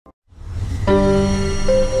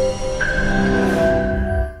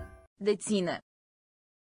Deține.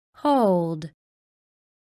 hold,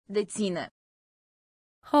 Deține.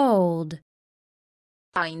 hold,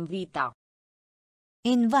 A invita.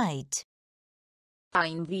 invite, A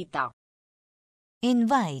invita.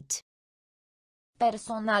 invite,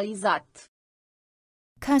 Personalizat.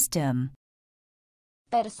 custom,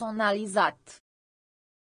 Personalizat.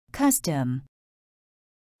 custom,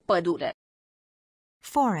 Pădure.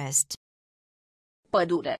 forest,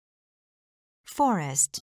 Pădure.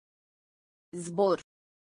 forest, Zbor.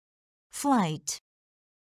 flight,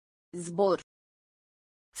 Zbor.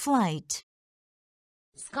 flight,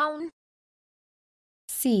 Scaun.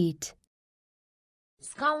 seat,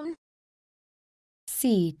 Scaun.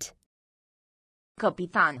 seat,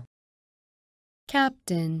 Capitan.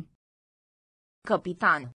 captain,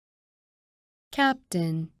 Capitan.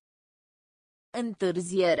 captain,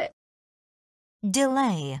 Întârziere.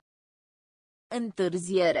 delay,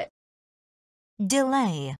 Întârziere.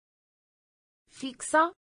 delay,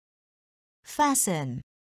 Fixa. fasten,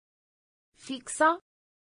 Fixa.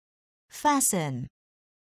 fasten,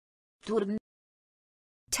 Turn.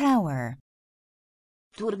 tower,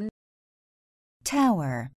 Turn.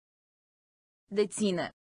 tower, Deține.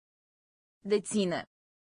 Deține.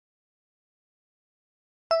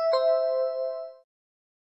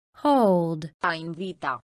 hold, A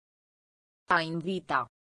invita. A invita.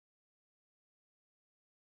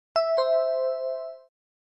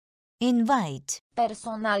 invite,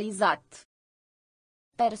 Personalizat.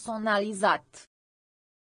 Personalizat.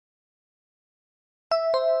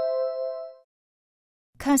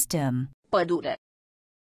 custom, Pădure.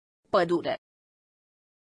 Pădure.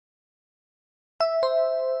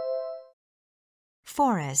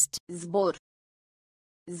 forest, Zbor.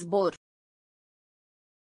 Zbor.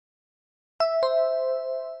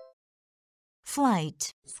 flight,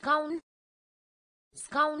 Scaun.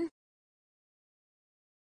 Scaun.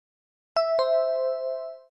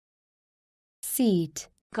 seat,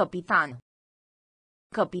 Capitan.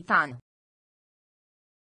 Capitan.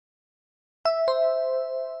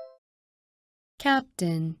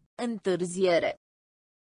 captain, Întârziere.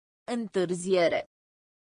 Întârziere.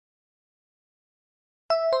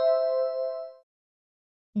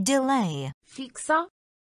 delay, Fixa.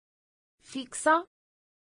 Fixa.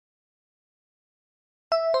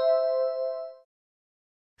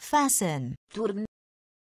 fasten, Turn.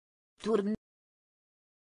 Turn.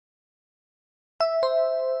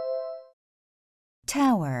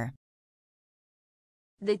 tower,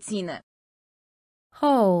 Deține.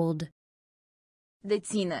 hold,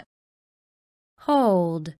 Deține.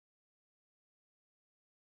 hold,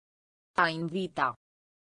 A invita.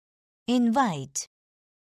 invite,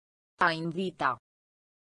 A invita.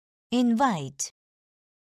 invite,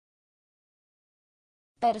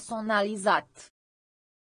 Personalizat.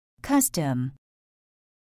 custom,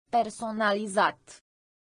 Personalizat.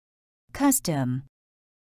 custom,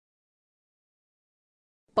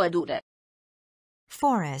 Pădure.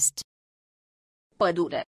 forest,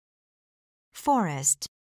 Pădure. forest,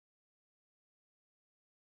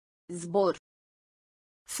 Zbor.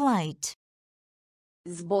 flight,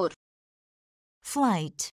 Zbor.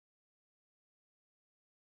 flight,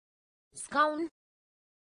 Scaun.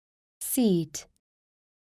 seat,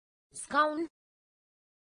 Scaun.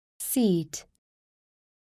 seat,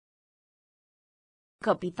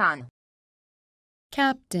 Capitan.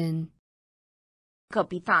 captain,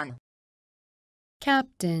 Capitan.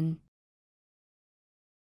 captain,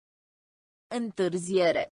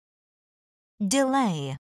 Întârziere.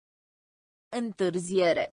 delay,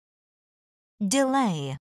 Întârziere.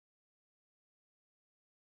 delay,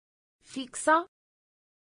 Fixa.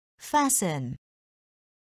 fasten,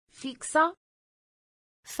 Fixa.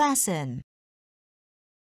 fasten,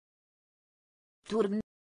 Turn.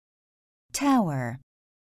 tower,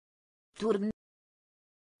 Turn.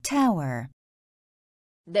 tower,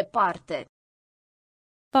 Departe.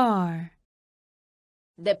 far,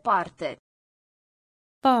 Departe.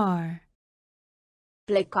 far,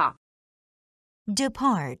 Pleca.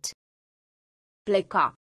 depart,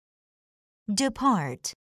 Pleca.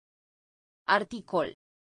 depart, Articol.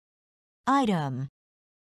 item,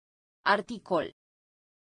 Articol.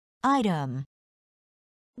 item,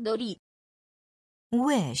 Dori.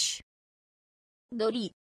 wish, Dori.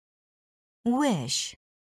 wish,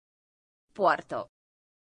 Poartă.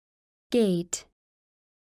 gate,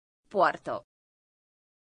 Poartă.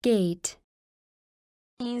 gate,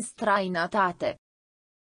 În străinătate.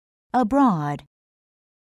 abroad,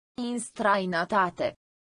 În străinătate.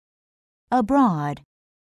 abroad,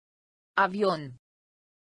 Avion.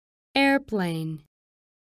 airplane,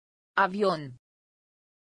 Avion.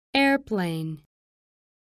 airplane,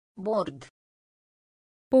 Bord.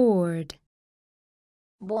 board,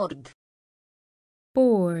 Bord.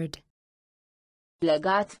 board,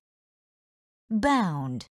 Legat.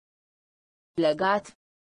 bound, Legat.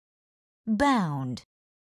 bound,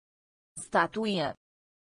 Statuie.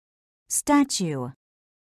 statue,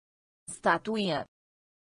 Statuie.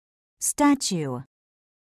 statue,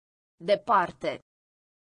 Departe.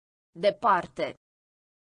 Departe.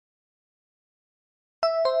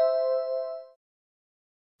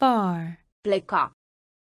 far, Pleca.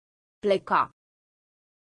 Pleca.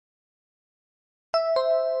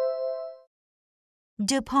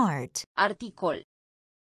 depart, Articol.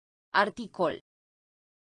 Articol.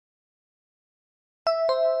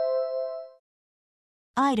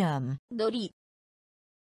 item, Dori.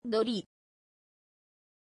 Dori.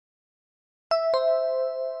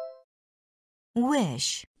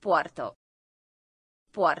 wish, Poartă.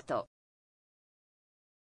 Poartă.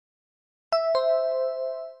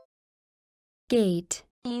 gate,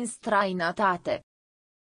 In străinătate.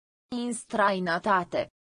 In străinătate.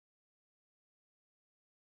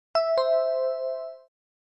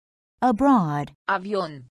 abroad,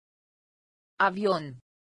 Avion. Avion.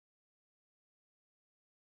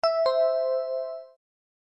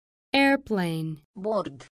 airplane,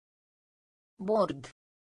 Bord. Bord.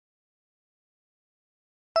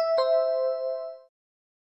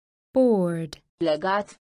 board,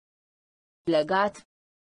 Legat. Legat.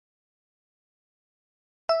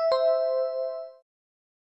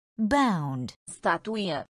 bound,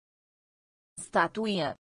 Statuie.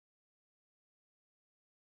 Statuie.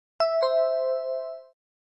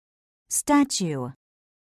 statue,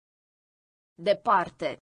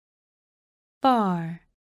 Departe. far,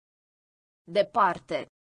 Departe.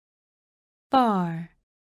 far,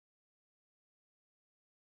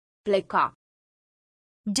 Pleca.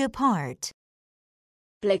 depart,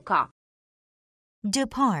 Pleca.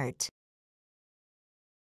 depart,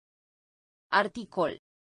 Articol.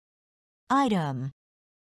 item,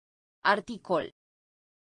 Articol.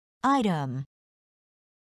 item,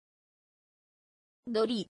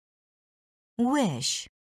 Dori. wish,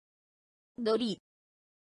 Dori.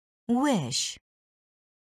 wish,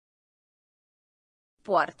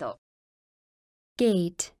 Poartă.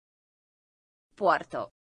 gate, Poartă.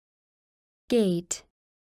 gate,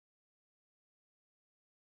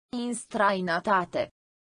 In străinătate.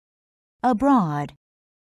 abroad,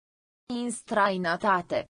 In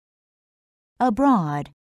străinătate. abroad,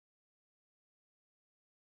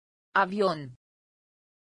 Avion.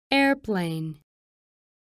 airplane,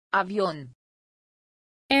 Avion.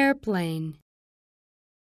 airplane,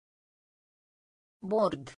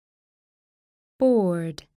 Bord.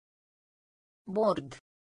 board, Bord.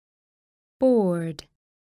 board,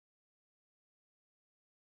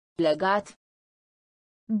 Legat.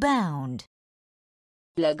 bound,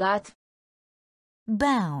 Legat.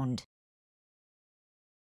 bound,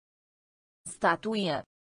 Statuie.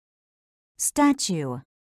 statue,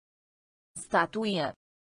 Statuie.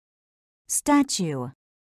 statue,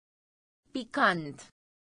 Picant.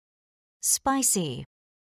 spicy,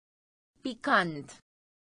 Picant.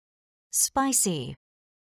 spicy,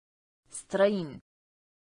 Străin.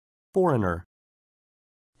 Foreigner.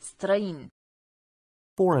 Străin.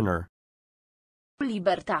 Foreigner.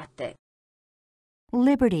 Libertate.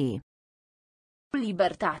 liberty,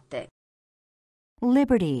 Libertate.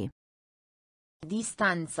 liberty,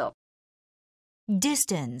 Distanță.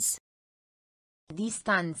 distance,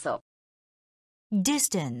 Distanță.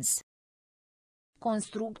 distance,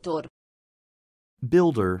 Constructor.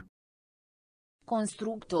 Builder.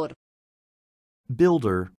 Constructor.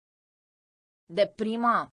 Builder.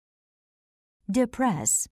 Deprima.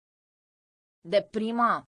 depress,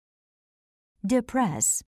 Deprima.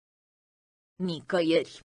 depress,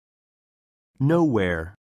 Nicăieri.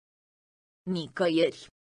 Nowhere. Nicăieri.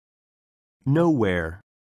 Nowhere.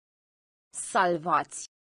 Salvați.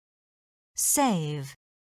 save,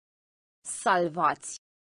 Salvați.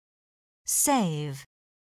 save,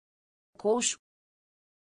 Coș.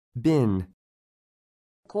 Bin.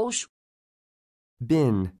 Coș.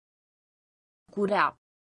 Bin. Curea.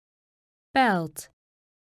 belt,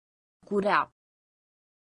 Curea.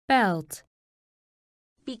 belt,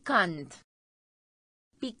 Picant.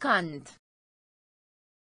 Picant.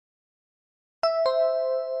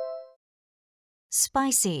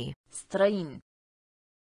 spicy, Străin.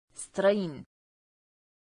 Străin.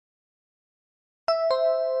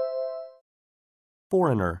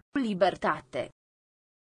 Foreigner. Libertate.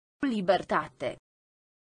 Libertate.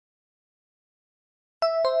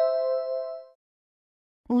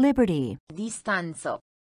 liberty, Distanță.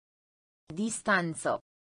 Distanță.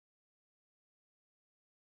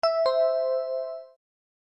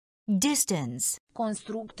 Distance.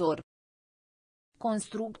 Constructor.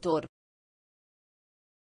 Constructor.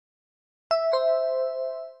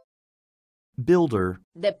 Builder.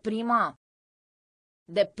 Deprima.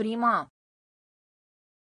 Deprima.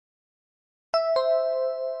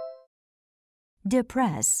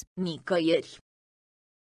 Depress. Nicăieri.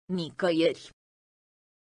 Nicăieri.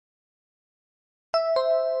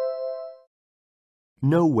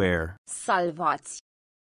 Nowhere. Salvați.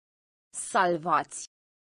 Salvați.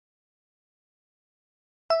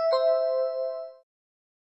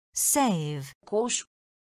 Save. Coș.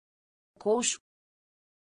 Coș.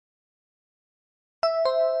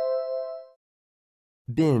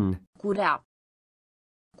 Bin. Curea.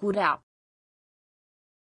 Curea.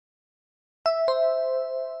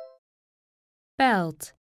 belt,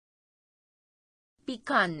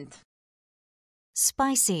 Picant.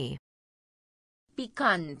 Spicy.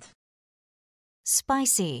 Picant.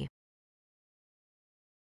 Spicy.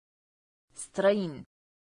 Străin.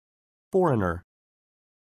 Foreigner.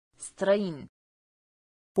 Străin.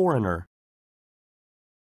 Foreigner.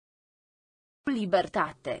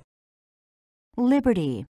 Libertate.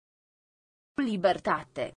 Liberty.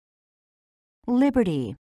 Libertate.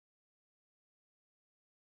 Liberty.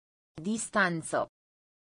 Distanță.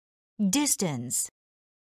 Distance.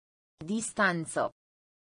 Distanță.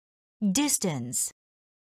 Distance.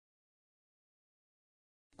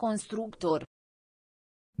 Constructor.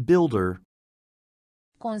 Builder.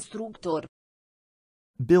 Constructor.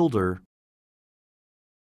 Builder.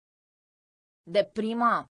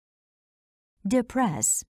 Deprima.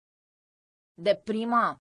 Depress.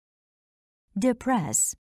 Deprima.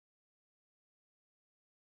 Depress.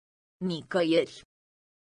 Nicăieri.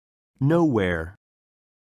 Nowhere.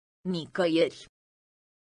 Nicăieri.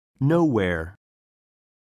 Nowhere.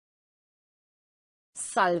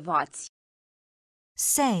 Salvați.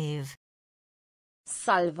 Save.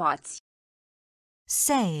 Salvați.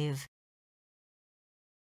 Save.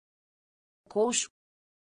 Coș.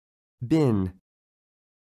 Bin.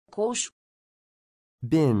 Coș.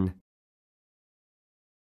 Bin.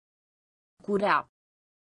 Curea.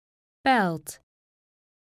 belt,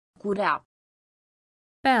 Curea.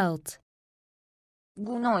 belt,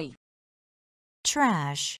 Gunoi.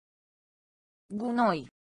 Trash. Gunoi.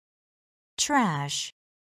 Trash.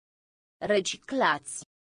 Reciclați.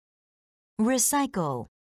 Recycle.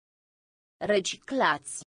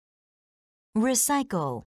 Reciclați.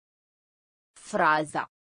 Recycle. Fraza.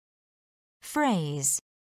 Phrase.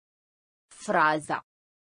 Fraza.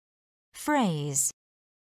 Phrase.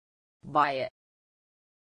 Baie.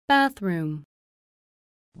 bathroom,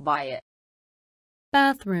 Baie.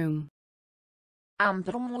 bathroom, Am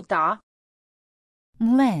împrumuta.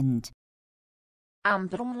 Lend. Am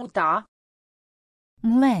împrumuta.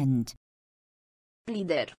 Lend.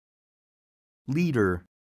 Lider. Leader.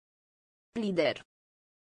 Lider.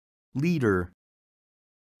 Leader.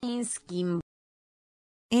 În schimb.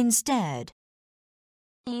 Instead.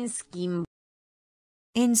 În schimb.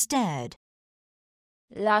 Instead.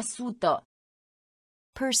 La sută.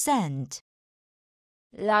 Percent.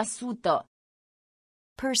 La sută.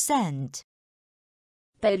 Percent.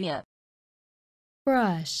 Perie.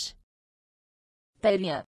 brush,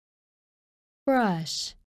 Perie. brush,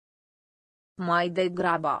 Mai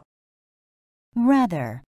degrabă.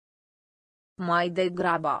 Rather. Mai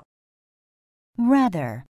degrabă.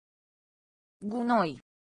 Rather. Gunoi.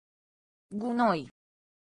 Gunoi.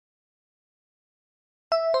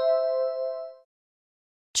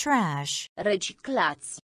 Trash.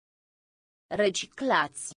 Reciclați.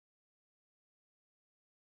 Reciclați.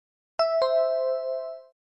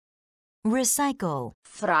 Recycle.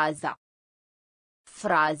 Fraza.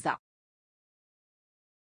 Fraza.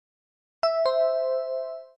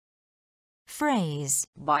 Phrase.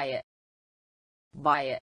 Baie.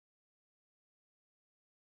 Baie.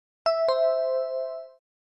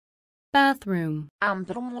 bathroom, Am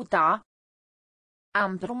împrumuta.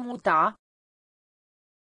 Am împrumuta.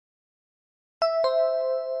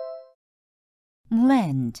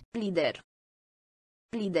 Lend. Lider.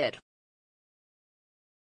 Lider.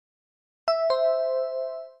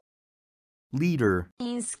 Leader.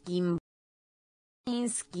 În schimb. În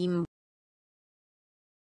schimb.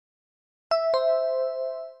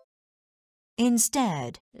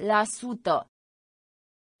 Instead. La sută.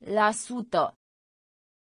 La sută.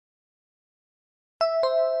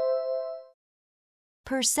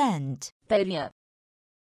 Percent. Perie.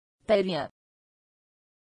 Perie.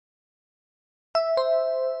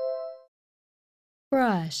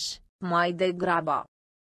 brush, Mai degrabă.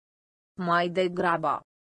 Mai degrabă.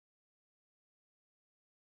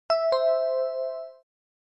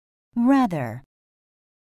 Rather.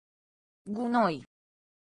 Gunoi.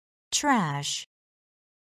 trash,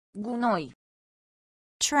 gunoi,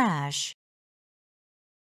 trash,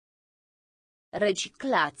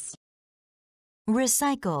 reciclați,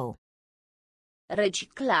 recycle,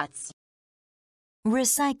 reciclați,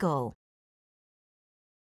 recycle,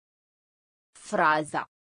 fraza,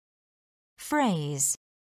 phrase,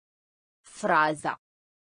 fraza,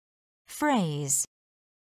 phrase,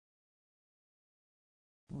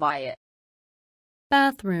 baie,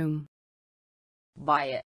 bathroom,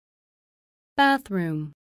 baie,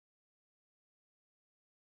 bathroom,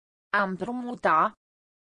 a împrumuta,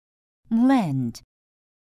 lend,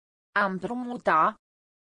 a împrumuta,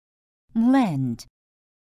 lend,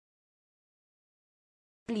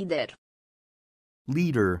 lider,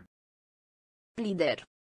 leader, lider,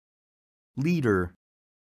 leader,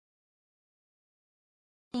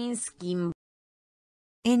 în schimb,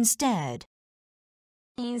 instead,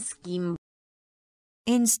 în schimb,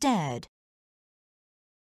 instead,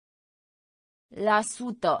 la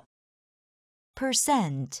sută,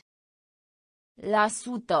 percent, la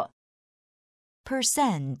sută,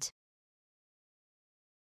 percent,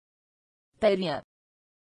 perie,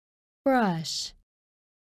 brush,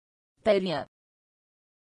 perie,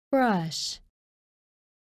 brush,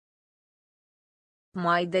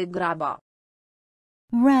 mai degrabă,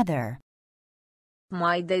 rather,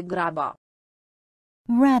 mai degrabă,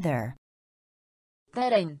 rather,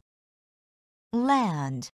 teren,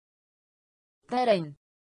 land, teren,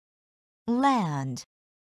 land,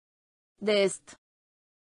 de-est,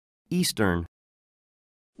 eastern,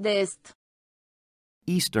 de-est,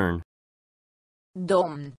 eastern,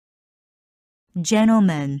 domn,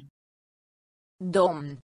 gentleman,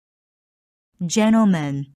 domn,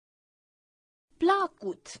 gentleman,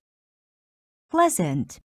 placut,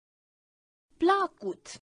 pleasant, placut,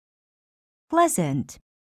 pleasant,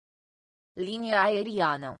 linie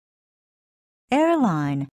aeriană,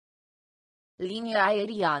 airline, linie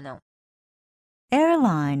aeriană,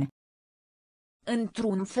 airline,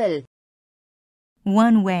 într-un fel,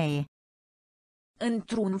 one way,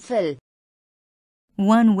 într-un fel,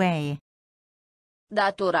 one way,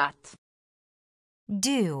 datorat,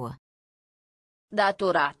 due,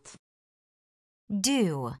 datorat,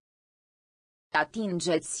 due,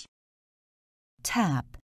 atingeți, tap,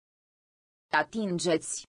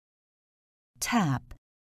 atingeți, tap,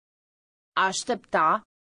 aștepta,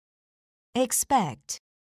 expect,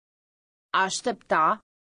 aștepta,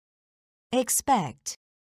 expect,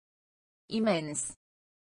 imens,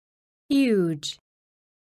 huge,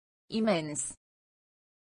 imens,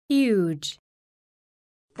 huge,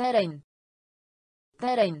 teren,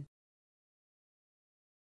 teren,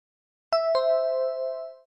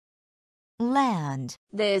 land,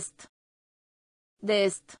 de-est,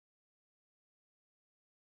 de-est,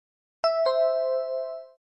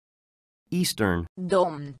 eastern,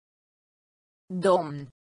 domn, domn,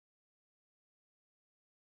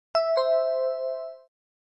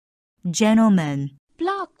 gentleman,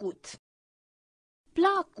 placut,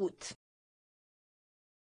 placut,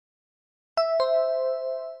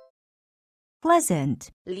 pleasant,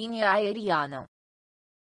 linie aeriană,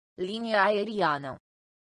 linie aeriană,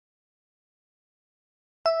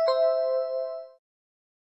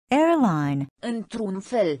 airline, într-un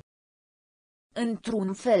fel,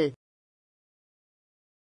 într-un fel,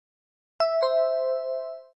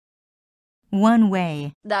 one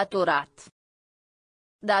way, datorat,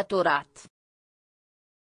 datorat,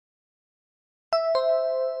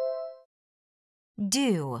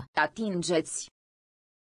 due, atingeți,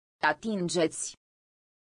 atingeți,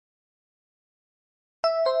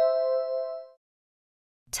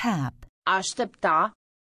 tap, aștepta,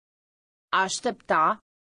 aștepta,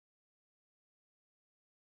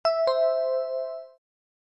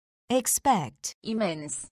 expect,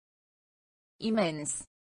 imens, imens,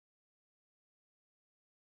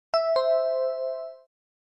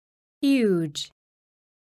 huge,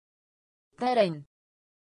 teren,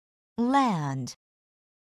 land,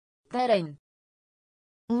 teren,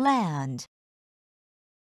 land,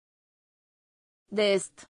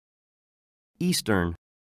 de-est, eastern,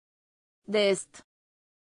 de-est,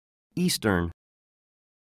 eastern,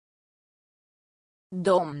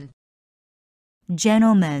 domn,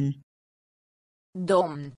 gentleman,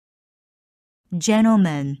 domn,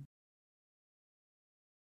 gentleman,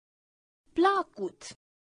 placut,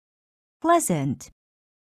 pleasant,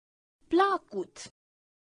 placut,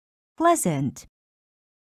 pleasant,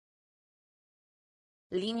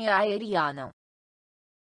 linie aeriană,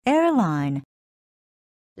 airline,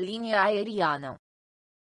 linie aeriană,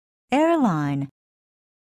 airline,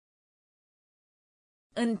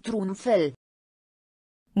 într-un fel,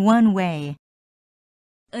 one way,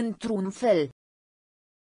 într-un fel,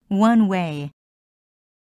 one way,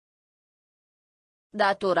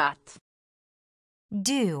 Datorat.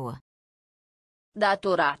 due,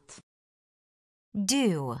 Datorat.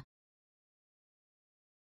 due,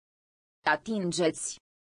 Atingeți.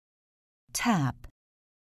 tap,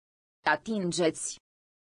 Atingeți.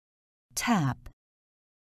 tap,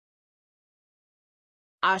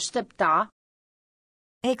 Aștepta.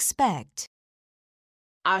 expect,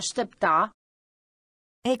 Aștepta.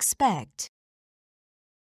 expect,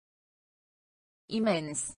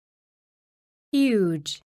 Imens.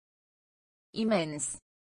 huge, Imens.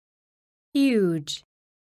 huge,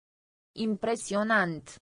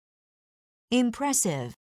 Impresionant.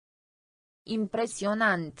 impressive,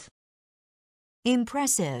 Impresionant.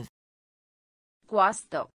 impressive,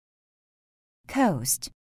 Coastă. coast,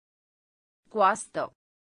 Coastă.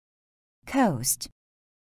 coast,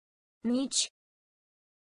 Nici.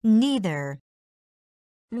 neither,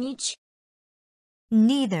 Nici.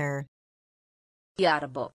 neither,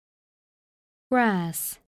 Iarbă.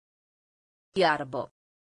 grass, Iarbă.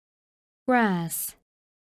 grass,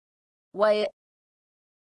 Oaie.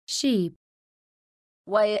 sheep,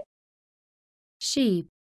 Oaie. sheep,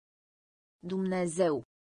 Dumnezeu.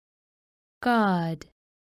 God,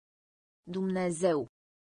 Dumnezeu.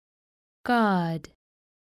 God,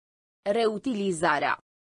 Reutilizarea.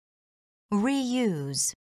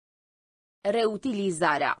 reuse,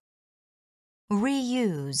 Reutilizarea.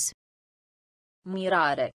 reuse,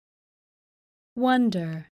 Mirare.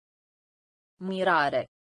 wonder, Mirare.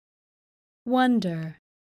 wonder,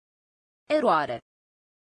 Eroare.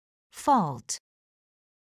 fault,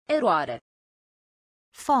 Eroare.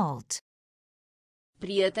 fault,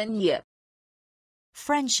 Prietenie.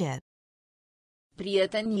 friendship,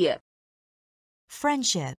 Prietenie.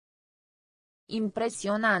 friendship,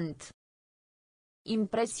 Impresionant.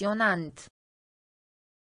 Impresionant.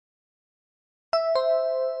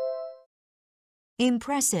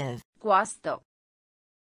 impressive, Coastă.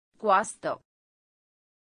 Coastă.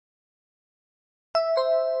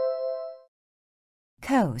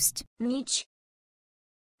 coast, Nici.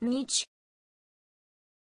 Nici.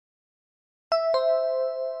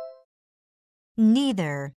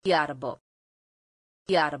 neither, Iarbă.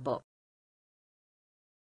 Iarbă.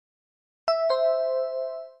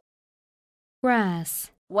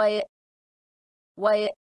 grass, Oaie. Oaie.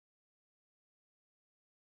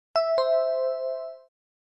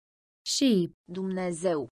 sheep,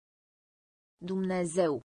 Dumnezeu.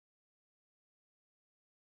 Dumnezeu.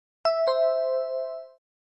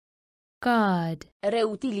 God,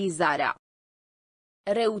 Reutilizarea.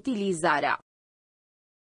 Reutilizarea.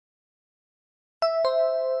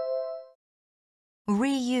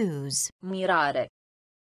 reuse, Mirare.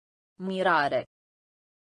 Mirare.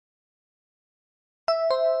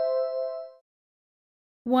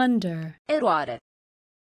 wonder, Eroare.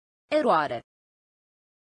 Eroare.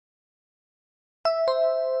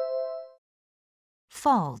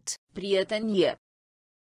 fault, Prietenie.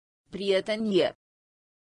 Prietenie.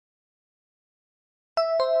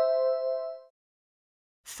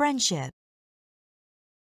 friendship,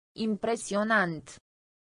 Impresionant.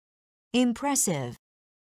 impressive,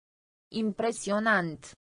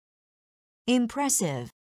 Impresionant. impressive,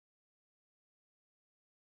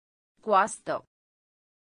 Coastă.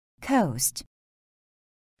 coast,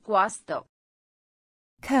 Coastă.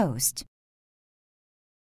 coast,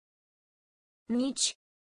 Nici.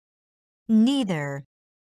 neither,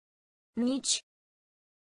 Nici.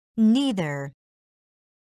 neither,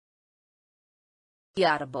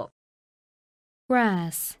 Iarbă.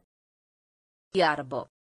 grass, Iarbă.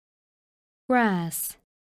 grass,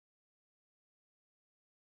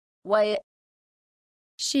 Oaie.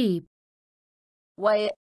 sheep, Oaie.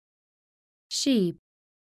 sheep,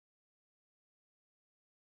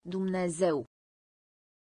 Dumnezeu.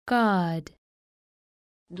 God,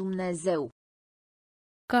 Dumnezeu.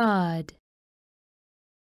 God,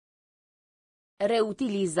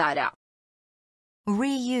 Reutilizarea.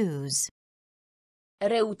 reuse,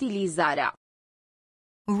 Reutilizarea.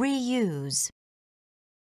 reuse,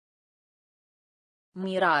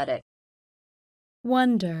 Mirare.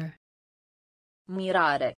 wonder,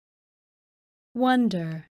 Mirare.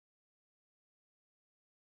 wonder,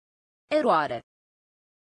 Eroare.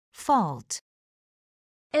 fault,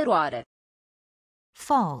 Eroare.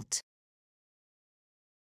 fault,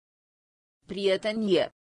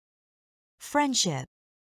 Prietenie. friendship,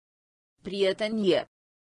 Prietenie.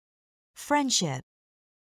 friendship,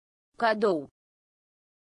 Cadou.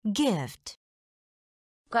 gift,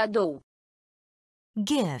 Cadou.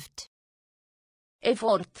 gift,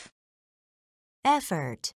 Efort.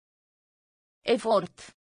 effort,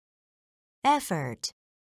 Efort. effort,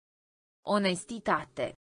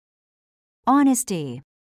 Onestitate. Honesty.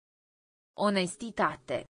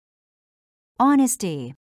 Onestitate.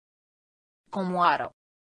 Honesty. Comoară.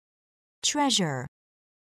 Treasure.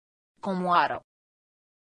 Comoară.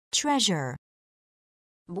 Treasure.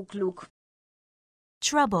 Bucluc.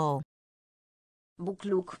 Trouble.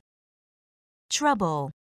 Bucluc. Trouble.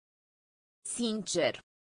 Sincer.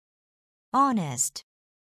 Honest.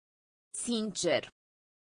 Sincer.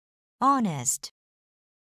 Honest.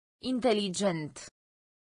 Inteligent.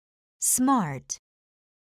 Smart.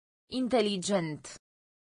 Inteligent.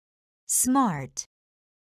 Smart.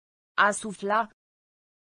 A sufla.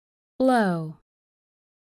 blow,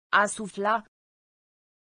 A sufla.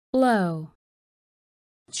 blow,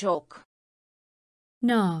 Cioc.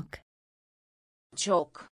 knock,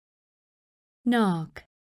 Cioc. knock,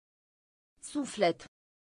 Suflet.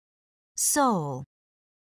 Soul.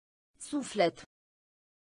 Suflet.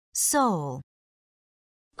 Soul.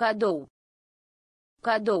 Cadou.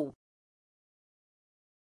 Cadou.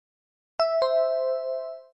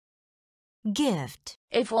 Gift.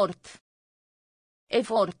 Efort.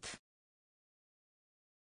 Efort.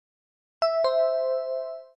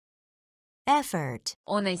 Effort.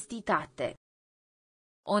 Onestitate.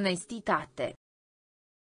 Onestitate.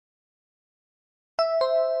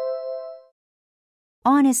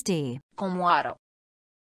 Honesty. Comoară.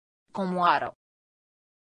 Comoară.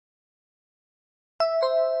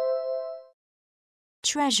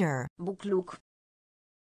 Treasure. Bucluc.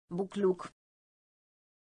 Bucluc.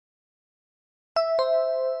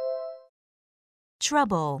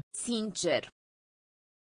 Trouble. Sincer.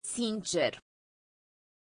 Sincer.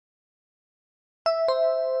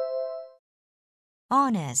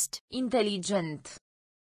 Honest. Inteligent.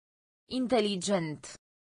 Inteligent.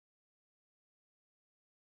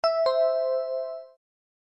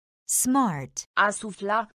 Smart. A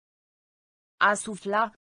sufla. A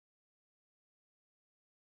sufla.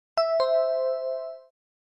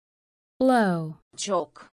 blow,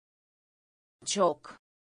 Cioc. Cioc.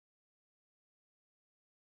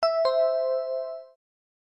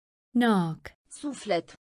 knock,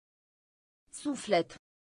 Suflet. Suflet.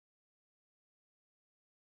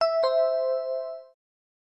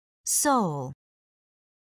 Soul.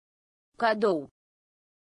 Cadou.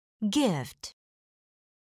 Gift.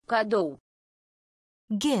 Cadou.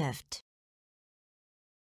 Gift.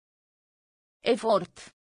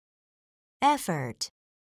 Efort. Effort.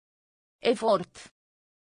 Efort.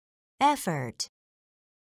 Effort.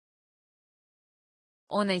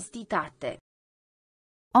 Onestitate.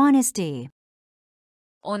 Honesty.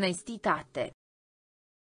 Onestitate.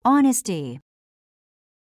 Honesty.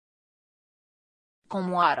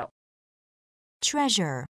 Comoară.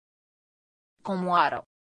 Treasure. Comoară.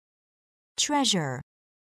 Treasure.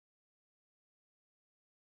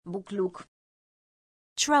 Bucluc.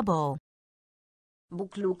 Trouble.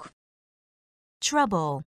 Bucluc.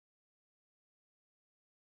 Trouble.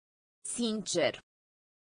 Sincer.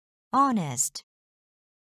 Honest.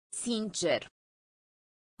 Sincer.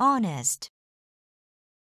 Honest.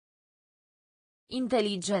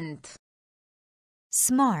 Inteligent.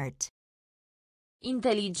 Smart.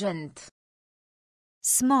 Inteligent.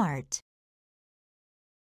 Smart.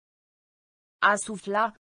 A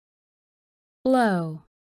sufla. blow,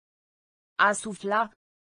 A sufla.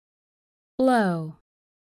 blow,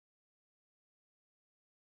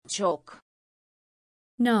 Cioc.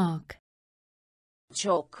 knock,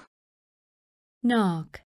 Cioc.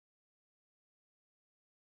 knock,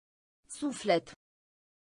 Suflet.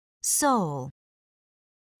 Soul.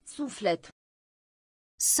 Suflet.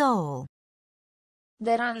 Soul.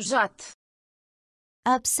 Deranjat.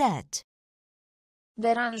 Upset.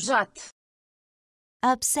 Deranjat.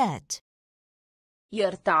 Upset.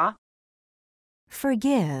 Ierta.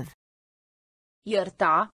 Forgive.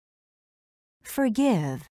 Ierta.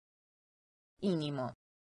 Forgive. Inimă.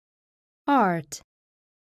 art,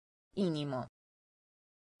 Inimă.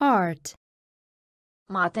 art,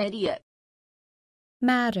 Materie.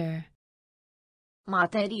 matter,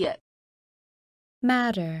 Materie.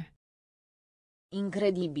 matter,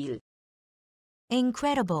 Incredibil.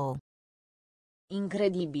 Incredible.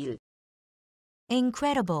 Incredibil.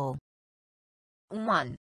 Incredible.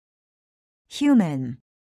 Uman. Human.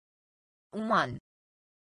 Uman.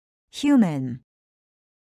 Human.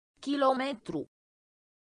 Kilometru.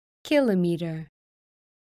 kilometer,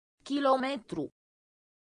 Kilometru.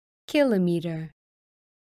 kilometer,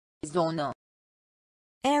 Zonă.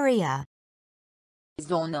 Area.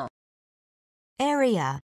 Zonă.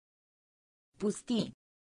 Area. Pustii.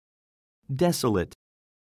 Desolate.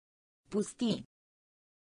 Pustii.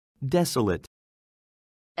 Desolate.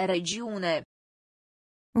 Regiune.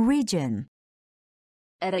 Region.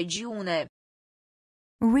 Regiune.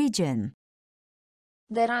 Region.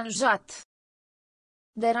 Deranjat.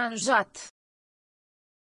 Deranjat.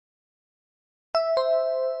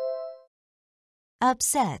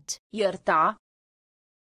 upset, Ierta.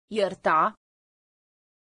 Ierta.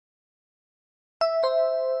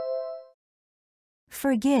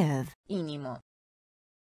 forgive, Inimă.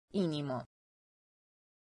 Inimă.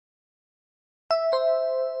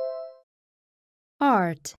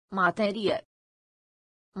 art, Materie.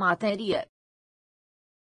 Materie.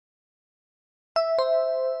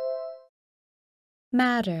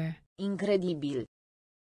 matter, Incredibil.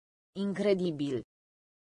 Incredibil.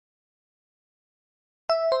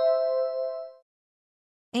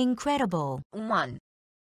 incredible, Uman.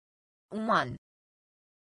 Uman.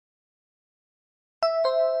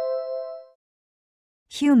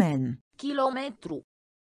 human, Kilometru.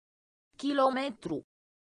 Kilometru.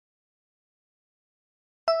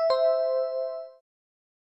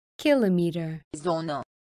 kilometer, Zonă.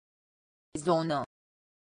 Zonă.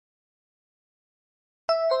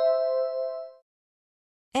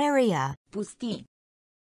 area, Pustii.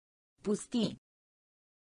 Pustii.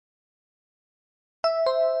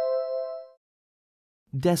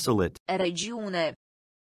 Desolate. Regiune.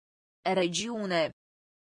 Regiune.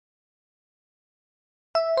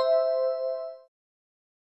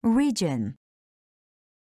 region,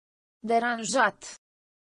 Deranjat.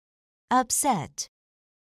 upset,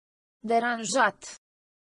 Deranjat.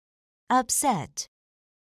 upset,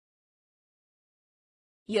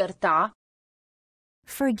 Ierta.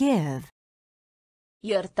 forgive,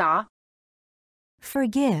 Ierta.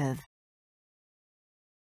 forgive,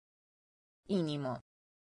 Inimă.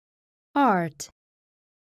 art,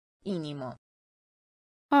 Inimă.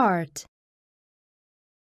 art,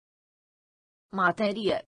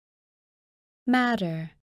 Materie.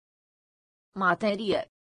 matter, Materie.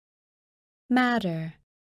 matter,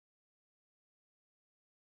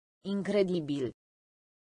 Incredibil.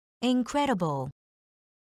 incredible,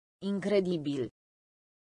 Incredibil.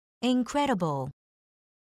 incredible,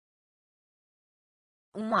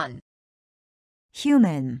 Uman.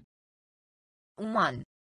 human, Uman.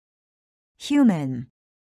 human,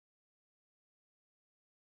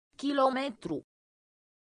 Kilometru.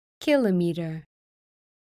 kilometer,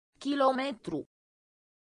 Kilometru.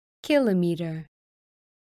 kilometer,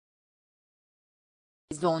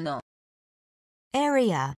 Zonă.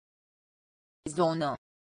 area, Zonă.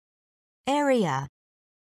 area,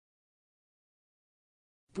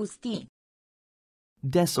 Pustii.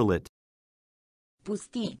 Desolate.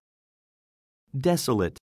 Pustii.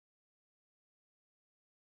 Desolate.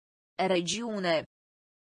 Regiune.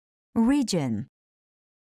 region,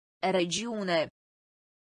 Regiune.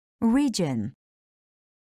 region,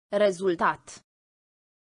 Rezultat.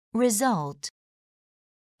 result,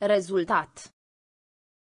 Rezultat.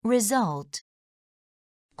 result,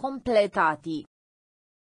 Completati.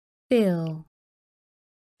 fill,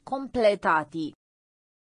 Completati.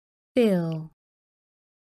 fill,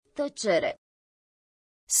 Tăcere.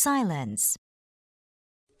 silence,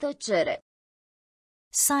 Tăcere.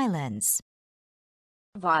 silence,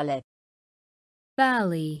 Vale.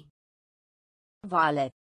 valley, Vale.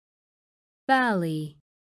 valley,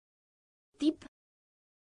 Tip.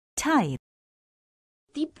 type,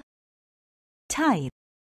 Tip. type,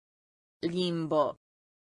 Limbo.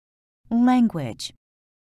 language,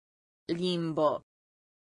 Limbo.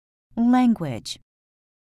 language,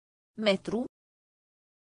 Metru.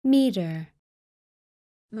 meter,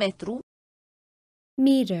 Metru.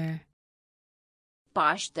 meter,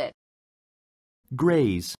 Paște.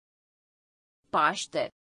 Graze. Paște.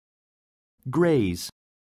 Graze.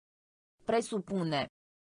 Presupune.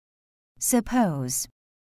 suppose,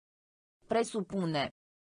 Presupune.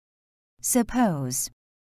 suppose,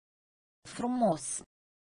 Frumos.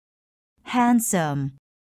 handsome,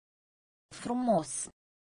 Frumos.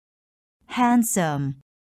 handsome,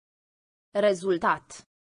 Rezultat.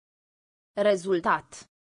 Rezultat.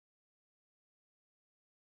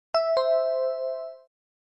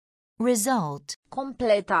 result,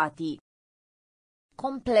 Completati.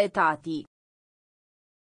 Completati.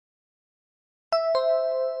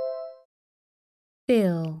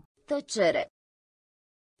 fill, Tăcere.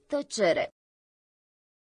 Tăcere.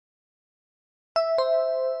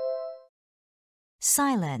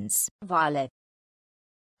 silence, Vale.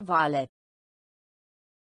 Vale.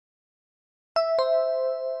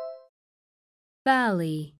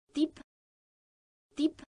 valley, Tip.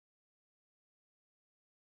 Tip.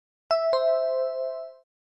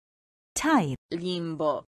 type,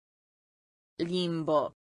 Limbo.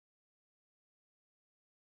 Limbo.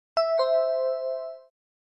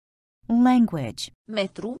 language,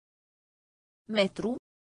 Metru. Metru.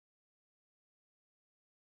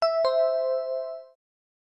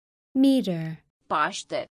 meter,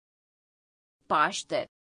 Paște. Paște.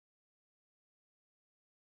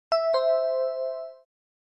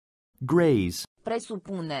 Graze.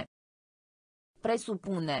 Presupune.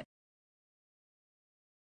 Presupune.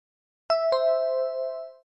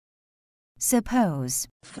 Suppose.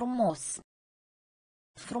 Frumos.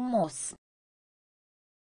 Frumos.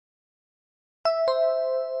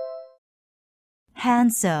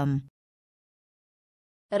 Handsome.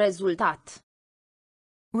 Rezultat.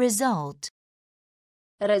 Result.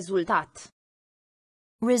 Rezultat.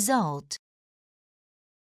 Result.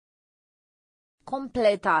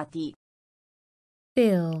 Completati.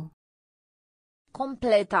 fill,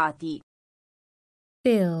 Completati.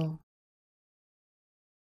 fill,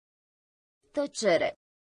 Tăcere.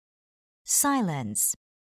 Silence.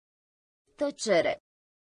 Tăcere.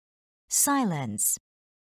 Silence.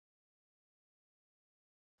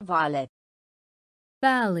 Vale.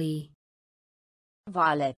 valley,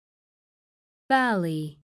 Vale.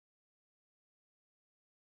 valley,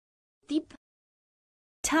 Tip.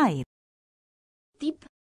 Type. Tip.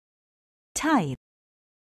 Type.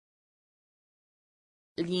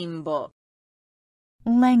 Limbo.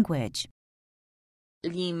 Language.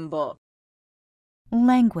 Limbo.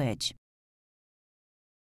 Language.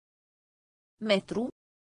 Metru.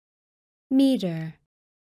 meter,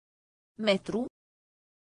 Metru.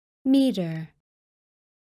 meter,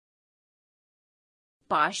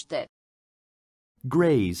 Paște.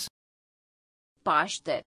 Graze.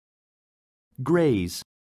 Paște. Graze.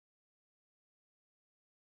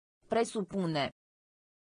 Presupune.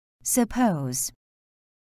 Suppose.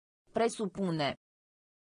 Presupune.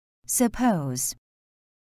 Suppose.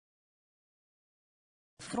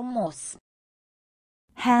 Frumos.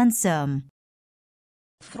 Handsome.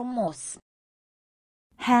 Frumos.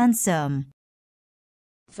 Handsome.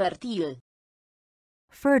 Fertil.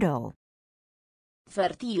 Fertile.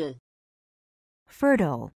 Fertil.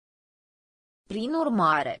 Fertile. Prin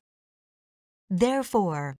urmare.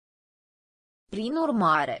 Therefore. Prin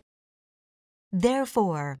urmare.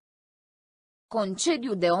 Therefore.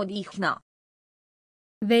 Concediu de odihnă.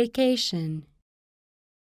 vacation,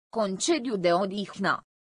 Concediu de odihnă.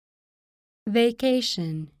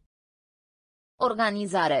 vacation,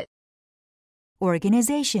 Organizare.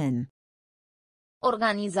 Organization.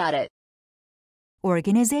 Organizare.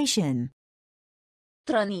 Organization.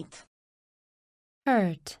 Trănit.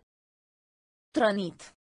 hurt, Trănit.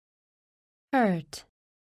 hurt,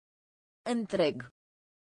 Întreg.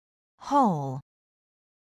 Whole.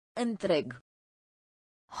 Întreg.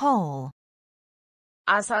 Whole.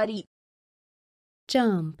 A sări.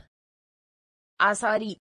 jump, A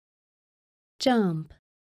sări. jump,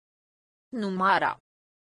 Numara.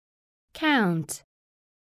 count,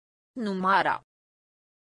 Numara.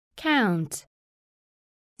 count,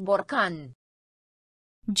 Borcan.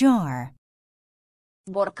 Jar.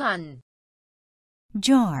 Borcan.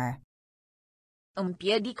 Jar.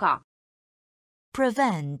 Împiedica.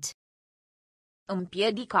 Prevent.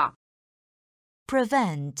 Împiedica.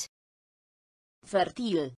 Prevent.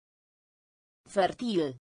 Fertil.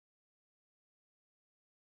 Fertil.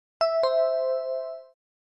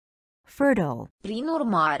 Fertile. Prin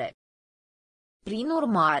urmare. Prin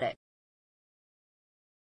urmare.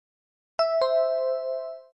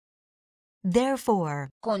 Therefore.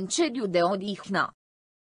 Concediu de odihnă.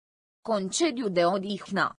 Concediu de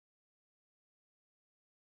odihnă.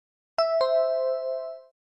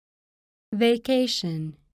 vacation,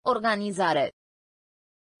 Organizare.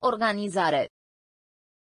 Organizare.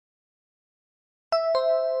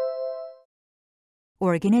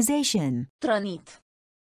 Organization. Trănit.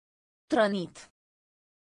 Trănit.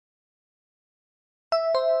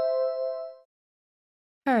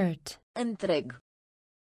 hurt, Întreg.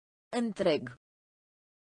 Întreg.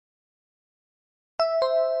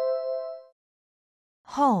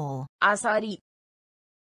 Whole. A sări.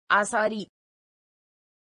 A sări.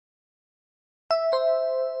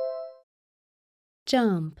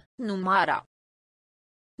 jump, Numara.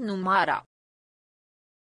 Numara.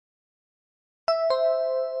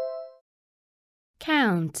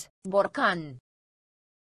 count, Borcan.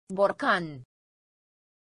 Borcan.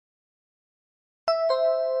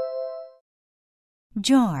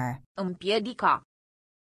 Jar. Împiedica.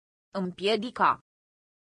 Împiedica.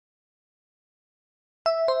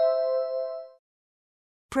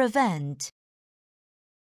 Prevent.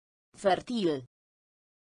 Fertil.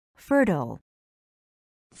 Fertile.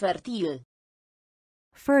 Fertil.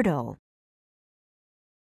 Fertile.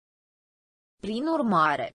 Prin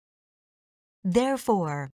urmare.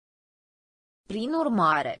 Therefore. Prin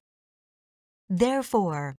urmare.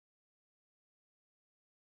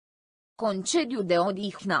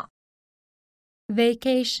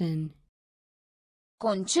 Vacation.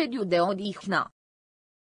 Concediu de odihnă.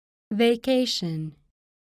 Vacation.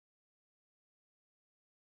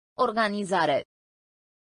 Organizare.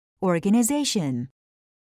 Organization.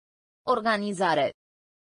 Organizare.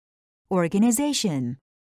 Organization.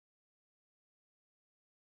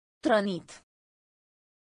 Trănit.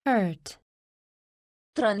 Hurt.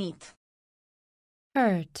 Trănit.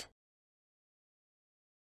 Hurt.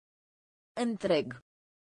 Întreg.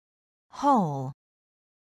 Whole.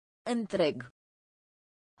 Întreg.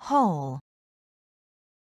 Whole.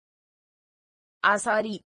 A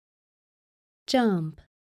sari. Jump.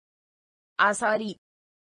 A sari.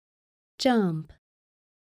 Jump.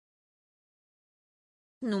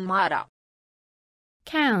 Numara.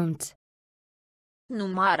 Count.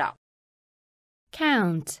 Numara.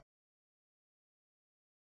 Count.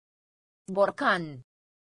 Borcan.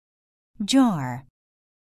 Jar.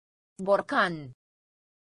 Borcan.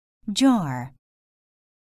 Jar.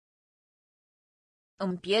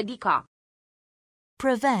 Împiedica.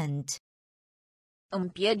 Prevent.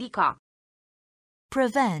 Împiedica.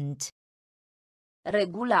 Prevent.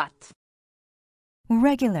 Regulat.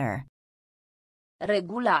 Regular.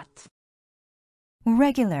 Regulat.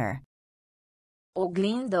 Regular.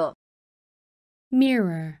 Oglindă.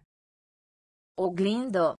 Mirror.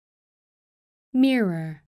 Oglindă.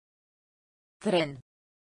 Mirror. Tren.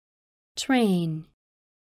 Train.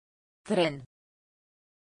 Tren.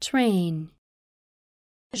 Train.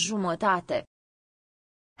 Jumătate.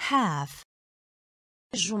 Half.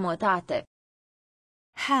 Jumătate.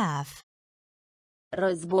 Half.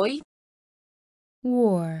 Război.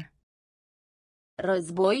 War.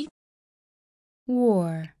 Război.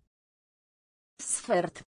 War.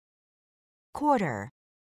 Sfert. Quarter.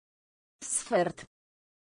 Sfert.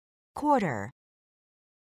 Quarter.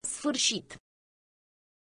 Sfârșit.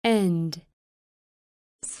 End.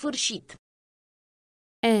 Sfârșit.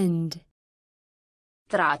 End.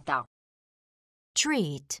 Trata.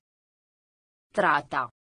 Treat. Trata.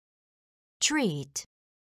 Treat.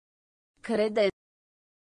 Crede.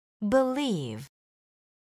 Believe.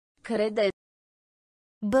 Crede.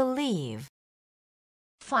 Believe.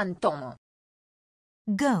 Fantomă.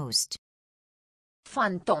 Ghost.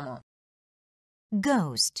 Fantomă.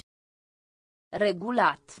 Ghost.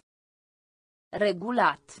 Regulat.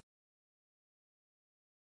 Regulat.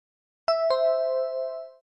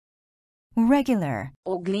 Regular.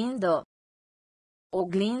 Oglindă.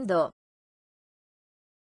 Oglindă.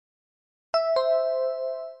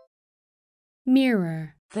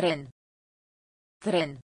 Mirror. Tren.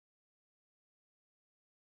 Tren.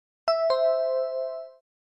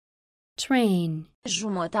 Train.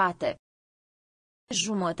 Jumătate.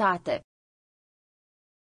 Jumătate.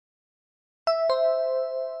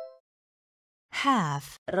 Half.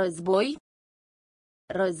 Război.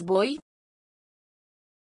 Război.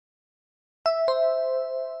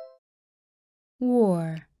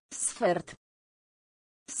 War. Sfert.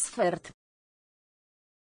 Sfert.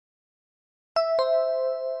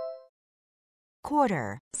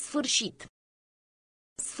 Quarter. Sfârșit.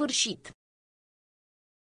 Sfârșit.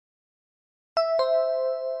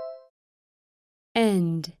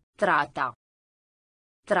 End. Trata.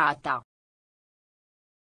 Trata.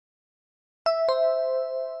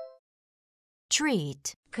 Treat.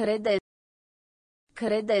 Crede.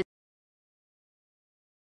 Crede.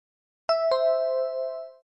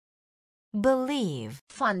 Believe.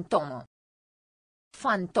 Fantomă.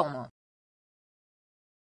 Fantomă.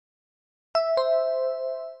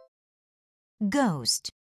 Ghost.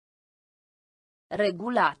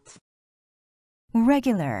 Regulat.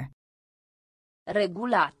 Regular.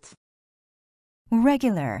 Regulat.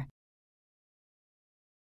 Regular.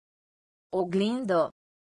 Oglindă.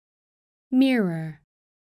 Mirror.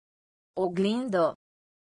 Oglindă.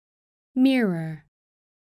 Mirror.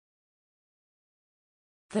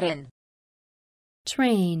 Tren.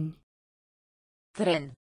 Train.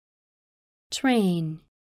 Tren. Train.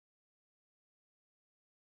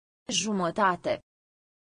 Jumătate.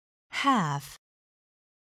 Half.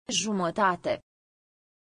 Jumătate.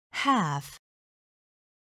 Half.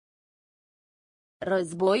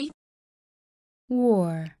 Război.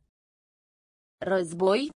 War.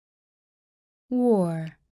 Război.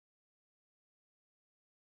 War.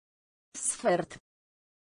 Sfert.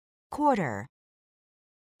 Quarter.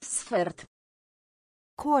 Sfert.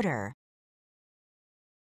 Quarter.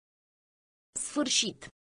 Sfârșit.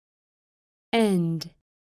 End.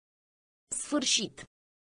 Sfârșit.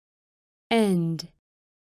 End.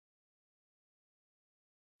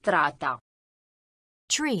 Trata.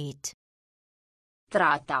 Treat.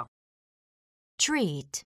 Trata.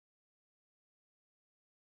 Treat.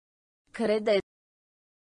 Crede.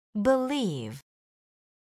 Believe.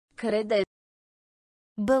 Crede.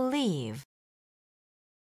 Believe.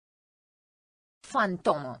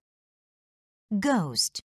 Fantomă.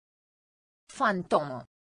 Ghost. Fantomă.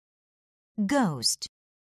 Ghost.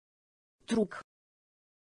 Truc.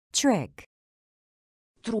 Trick.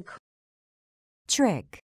 Truc. Trick.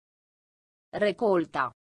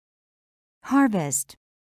 Recolta. Harvest.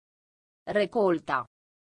 Recolta.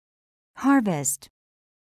 Harvest.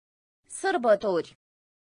 Sărbători.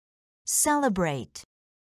 Celebrate.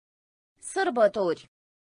 Sărbători.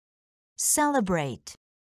 Celebrate.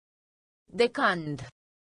 Decand.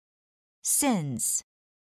 Sins.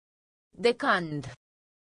 Decand.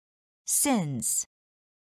 Sins.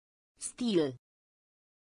 Stil.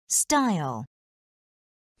 Style.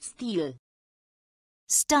 Stil.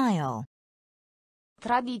 Style.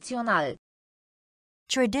 Tradițional.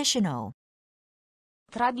 Traditional.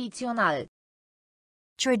 Tradițional.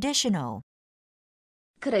 Traditional.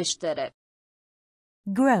 Creștere.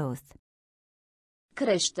 Growth.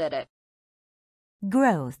 Creștere.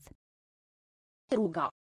 Growth. Ruga.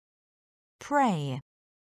 Pray.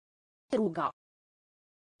 Ruga.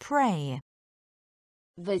 Pray.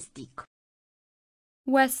 Vestic.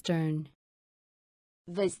 Western,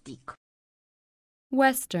 Vestic.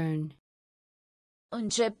 Western.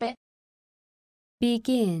 Începe.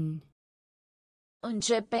 Begin,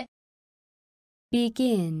 Începe.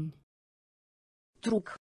 begin. Truc.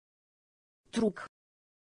 Truc.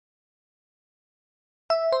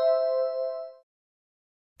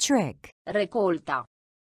 Trick. Recolta.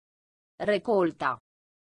 Recolta.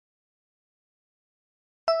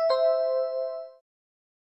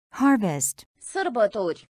 Harvest.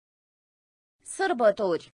 Sărbători.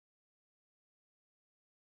 Sărbători.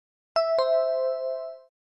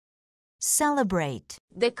 Celebrate.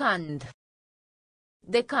 Decand.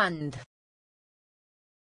 Decand.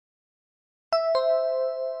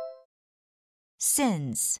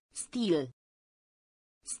 Sins. Stil.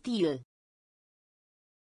 Stil.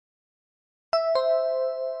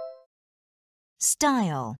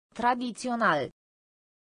 Style. Tradițional.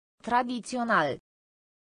 Tradițional.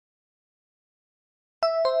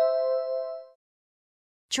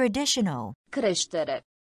 Traditional. Creștere.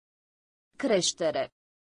 Creștere.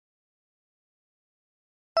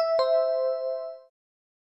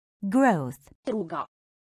 Growth. Ruga.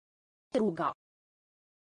 Ruga.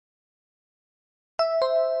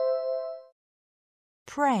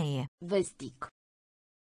 Pray. Vestic.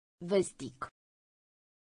 Vestic.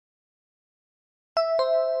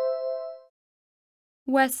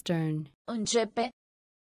 Western, Începe.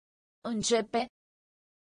 Începe.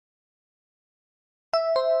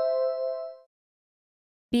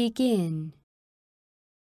 begin.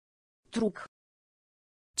 Truc.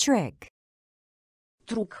 Trick.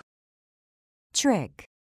 Truc. Trick.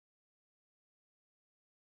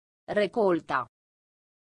 Recolta.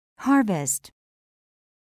 Harvest.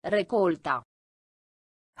 Recolta.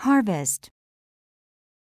 Harvest.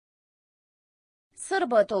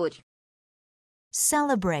 Sărbători.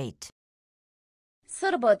 Celebrate.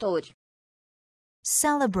 Sărbători.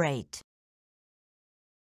 Celebrate.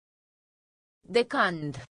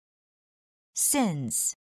 Decand.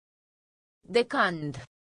 Sins. Decand.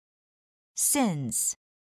 Sins.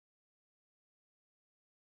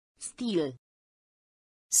 Stil.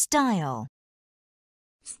 Style.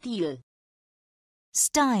 Stil.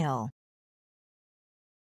 Style.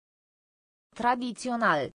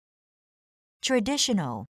 Tradițional.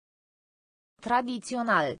 Traditional.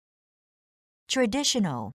 Tradițional.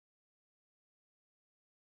 Traditional.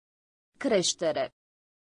 Creștere.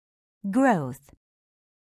 Growth.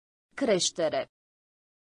 Creștere.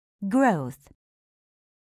 Growth.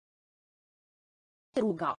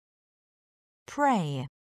 Ruga. Pray.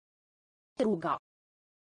 Ruga.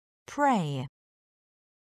 Pray.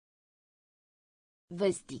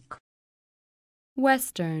 Vestic.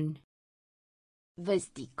 Western,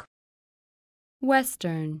 Vestic.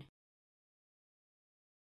 Western.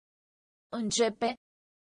 Începe.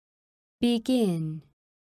 Begin,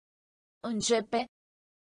 Începe.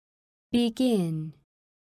 begin.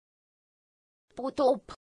 Potop.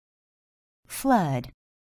 Flood.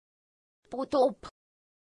 Potop.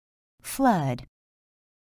 Flood.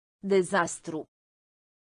 Dezastru.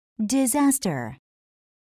 Disaster.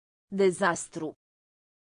 Dezastru.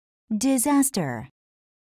 Disaster.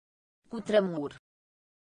 Cutremur.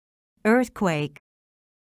 Earthquake.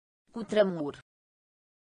 Cutremur.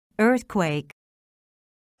 Earthquake.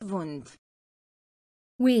 Vânt.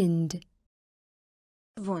 Wind,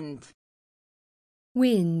 Vânt.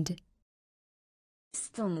 wind.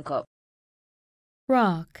 Stâncă.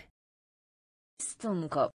 Rock,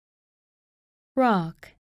 Stâncă. rock.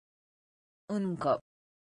 Încă.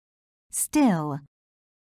 Still.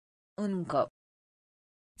 Încă.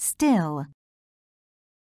 Still.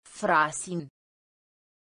 Frasin.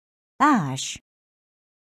 Ash.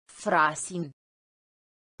 Frasin.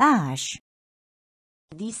 Ash.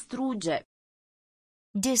 Distruge.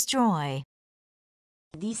 Destroy.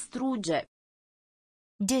 Distruge.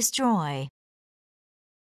 Destroy.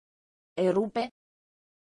 Erupe.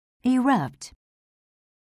 Erupt.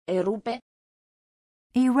 Erupe.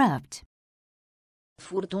 Erupt.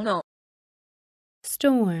 Furtună.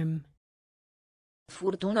 Storm.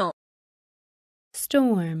 Furtună.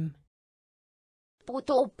 Storm.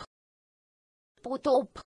 Potop.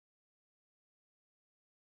 Potop.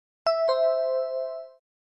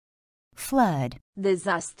 Flood.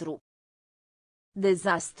 Dezastru.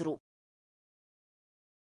 Dezastru.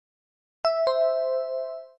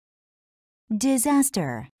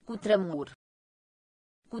 Disaster. Cutremur.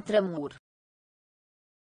 Cutremur.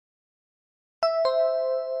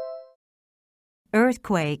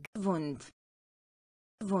 Earthquake. Vânt.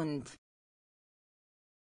 Vânt.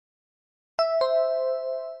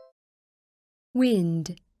 Wind.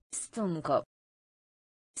 Stâncă.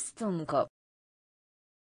 Stâncă.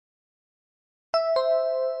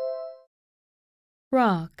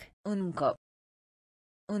 Rock. Încă.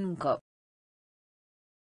 Încă.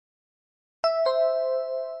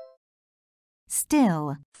 Still.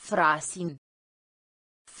 Frasin.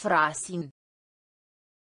 Frasin.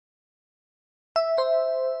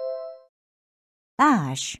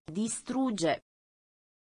 Ash. Distruge.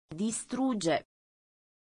 Distruge.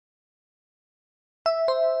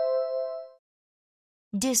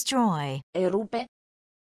 Destroy. Erupe.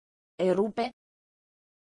 Erupe.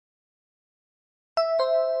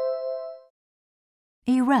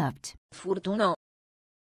 Erupt. Furtună.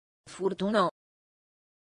 Furtună.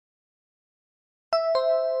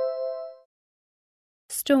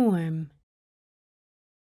 Storm.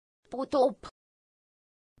 Potop.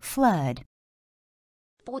 Flood.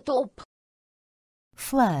 Potop.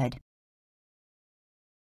 Flood.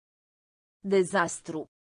 Dezastru.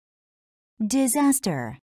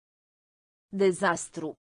 Disaster.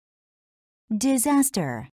 Dezastru.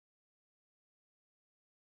 Disaster.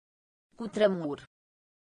 Cutremur.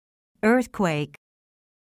 Earthquake.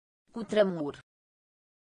 Cutremur.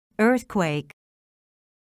 Earthquake.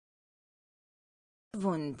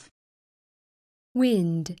 Vânt.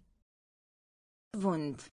 Wind.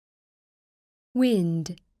 Vânt. Wind.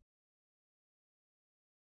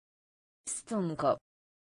 Stâncă.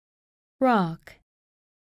 Rock.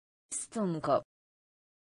 Stâncă.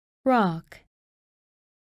 Rock.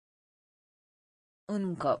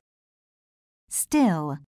 Încă. Still.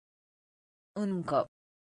 Încă.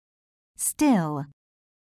 Still.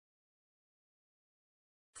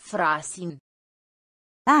 Frasin.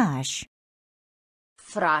 Ash.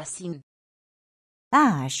 Frasin.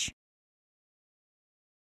 Ash.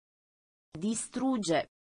 Distruge.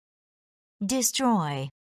 Destroy.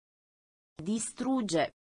 Distruge.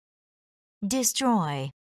 Destroy.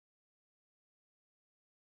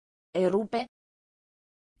 Erupe.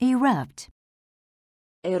 Erupt.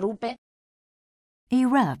 Erupe.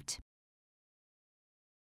 Erupt.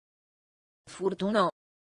 Furtună.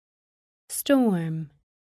 Storm.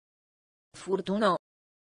 Furtună.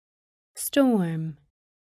 Storm.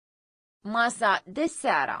 Masa de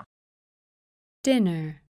seară.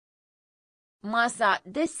 Dinner. Masa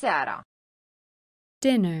de seară.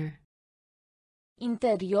 Dinner.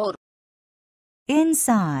 Interior.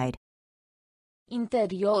 Inside.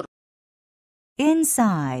 Interior.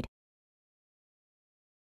 Inside.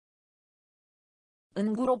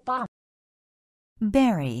 Îngropa.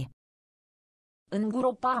 Bury.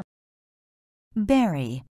 Îngropa.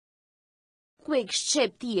 Bury. Cu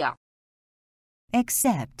excepția.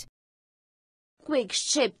 Except. Cu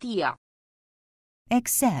excepția.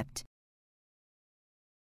 Except.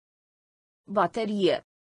 Baterie.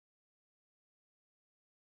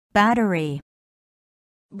 Battery.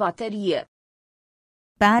 Baterie.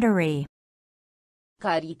 Battery.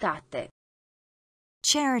 Caritate.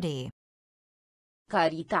 Charity.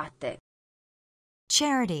 Caritate.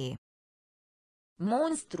 Charity.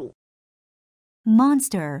 Monstru.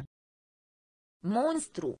 Monster.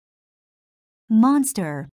 Monstru.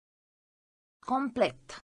 Monster.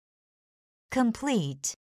 Complet.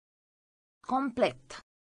 Complete. Complet.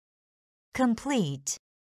 Complete.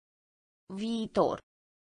 Viitor.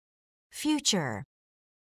 Future.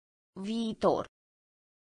 Viitor.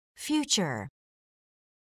 Future.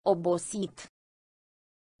 Obosit.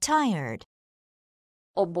 Tired.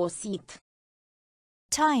 Obosit.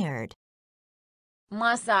 Tired.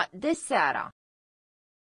 Masa de seară.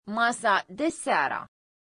 Masa de seară.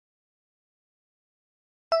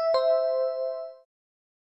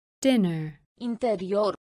 Dinner.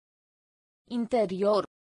 Interior. Interior.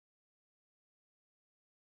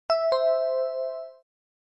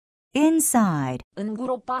 Inside.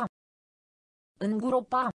 Îngropa.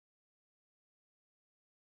 Îngropa.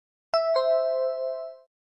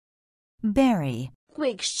 Bury. Cu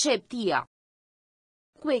excepția.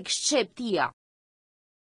 Cu excepția.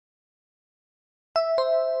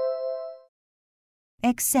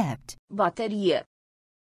 Except. Baterie.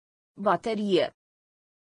 Baterie.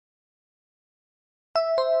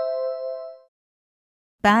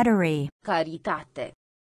 Battery. Caritate.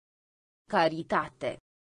 Caritate.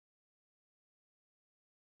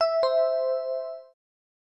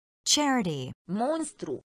 Charity.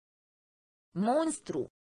 Monstru. Monstru.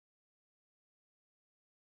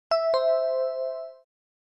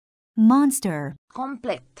 Monster.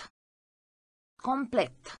 Complet.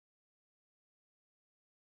 Complet.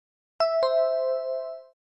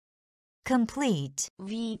 Complete.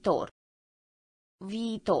 Viitor.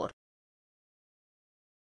 Viitor.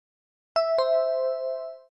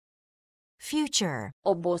 Future.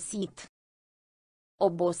 Obosit.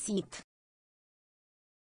 Obosit.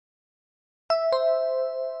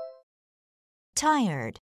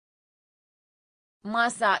 Tired.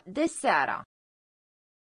 Masa de seară.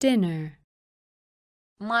 Dinner.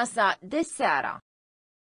 Masa de seară.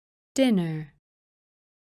 Dinner.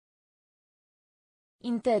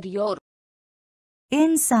 Interior.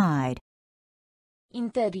 Inside.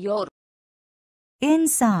 Interior.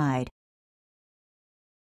 Inside.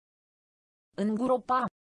 Îngropa.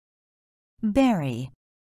 Bury.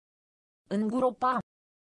 Îngropa.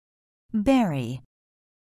 Bury.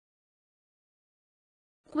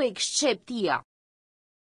 Cu excepția.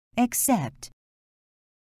 Except.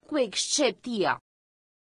 Cu excepția.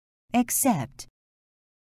 Except.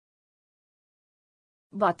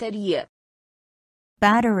 Baterie.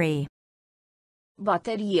 Battery.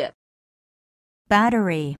 Baterie.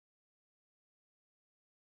 Battery.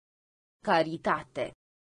 Caritate.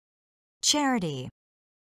 Charity.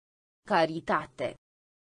 Caritate.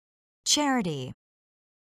 Charity.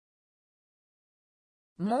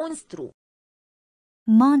 Monstru.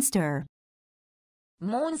 Monster.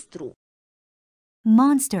 Monstru.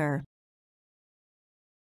 Monster.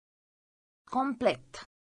 Complet.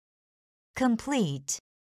 Complete.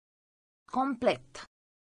 Complet.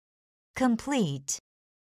 Complete.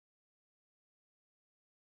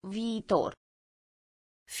 Viitor.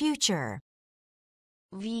 Future.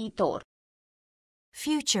 Viitor.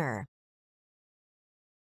 Future.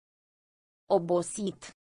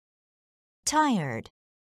 Obosit. Tired.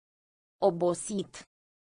 Obosit.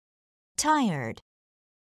 Tired.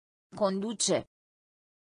 Conduce.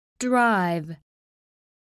 Drive.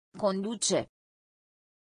 Conduce.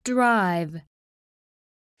 Drive.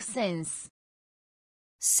 Sens.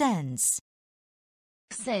 Sense.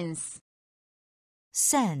 Sens.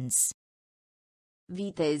 Sense.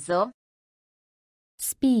 Viteză.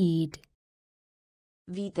 Speed.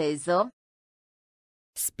 Viteză.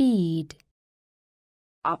 Speed.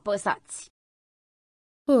 Apăsați.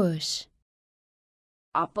 Push.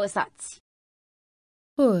 Apăsați.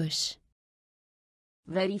 Push.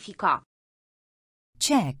 Verifica.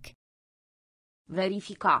 Check.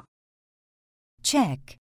 Verifica. Check.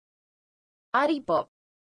 Aripă.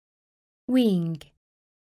 Wing.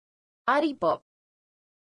 Aripă.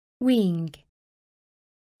 Wing.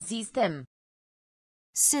 Sistem.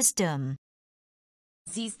 System.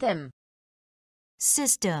 Sistem.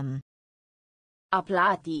 System. A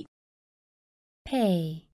plati.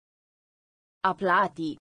 Pay. A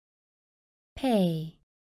plati. Pay.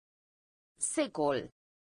 Secol.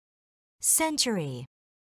 Century.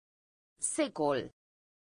 Secol.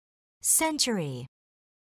 Century.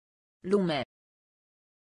 Lume.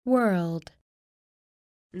 World.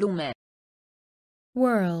 Lume.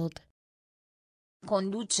 World.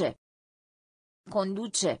 Conduce.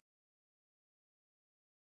 Conduce.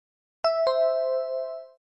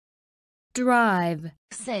 Drive.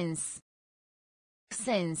 Sens.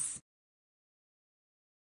 Sens.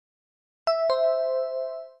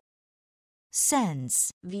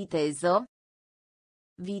 Sense. Viteză.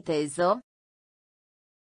 Viteză.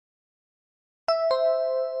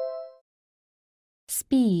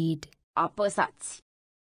 Speed. Apăsați.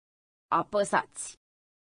 Apăsați.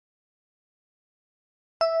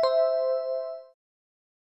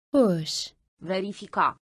 Push.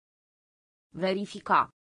 Verifica. Verifica.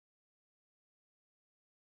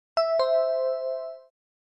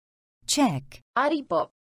 Check. Aripă.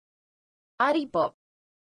 Aripă.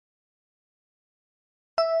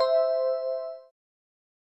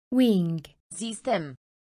 Wing. Sistem.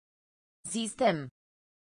 Sistem.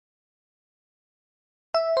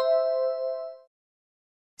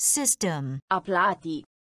 System. A plati.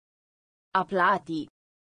 A plati.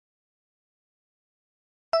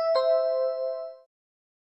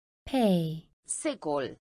 pay,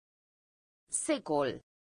 Secol. Secol.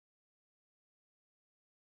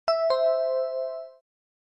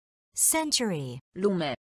 century,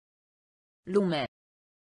 Lume. Lume.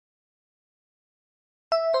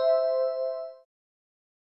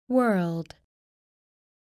 world,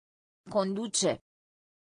 Conduce.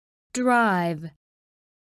 drive,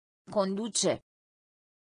 Conduce.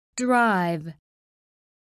 drive,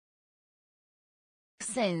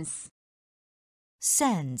 Sens.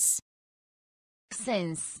 sense,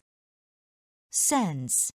 Sens.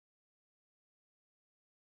 sense,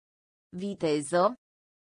 Viteză.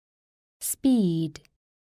 speed,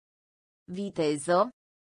 Viteză.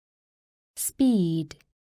 speed,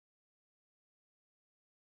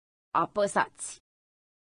 Apăsați.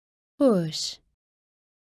 push,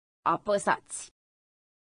 Apăsați.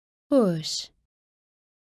 push,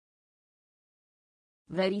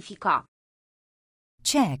 Verifica.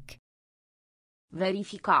 check,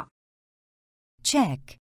 Verifica. check,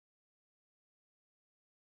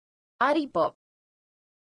 Aripă.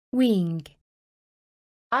 wing,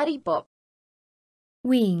 Aripă.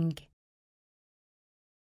 wing,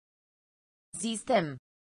 Sistem.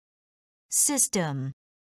 system,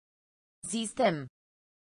 Sistem.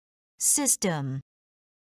 system,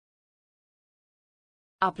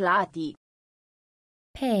 A plati.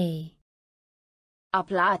 pay, A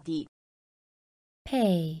plati.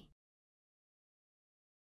 pay,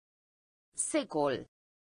 Secol.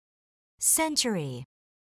 century,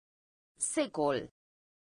 Secol.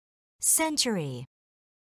 century,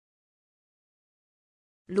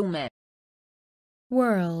 Lume.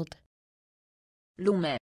 world,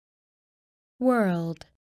 Lume. world,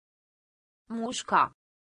 Mușca.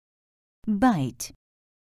 bite,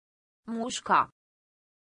 Mușca.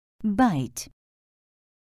 bite,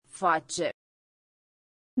 Face.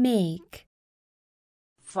 make,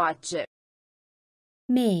 Face.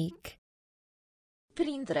 make,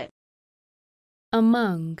 Printre.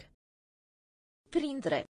 among,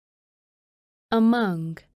 Printre.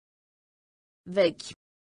 among, Vechi.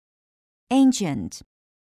 ancient,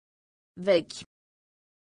 Vechi.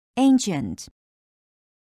 ancient,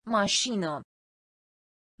 Mașină.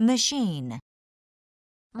 machine,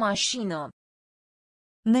 Mașină.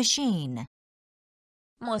 machine,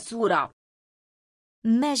 Măsura.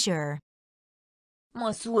 measure,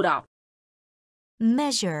 Măsura.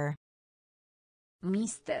 measure,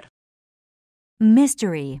 Mister.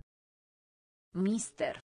 mystery,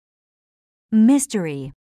 Mister.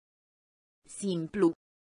 mystery, Simplu.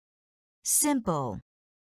 simple,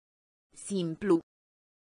 Simplu.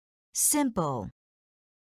 simple,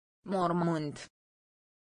 Mormânt.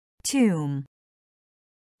 tomb,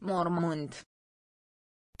 Mormânt.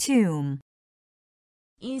 tomb,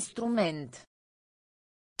 Instrument.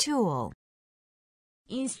 tool,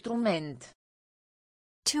 Instrument.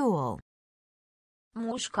 tool,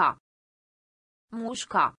 Mușca.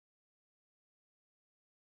 Mușca.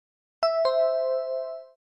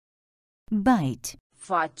 bite,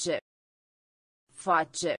 Face.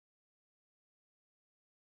 Face.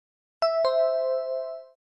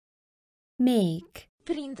 make,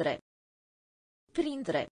 Printre.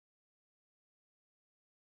 Printre.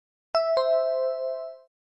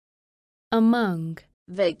 among,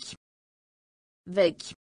 Vechi.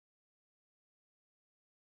 Vechi.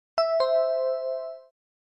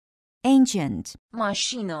 ancient,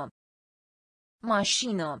 Mașină.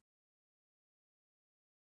 Mașină.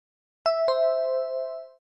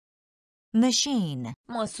 machine,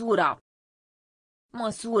 Măsura.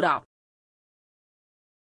 Măsura.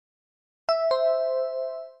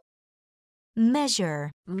 measure,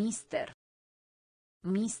 Mister.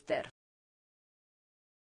 Mister.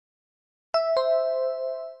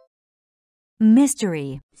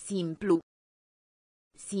 mystery, Simplu.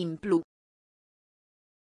 Simplu.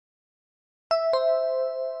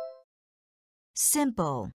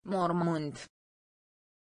 simple, Mormânt.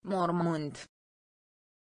 Mormânt.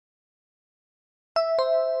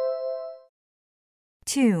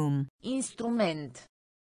 tomb, Instrument.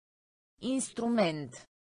 Instrument.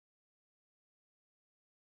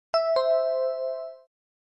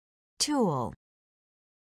 tool,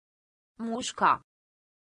 Mușca.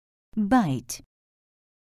 bite,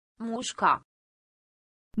 Mușca.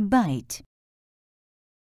 bite,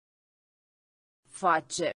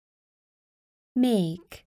 Face.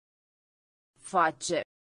 make, Face.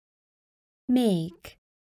 make,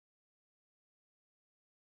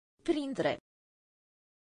 Printre.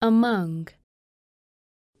 among,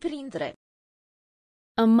 Printre.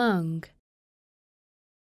 among,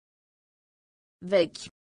 Vechi.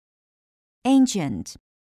 ancient,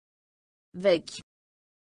 Vechi.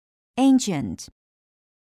 Ancient.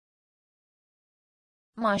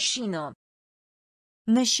 Mașină.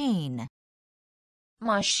 Machine.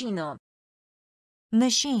 Mașină.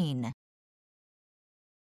 Machine.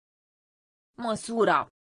 Măsura.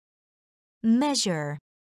 Measure.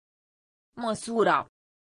 Măsura.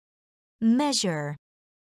 Measure.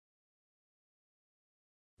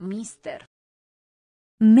 Mister.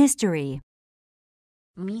 Mystery.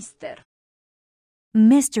 Mister.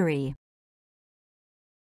 Mystery.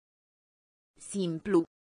 Simplu.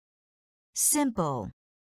 Simple.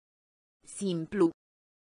 Simplu.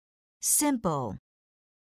 Simple.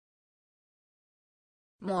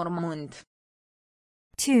 Mormânt.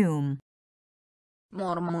 Tomb.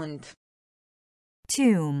 Mormânt.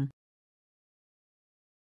 Tomb.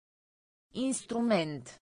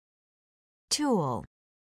 Instrument. Tool.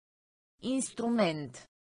 Instrument.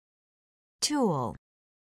 Tool.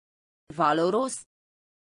 Valoros.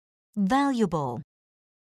 Valuable.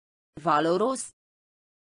 Valoros.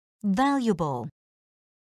 Valuable.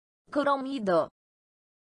 Cărămidă.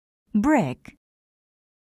 Brick.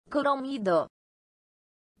 Cărămidă.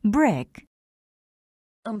 Brick.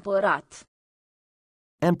 Împărat.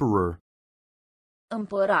 Emperor.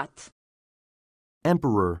 Împărat.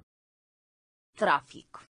 Emperor. Trafic.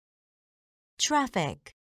 Traffic.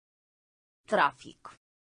 Trafic.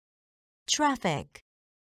 Traffic.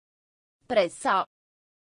 Presa.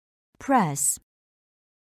 Press.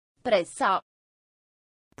 Presa.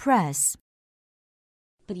 Press.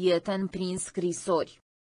 Prieten prin scrisori.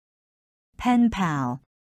 Pen pal.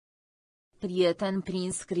 Prieten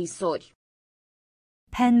prin scrisori.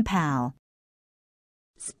 Pen pal.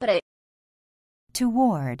 Spre.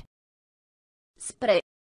 Toward. Spre.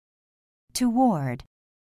 Toward.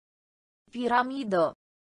 Piramidă.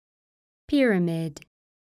 pyramid,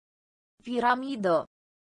 Piramidă.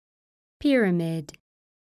 pyramid,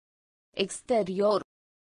 Exterior.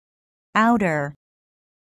 Outer.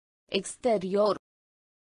 Exterior.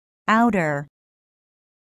 Outer.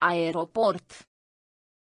 Aeroport.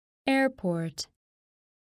 airport,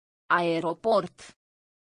 Aeroport.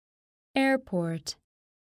 airport,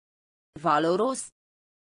 Valoros.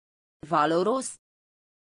 Valoros.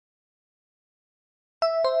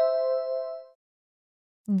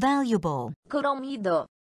 Valuable. Cărămidă.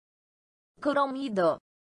 Cărămidă.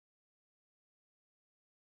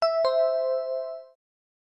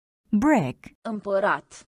 Brick. Împărat.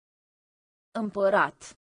 Împărat.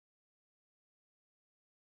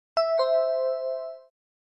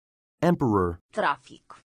 Emperor. Trafic.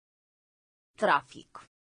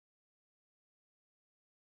 Trafic.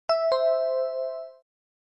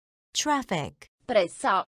 Traffic.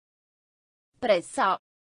 Presa. Presa.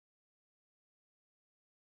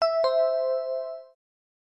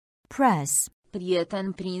 Press.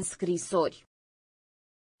 Prieten prin scrisori.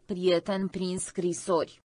 Prieten prin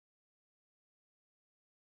scrisori.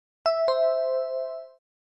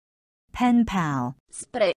 Pen pal.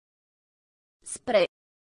 Spre. Spre.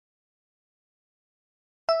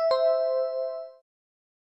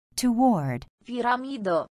 Toward.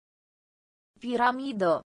 Piramidă.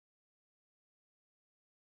 Piramidă.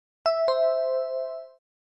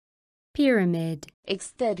 pyramid,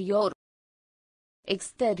 Exterior.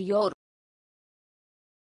 Exterior.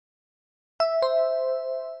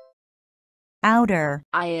 Outer.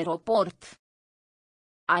 Aeroport.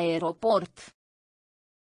 Aeroport.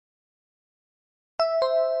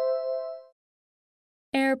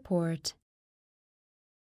 airport,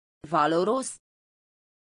 Valoros.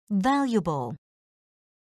 Valuable.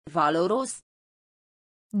 Valoros.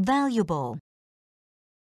 Valuable.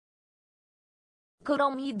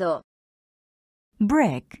 Cărămidă.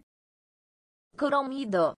 Brick.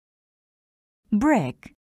 Cărămidă. Brick.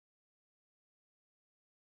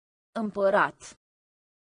 Împărat.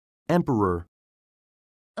 Emperor.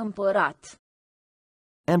 Împărat.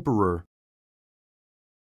 Emperor.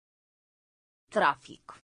 Trafic.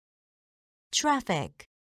 Traffic.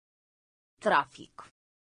 Trafic.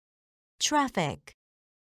 Traffic.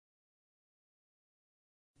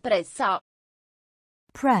 Presa.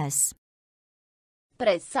 Press.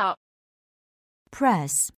 Presa.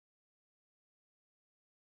 Press.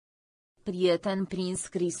 Prieten prin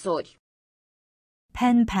scrisori.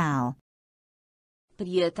 Pen pal.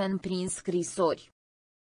 Prieten prin scrisori.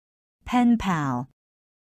 Pen pal.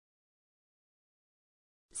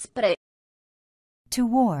 Spre.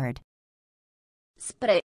 Toward.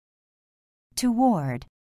 Spre. Toward.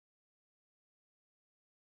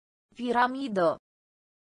 Piramidă.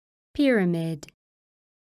 pyramid,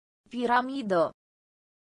 Piramidă.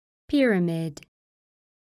 pyramid,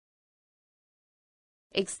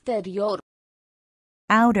 Exterior.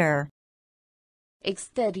 Outer.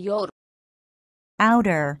 Exterior.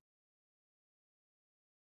 outer,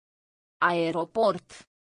 Aeroport.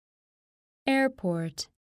 airport,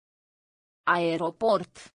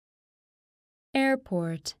 Aeroport.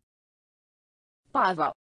 airport,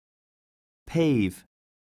 Pava. pave,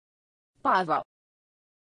 Pava.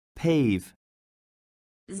 pave,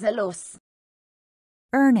 Zelos.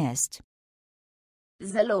 earnest,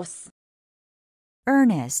 Zelos.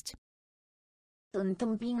 earnest,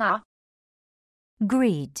 Întâmpina.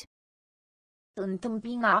 greet,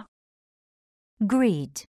 Întâmpina.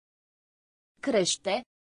 greet, Crește.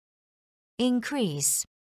 increase,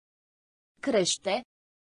 Crește.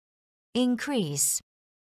 increase,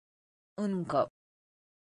 Încă.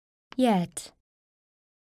 yet,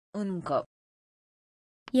 Încă.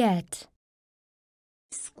 yet,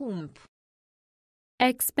 Scump.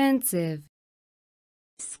 expensive,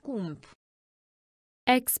 Scump.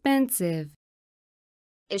 expensive,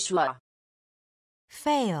 Eșua.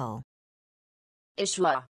 fail,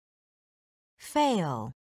 Eșua.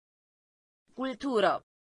 fail, Cultură.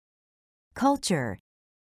 culture,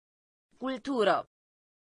 Cultură.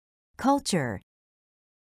 culture,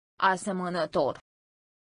 Asemănător.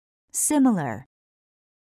 similar,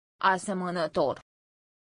 Asemănător.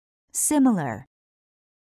 similar,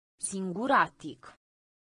 Singuratic.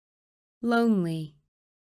 lonely,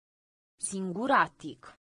 Singuratic.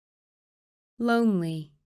 lonely,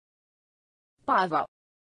 Pava.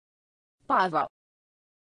 Pava.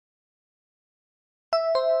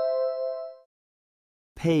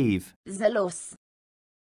 pave, Zelos.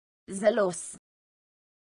 Zelos.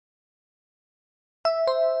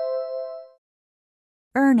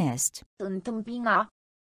 earnest, Întâmpina.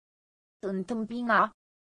 Întâmpina.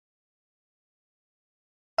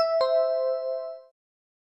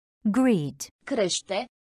 greet, Crește.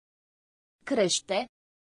 Crește.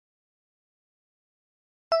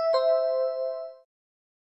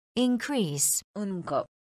 increase, Încă.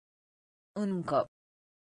 Încă.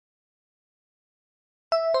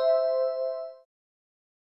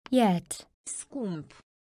 yet, Scump.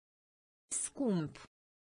 Scump.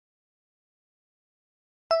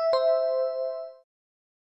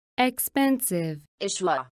 expensive,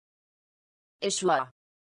 Eșua. Eșua.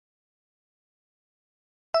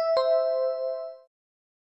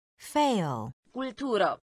 fail, Cultură.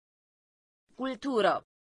 Cultură.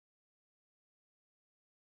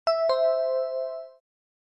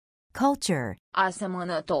 culture,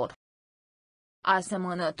 Asemănător.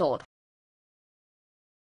 Asemănător.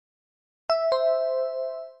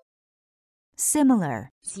 similar,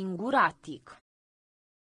 Singuratic.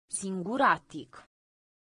 Singuratic.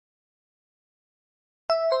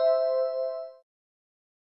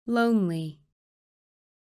 lonely,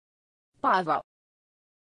 Pava.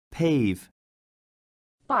 pave,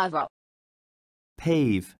 Pava.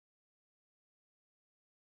 pave,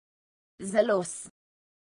 Zelos.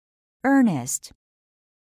 earnest,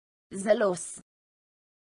 Zelos.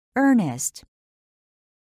 earnest,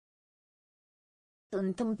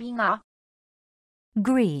 Întâmpina.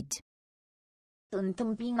 greet,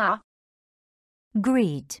 Întâmpina.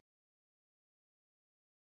 greet,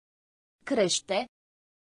 Crește.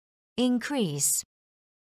 increase,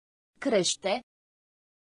 Crește.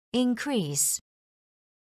 increase,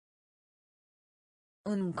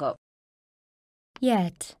 Încă.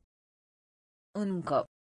 yet, Încă.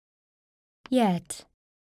 yet,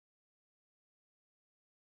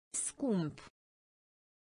 Scump.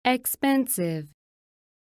 expensive,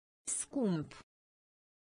 Scump.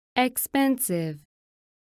 expensive,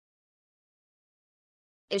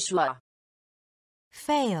 Eșua.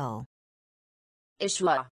 fail,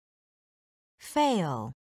 Eșua.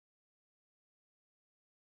 fail,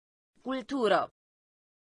 Cultură.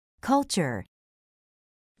 culture,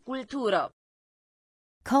 Cultură.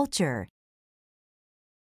 culture,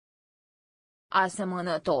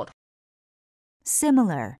 Asemănător.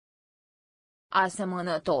 similar,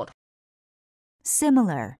 Asemănător.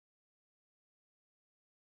 similar,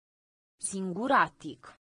 Singuratic.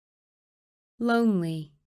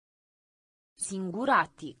 lonely,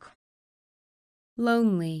 Singuratic.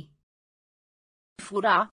 lonely,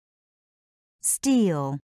 Fura.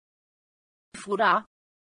 steal, Fura.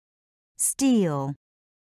 steal,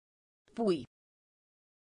 Pui.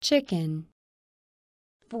 chicken,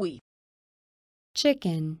 Pui.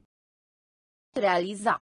 chicken,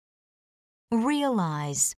 Realiza.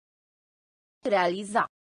 realize, Realiza.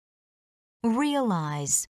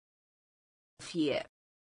 realize, Fie.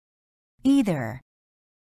 either,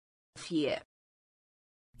 Fie.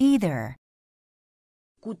 either,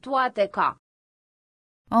 Cu toate ca.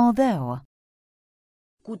 although,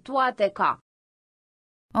 Cu toate ca.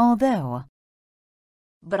 although,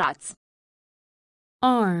 Braț.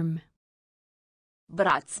 arm,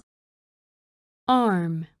 Braț.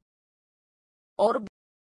 arm, Orb.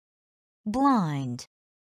 blind,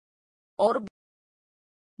 Orb.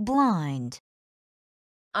 blind,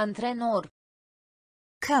 Antrenor.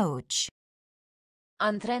 coach,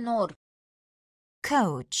 Antrenor.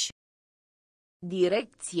 coach,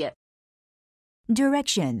 Direcție.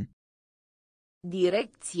 direction,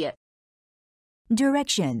 Direcție.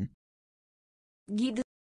 direction, Ghid.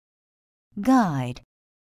 guide,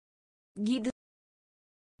 Ghid.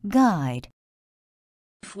 guide,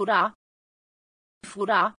 Fura.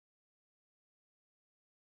 Fura.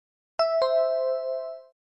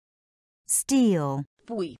 steal,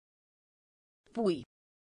 Pui. Pui.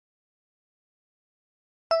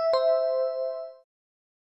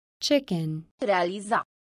 chicken, Realiza.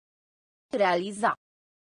 Realiza.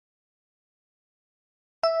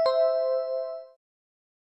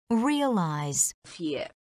 realize, Fie.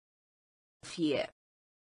 Fie.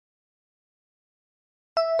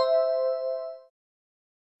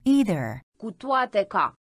 either, Cu toate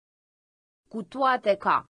ca. Cu toate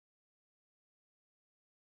ca.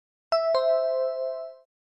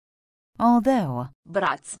 although,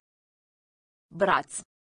 Braț. Braț.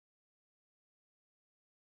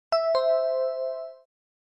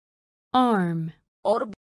 arm,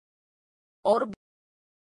 Orb. Orb.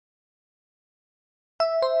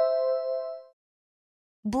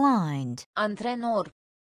 blind, Antrenor.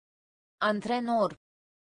 Antrenor.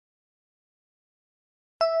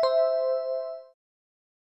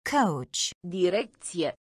 coach,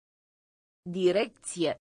 Direcție.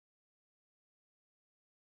 Direcție.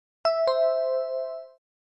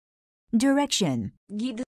 direction,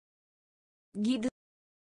 Ghid. Ghid.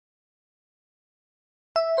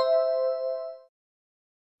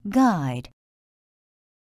 guide,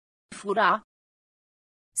 Fura.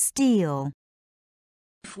 steal,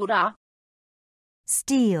 Fura.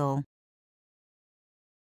 steal,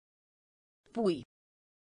 Pui.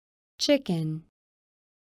 chicken,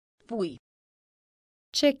 Pui.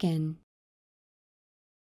 chicken,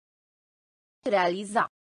 Realiza.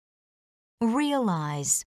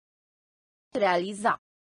 realize, Realiza.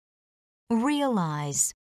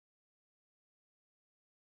 realize,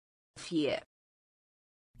 Fie.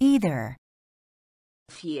 either,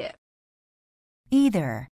 Fie.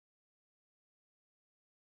 either,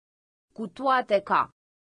 Cu toate ca.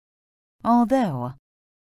 although,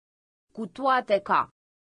 Cu toate ca.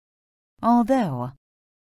 although,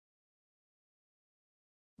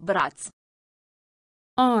 Braț.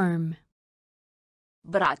 arm,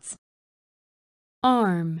 Braț.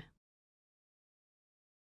 arm,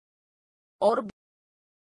 Orb.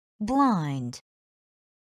 blind,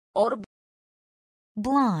 Orb.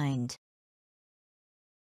 blind,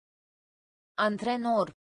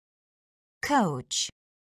 Antrenor. coach,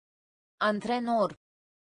 Antrenor.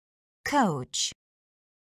 coach,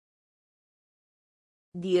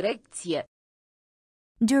 Direcție.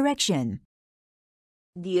 direction,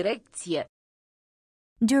 Direcție.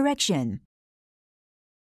 direction,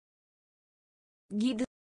 Ghid.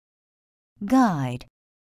 guide,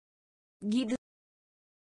 Ghid.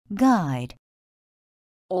 guide,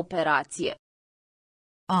 Operație.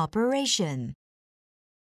 operation,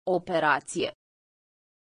 Operație.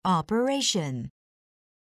 operation,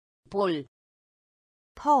 Pol.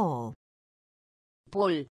 pole,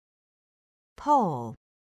 Pol. pole,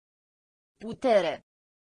 Putere.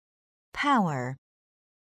 power,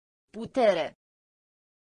 Putere.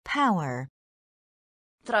 power,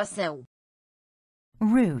 Traseu.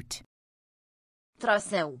 route,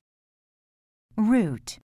 Traseu.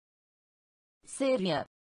 route, Serie.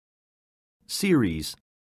 series,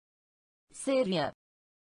 Serie.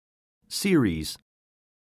 series,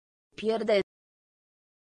 Pierde.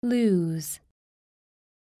 lose,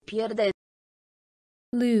 Pierde.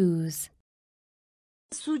 lose,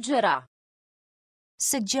 Sugera.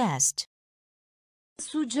 suggest,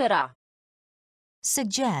 Sugera.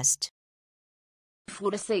 suggest,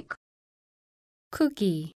 Fursec.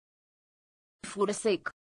 cookie, Fursec.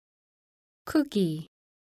 cookie,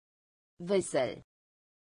 Vesel.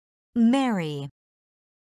 merry,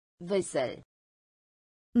 Vesel.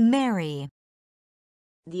 merry,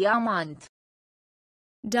 Diamant.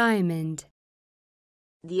 diamond,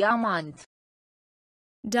 Diamant.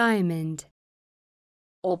 diamond,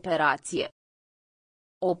 Operație.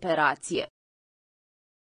 Operație.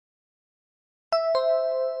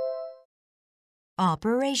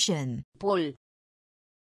 operation, Pol.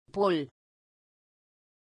 Pol.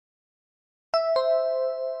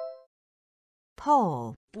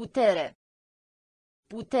 pole, Putere.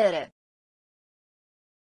 Putere.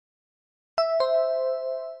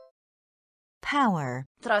 power,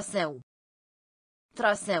 Traseu.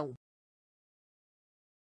 Traseu.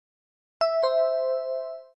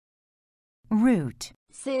 root,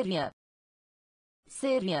 Serie.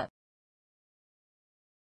 Serie.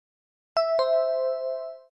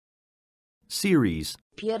 series,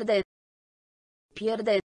 Pierde.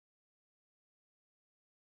 Pierde.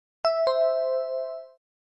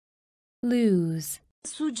 lose,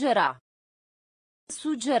 Sugera.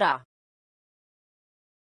 Sugera.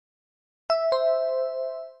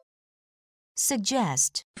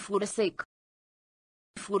 suggest, Fursec.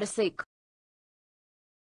 Fursec.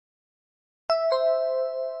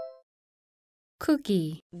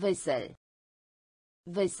 cookie, Vesel.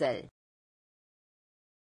 Vesel.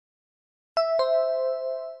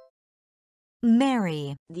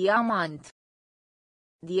 merry, Diamant.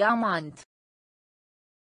 Diamant.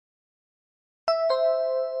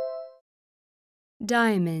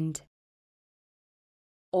 diamond,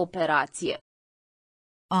 Operație.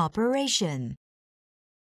 operation,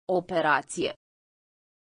 Operație.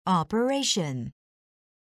 operation,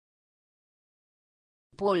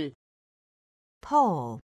 Pol.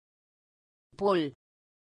 pole, Pol.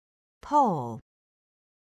 pole,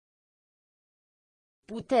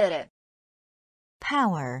 Putere.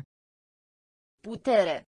 power,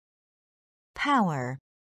 Putere. power,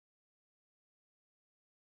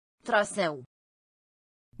 Traseu.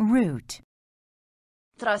 root,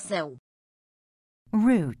 Traseu.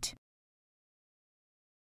 root,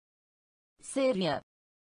 Serie.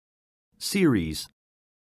 series,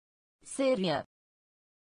 Serie.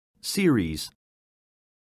 series,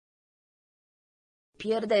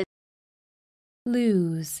 Pierde.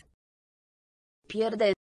 lose,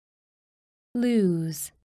 Pierde.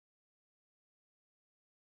 lose,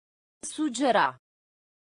 Sugera.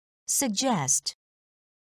 suggest,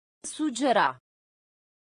 Sugera.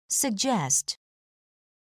 suggest,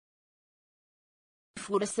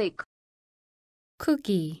 Fursec.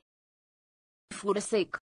 cookie,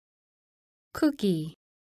 Fursec. cookie,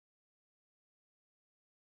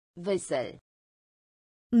 Vesel.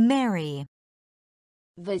 merry,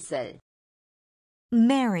 Vesel.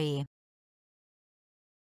 merry,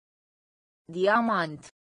 Diamant.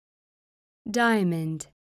 diamond,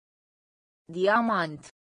 Diamant.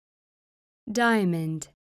 diamond,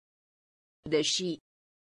 Deși.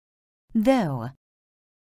 though,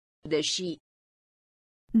 Deși.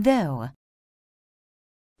 though,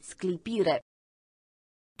 Sclipire.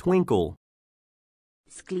 twinkle,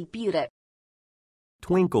 Sclipire.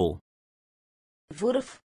 twinkle,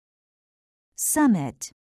 Vârf.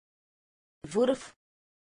 summit, Vârf.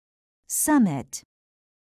 summit,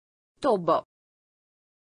 Tobă.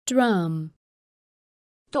 drum,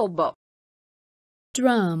 Tobă.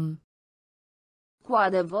 drum, Cu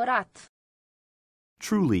adevărat.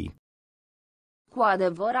 truly, Cu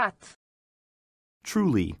adevărat.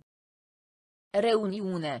 truly,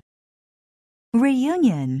 Reuniune.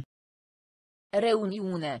 reunion,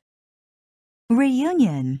 Reuniune.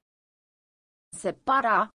 reunion,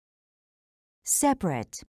 Separa.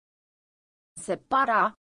 separate,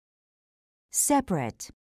 Separa. separate,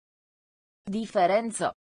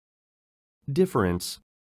 Diferență. difference,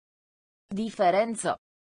 Diferență.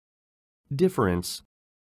 difference,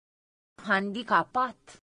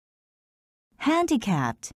 Handicapat.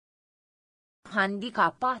 handicapped,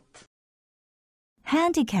 Handicapat.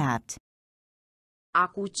 handicapped, A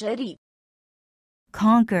cuceri.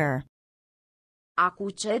 conquer, A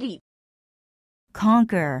cuceri.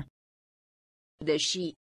 conquer,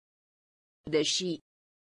 Deși. Deși.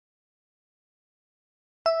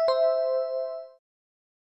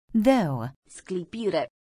 though, Sclipire.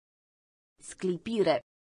 Sclipire.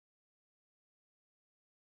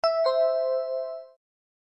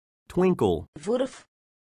 twinkle, Vârf.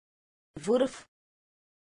 Vârf.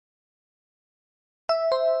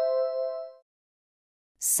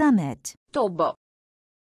 summit, Tobă.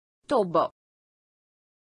 Tobă.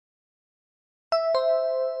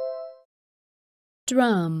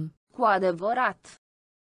 drum, Cu adevărat.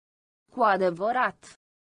 Cu adevărat.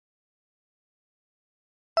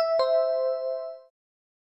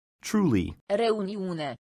 truly,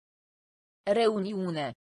 Reuniune.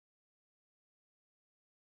 Reuniune.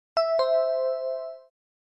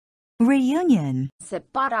 reunion,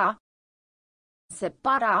 Separa.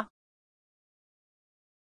 Separa.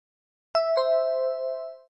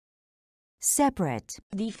 separate,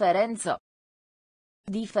 Diferență.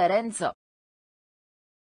 Diferență.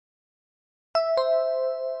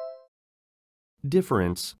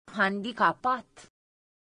 difference, Handicapat.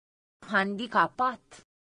 Handicapat.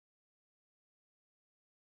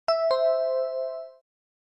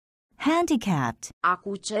 handicapped, A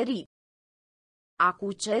cuceri. A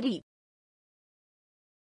cuceri.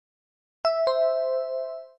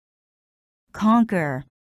 conquer,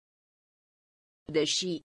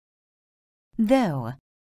 Deși. though,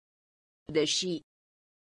 deși,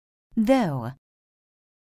 though,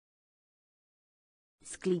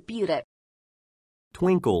 sclipire,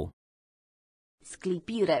 twinkle,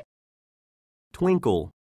 sclipire, twinkle,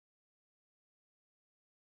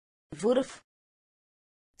 vârf,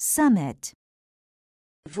 summit,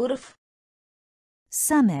 vârf,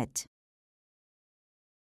 summit,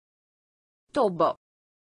 tobă,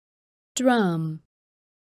 drum,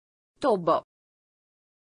 tobă,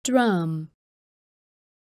 drum,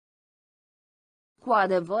 cu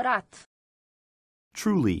adevărat,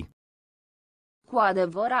 truly, cu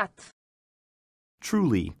adevărat,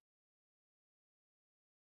 truly,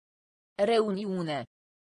 reuniune,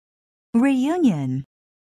 reunion,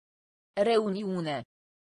 reuniune,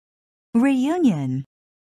 reunion,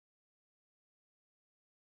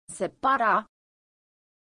 separa,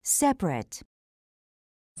 separate,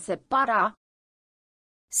 separa,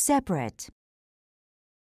 separate,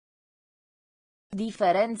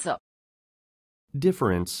 diferență,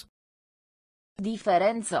 difference,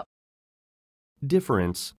 diferență,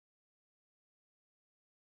 difference,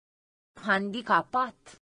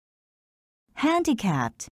 handicapat,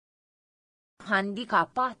 handicapped,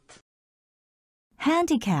 handicapat,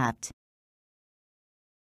 handicapped,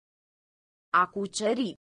 a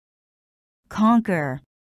cuceri, conquer,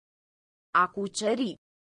 a cuceri,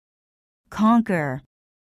 conquer,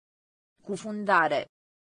 cufundare,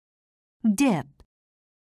 dip,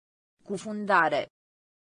 cufundare,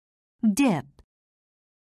 dip,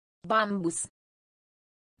 bambus,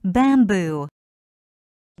 bamboo,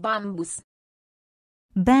 bambus,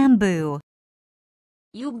 bamboo,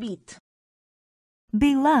 iubit,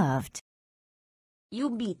 beloved,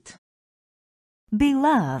 iubit,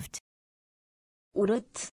 beloved,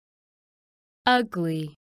 urât,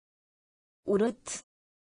 ugly, urât,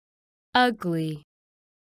 ugly,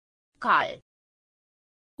 cal,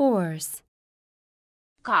 horse,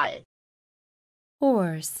 cal,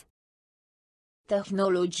 horse,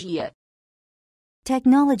 tehnologie,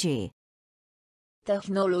 technology,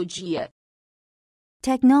 tehnologie,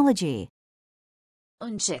 technology,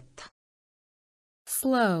 încet,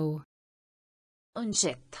 slow,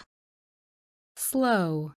 încet,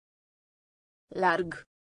 slow, larg,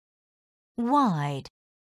 wide,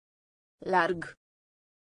 larg,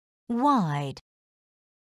 wide,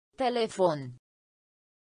 telefon,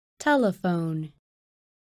 telephone,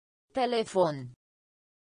 telefon,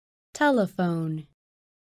 telephone,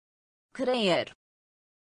 creier,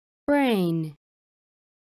 brain,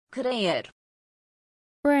 creier,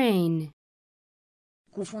 brain,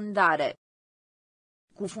 cufundare,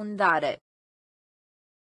 cufundare,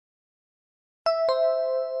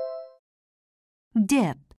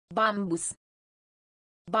 dip, bambus,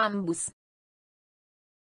 bambus,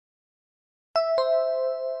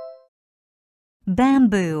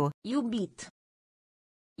 bamboo, iubit,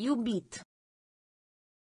 iubit,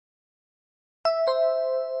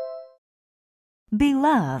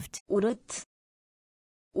 beloved, urât,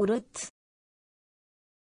 urât,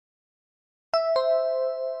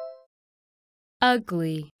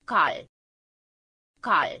 ugly, cal,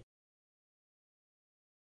 cal,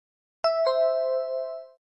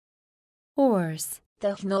 horse,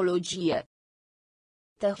 tehnologie,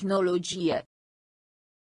 tehnologie,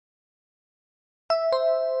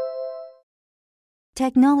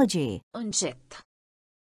 technology, încet,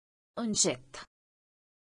 încet,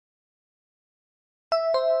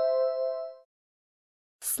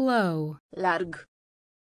 slow, larg,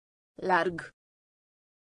 larg,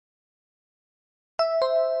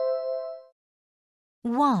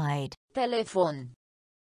 wide, telefon,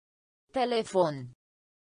 telefon,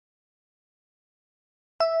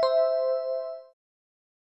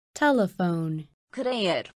 telephone,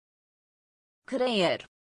 creier, creier,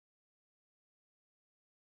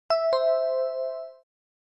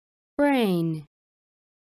 brain,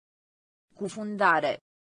 cufundare,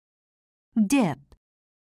 dip,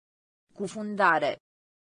 cufundare,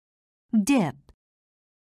 dip,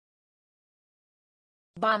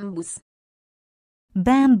 bambus,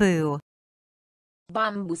 bamboo,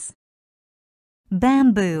 bambus,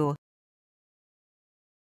 bamboo,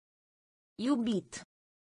 iubit,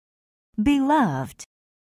 beloved,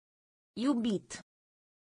 iubit,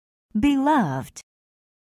 beloved,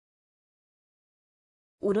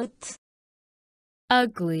 urât,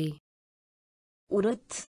 ugly,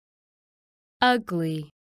 urât, ugly,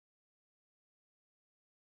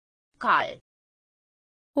 cal,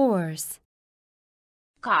 horse,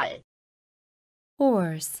 cal,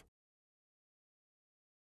 horse,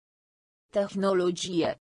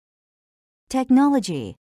 tehnologie,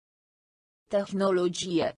 technology,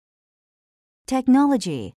 tehnologie,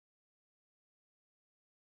 technology,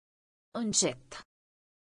 Încet.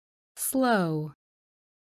 slow,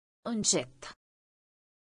 Încet.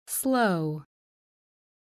 slow,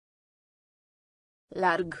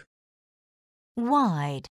 Larg.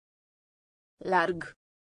 wide, Larg.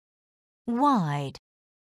 wide,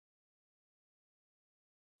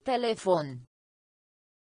 Telefon.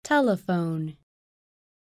 telephone,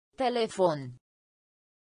 Telefon.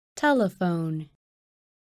 telephone,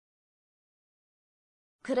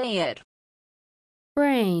 Creier.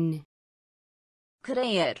 brain,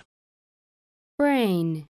 Creier.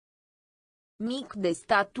 brain, Mic de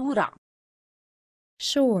statura.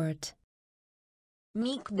 short,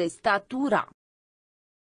 Mic de statura.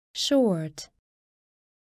 short,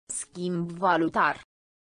 Schimb valutar.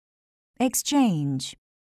 exchange,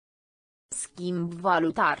 Schimb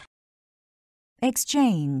valutar.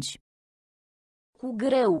 exchange, Cu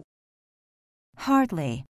greu.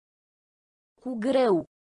 hardly, Cu greu.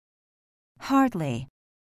 hardly,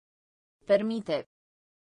 Permite.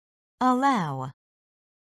 allow,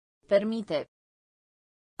 Permite.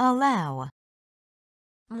 allow,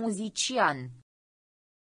 Muzician.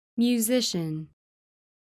 musician,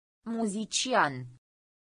 Muzician.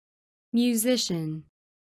 musician,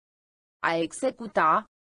 A executa.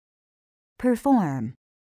 perform,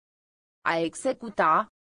 A executa.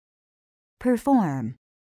 perform,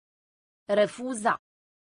 Refuza.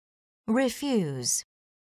 refuse,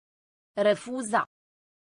 Refuza.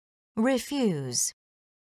 refuse,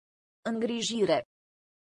 Îngrijire.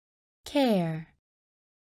 care,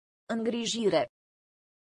 Îngrijire.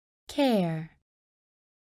 care,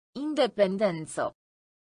 Independență.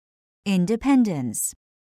 independence,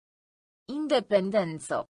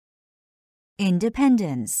 Independență.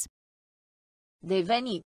 independence,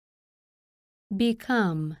 Deveni.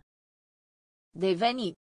 become,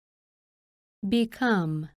 Deveni.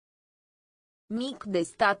 become, Mic de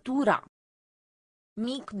statura.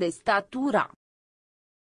 Mic de statura.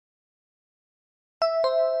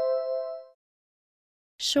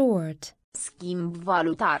 short, Schimb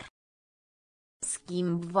valutar.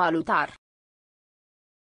 Schimb valutar.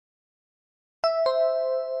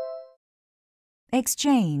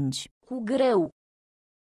 exchange, Cu greu.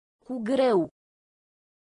 Cu greu.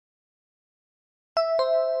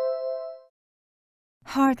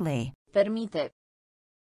 hardly, Permite.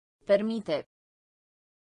 Permite.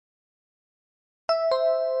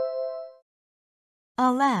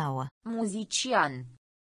 allow, Muzician.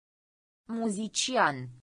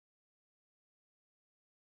 Muzician.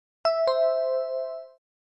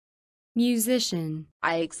 musician,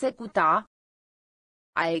 A executa.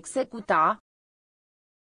 A executa.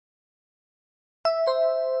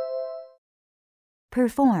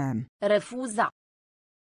 perform, Refuza.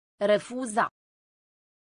 Refuza.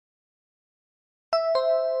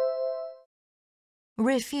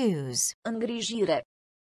 refuse, Îngrijire.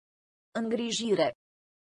 Îngrijire.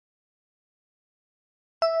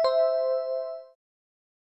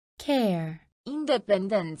 care,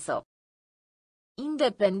 Independență.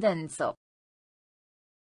 Independență.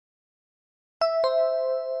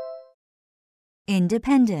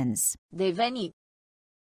 independence, Deveni.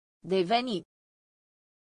 Deveni.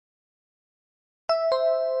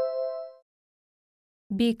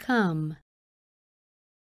 become,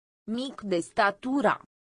 Mic de statura.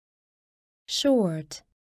 short,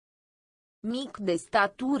 Mic de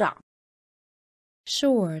statura.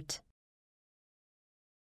 short,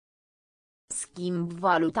 Schimb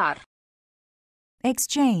valutar.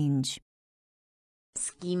 exchange,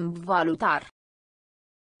 Schimb valutar.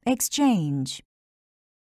 exchange,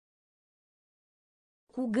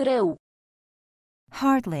 Cu greu.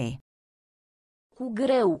 hardly, Cu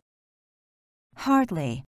greu.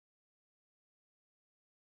 hardly,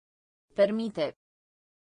 Permite.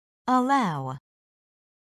 allow,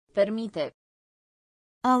 Permite.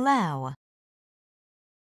 allow,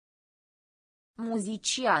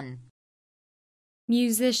 Muzician.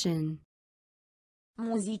 musician,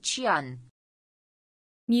 Muzician.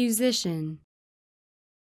 musician,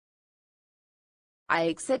 A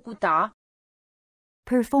executa.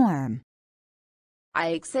 perform, A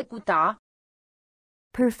executa.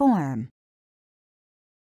 perform,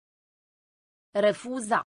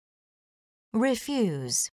 Refuza.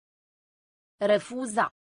 refuse, Refuza.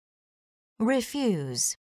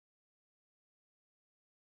 refuse,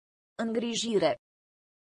 Îngrijire.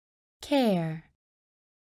 care,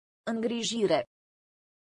 Îngrijire.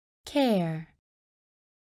 care,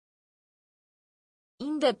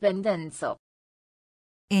 Independență.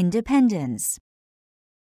 independence,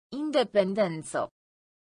 Independență.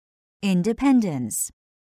 independence,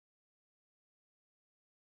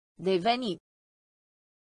 Deveni.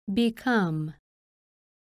 become,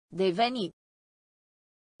 Deveni.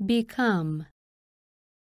 become,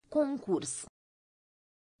 concurs,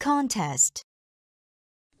 contest,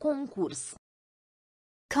 concurs,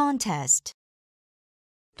 contest,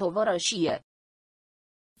 tovărășie,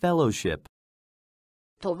 fellowship,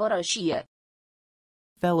 tovărășie,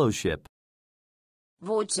 fellowship,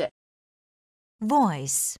 voce,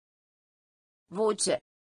 voice, voce,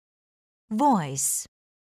 voice,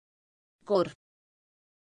 cor,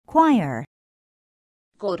 choir,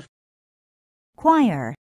 cor,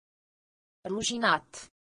 choir, rușinat,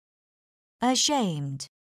 ashamed,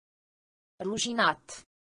 rușinat,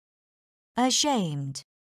 ashamed,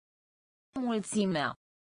 mulțimea,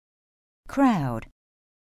 crowd,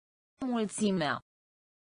 mulțimea,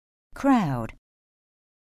 crowd,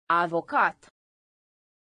 avocat,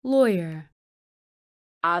 lawyer,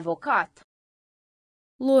 avocat,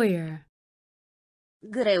 lawyer,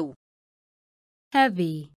 greu,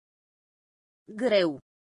 heavy, greu,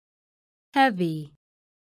 heavy,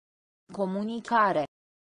 comunicare,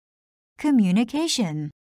 communication,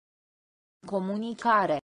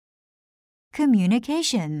 comunicare,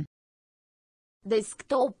 communication,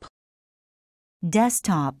 desktop,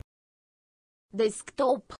 desktop,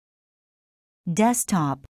 desktop,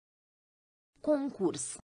 desktop,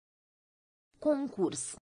 concurs,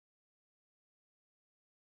 concurs,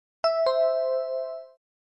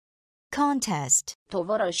 contest,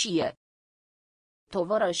 tovărășie,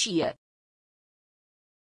 tovărășie,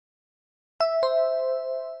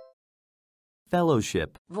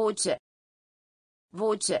 fellowship, voce,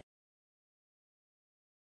 voce,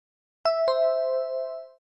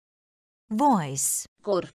 voice,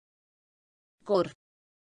 cor, cor,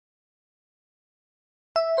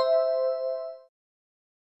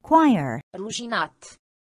 choir, rușinat,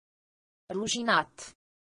 rușinat,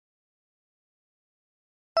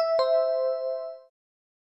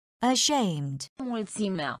 ashamed,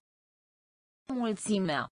 mulțimea,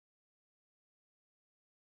 mulțimea,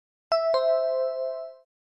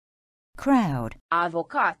 crowd,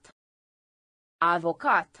 avocat,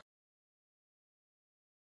 avocat,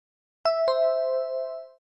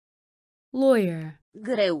 lawyer,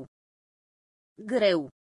 greu, greu,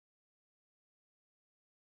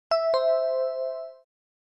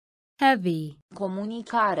 heavy,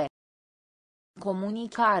 comunicare,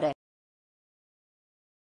 comunicare,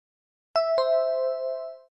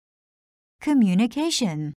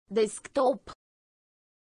 communication, desktop,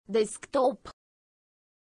 desktop,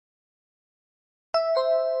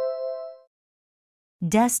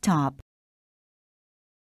 desktop,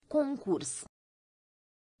 concurs,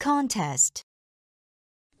 contest,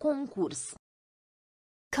 concurs,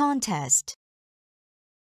 contest,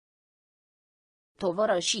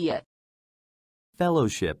 tovărășie,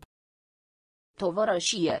 fellowship,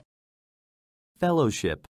 tovărășie,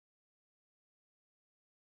 fellowship,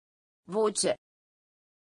 voce,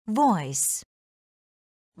 voice,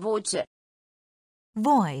 voce,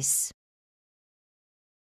 voice,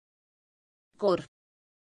 cor,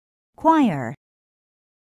 choir,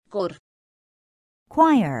 cor,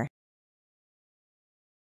 choir,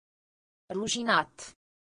 rușinat,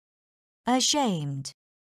 ashamed,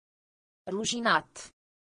 rușinat,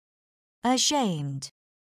 ashamed,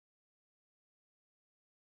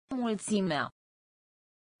 mulțimea,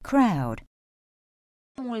 crowd,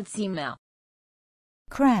 mulțimea,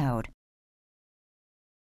 crowd,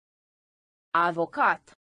 avocat,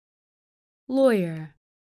 lawyer,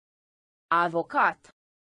 avocat,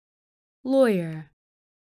 lawyer,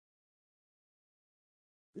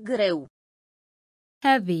 greu,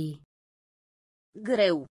 heavy,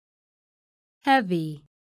 greu, heavy,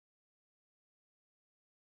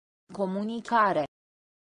 comunicare,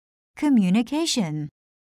 communication,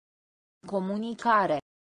 comunicare,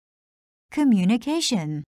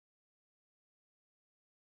 communication,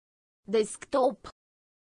 desktop,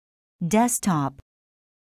 desktop,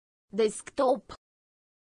 desktop,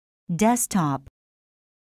 desktop,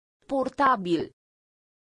 portabil,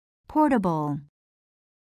 portable,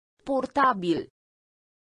 portabil,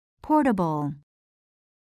 portable,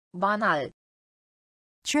 banal,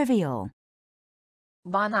 trivial,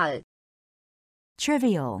 banal,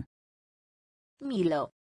 trivial, milă,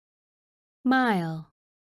 mile,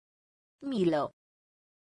 milă,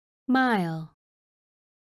 mile,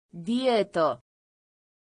 dietă,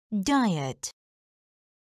 diet,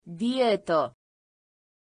 dietă,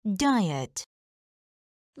 diet,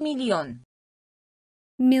 milion,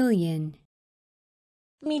 million,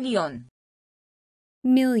 milion,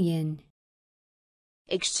 million,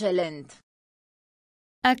 excelent,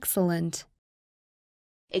 excellent,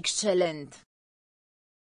 excelent,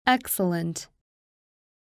 excellent,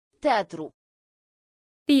 teatru,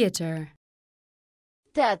 theater,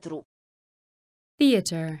 teatru,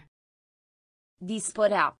 theater,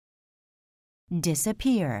 Dispărea.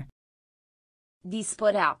 disappear,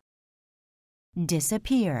 Dispărea.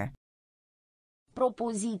 disappear,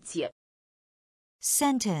 Propoziție.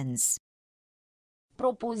 sentence,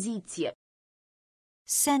 Propoziție.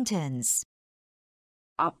 sentence,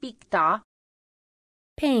 A picta.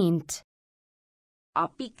 paint, A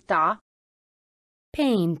picta.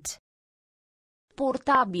 paint,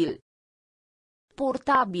 Portabil.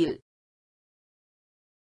 Portabil.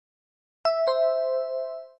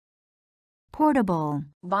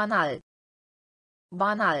 portable, Banal.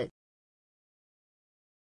 Banal.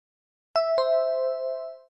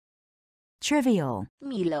 trivial,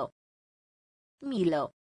 Milă.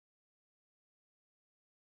 Milă.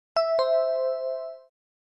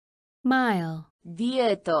 mile,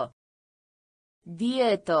 Dietă.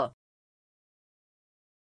 Dietă.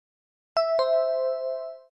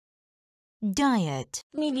 diet,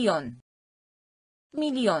 Milion.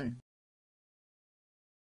 Milion.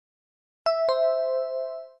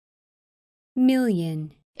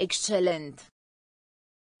 million, Excelent.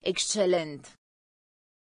 Excelent.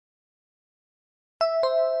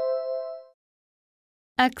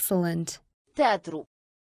 excellent, Teatru.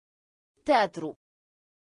 Teatru.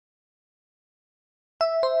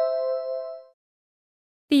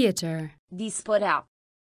 theater, Dispărea.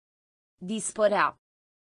 Dispărea.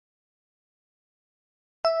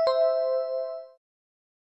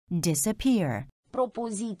 disappear,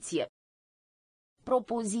 Propoziție.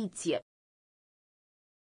 Propoziție.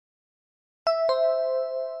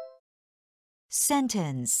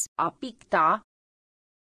 sentence, A picta.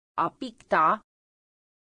 A picta.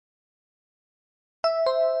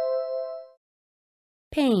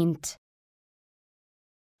 paint,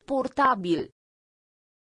 Portabil.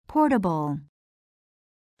 portable,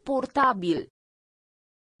 Portabil.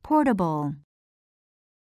 portable,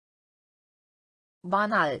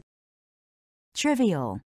 Banal.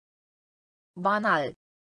 trivial, Banal.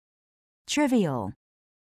 trivial,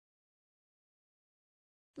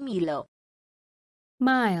 Milă.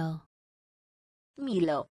 mile,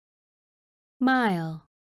 Milă. mile,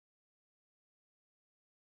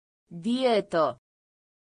 Dietă.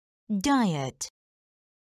 diet,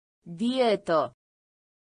 Dietă.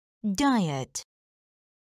 diet,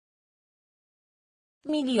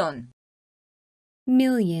 Milion.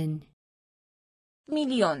 million,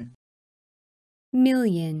 Milion.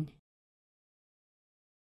 million,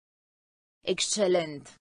 Excelent.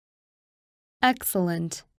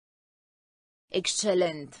 excellent,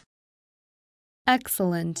 Excelent.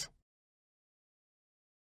 excellent,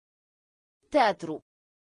 Teatru.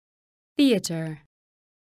 theater,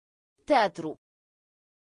 Teatru.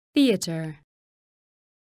 theater,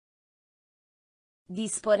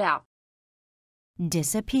 Dispărea.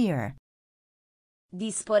 disappear,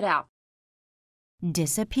 Dispărea.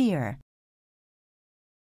 disappear,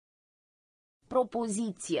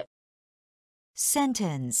 Propoziție.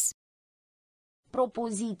 sentence,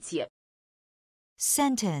 Propoziție.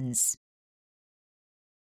 sentence,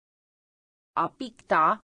 A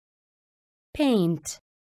picta. paint,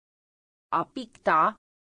 A picta.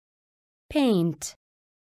 paint,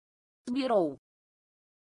 Birou.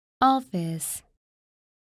 office,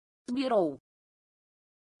 Birou.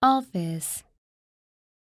 office,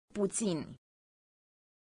 Puțini.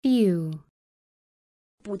 few,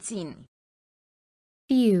 Puțini.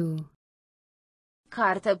 few,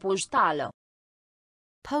 Carte poștală.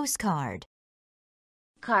 postcard,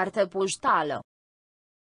 Carte poștală.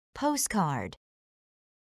 postcard,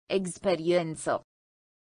 Experiență.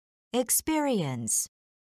 experience,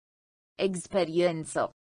 Experiență.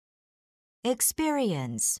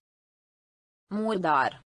 experience,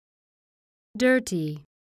 Murdar. dirty,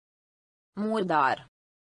 Murdar.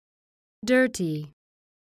 dirty,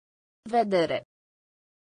 Vedere.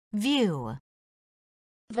 view,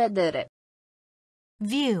 Vedere.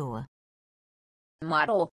 view,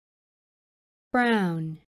 Maro. brown,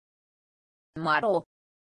 Maro.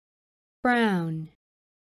 brown,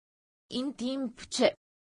 În timp ce.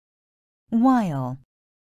 while,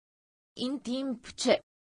 În timp ce.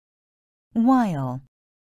 while,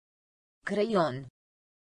 Creion.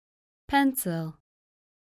 pencil,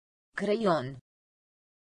 Creion.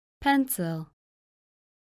 pencil,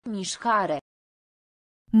 Mișcare.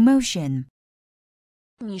 motion,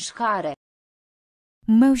 Mișcare.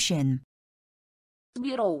 motion,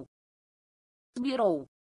 Birou. Birou.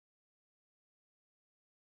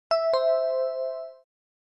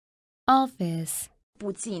 office,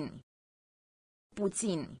 Puțini.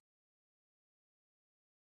 Puțini.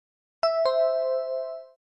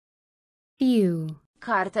 few,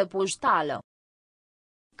 Carte poștală.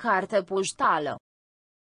 Carte poștală.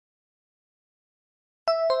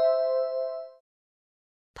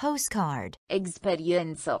 postcard,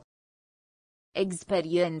 Experiență.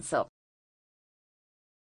 Experiență.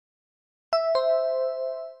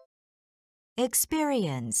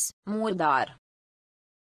 experience, Murdar.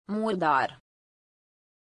 Murdar.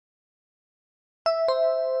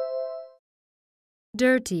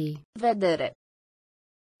 dirty, Vedere.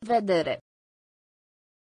 Vedere.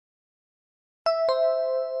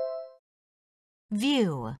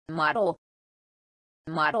 view, Maro.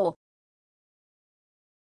 Maro.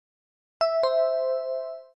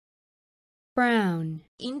 brown,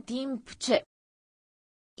 În timp ce.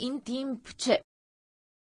 În timp ce.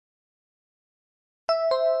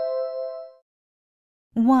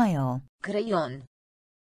 while, Creion.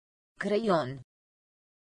 Creion.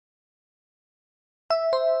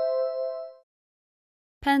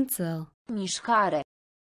 pencil, Mișcare.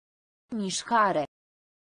 Mișcare.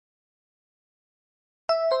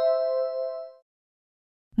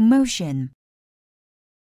 motion,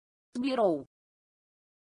 Birou.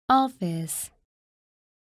 office,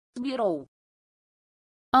 Birou.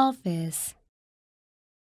 office,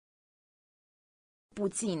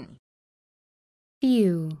 Puțin.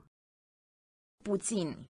 few, Puțin.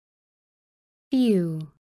 few,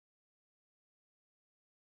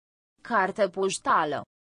 Carte poștală.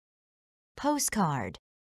 postcard,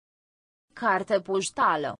 Carte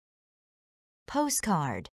poștală.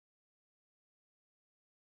 postcard,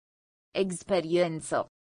 Experiență.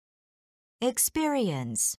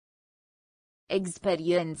 experience,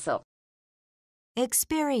 Experiență.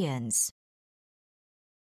 experience,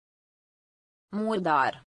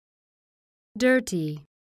 Murdar. dirty,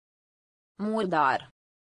 Murdar.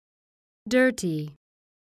 dirty,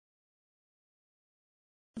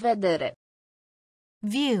 Vedere.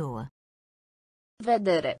 view,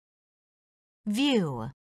 Vedere. view,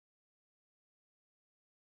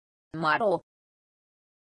 Maro.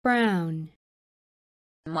 brown,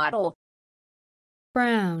 Maro.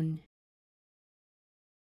 brown,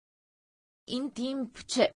 În timp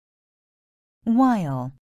ce. while,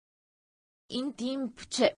 În timp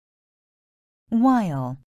ce. while,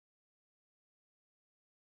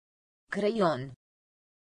 Creion.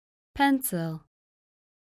 pencil,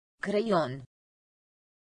 Creion.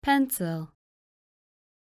 pencil,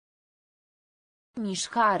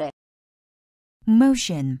 Mișcare.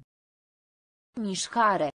 motion,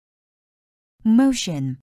 Mișcare. motion,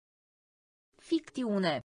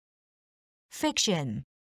 Ficțiune. fiction,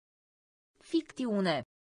 Ficțiune.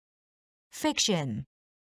 fiction,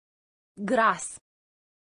 Gras.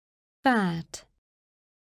 fat,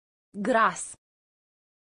 Gras.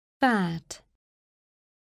 fat,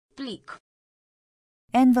 Plic.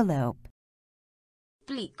 envelope,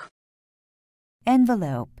 Plic.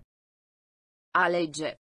 envelope,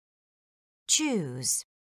 Alege. choose,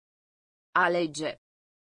 Alege.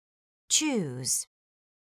 choose,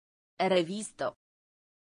 Revistă.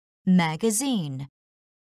 magazine,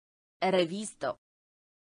 Revistă.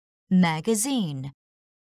 magazine,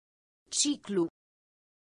 Ciclu.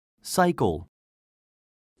 Cycle.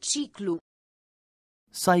 Ciclu.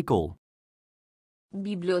 Cycle.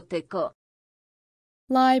 Bibliotecă.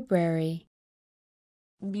 library,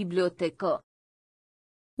 Bibliotecă.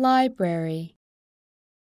 library,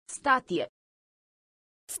 Statie.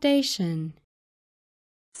 station,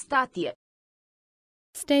 Statie.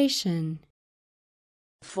 station,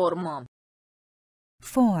 Formăm.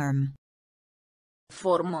 form,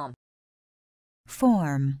 Formăm.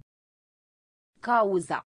 form,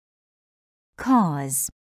 Cauza. cause,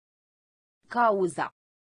 Cauza.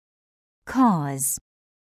 cause,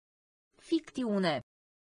 Ficțiune.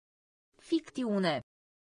 Ficțiune.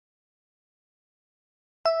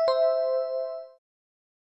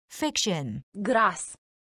 fiction, Gras.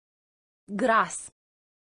 Gras.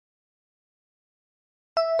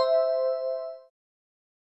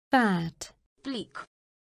 fat, Plic.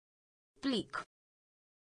 Plic.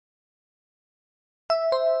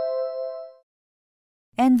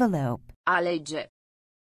 envelope, Alege.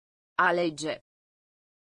 Alege.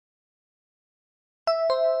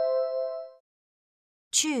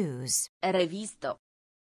 choose, Revistă.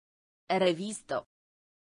 Revistă.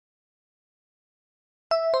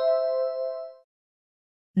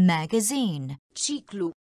 magazine,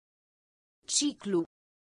 Ciclu. Ciclu.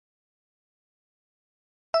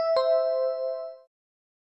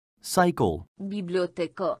 Cycle.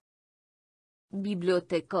 Bibliotecă.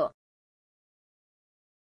 Bibliotecă.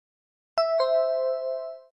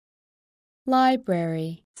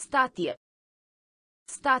 library, Statie.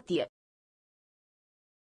 Statie.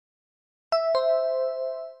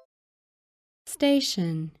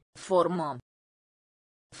 station, Formăm.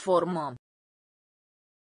 Formăm.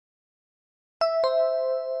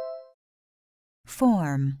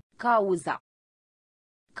 Form. Cauza.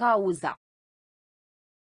 Cauza.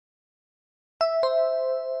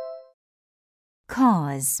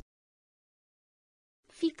 Cause.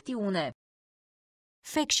 Ficțiune.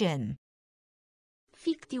 Fiction.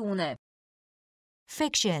 Ficțiune.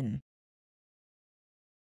 Fiction.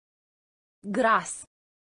 Gras.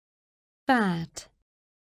 fat,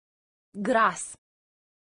 Gras.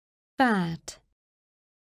 fat,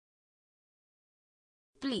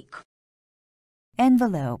 Plic.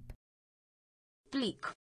 Envelope.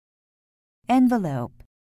 Plic. Envelope.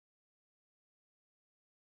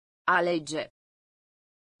 Alege.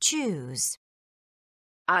 Choose.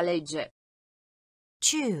 Alege.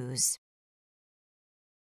 Choose.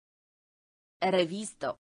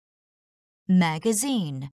 Revisto.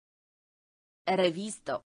 Magazine.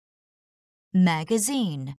 Revisto.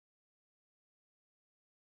 Magazine.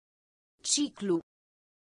 Ciclu.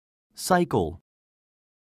 Cycle.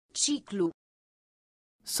 Ciclu.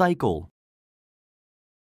 Cycle.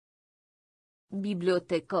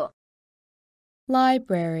 Bibliotecă.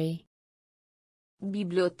 library,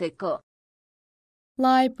 Bibliotecă.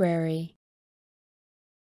 library,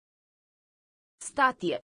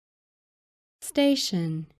 Statie.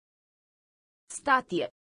 station, Statie.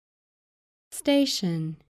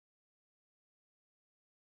 station,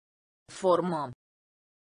 Formă.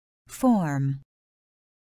 Form.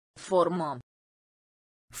 Formă.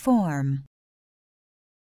 Form.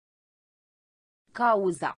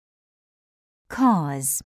 Cauza.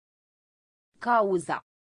 Cause. Cauza.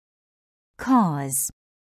 Cause.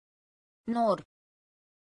 Nor.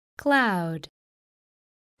 cloud,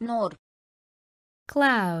 Nor.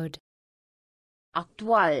 cloud,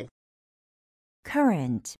 Actual.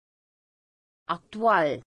 Current.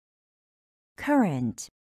 Actual. Current.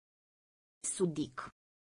 Sudic.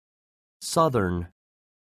 Southern.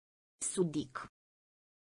 Sudic.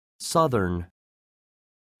 Southern.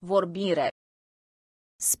 Vorbire.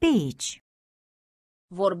 Speech.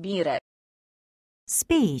 Vorbire.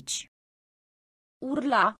 Speech.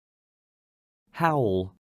 Urla.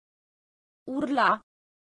 Howl. Urla.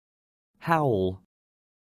 Howl.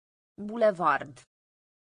 Bulevard.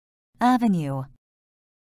 Avenue.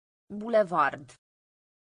 Bulevard.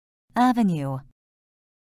 Avenue.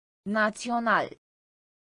 Național.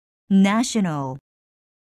 National.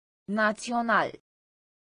 Național.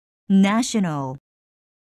 National.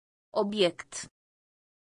 Obiect.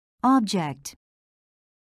 Object.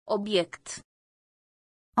 Obiect.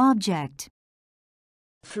 Object.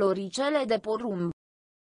 Floricele de porumb.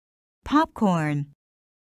 Popcorn.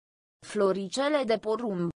 Floricele de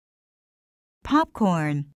porumb.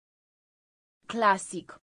 Popcorn.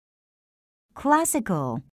 Clasic.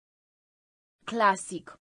 Classical. Clasic.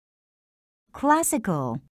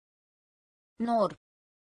 Classical. Nor.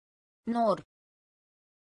 Nor.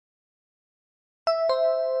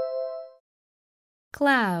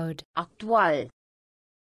 cloud, Actual.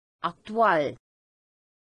 Actual.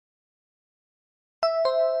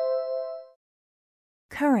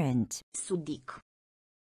 Current. Sudic.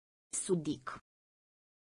 Sudic.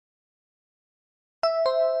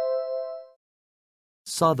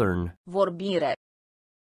 Southern. Vorbire.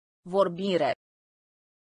 Vorbire.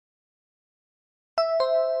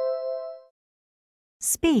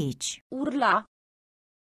 Speech. Urla.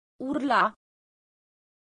 Urla.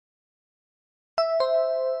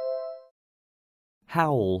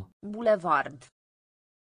 Howl. Bulevard.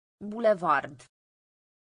 Bulevard.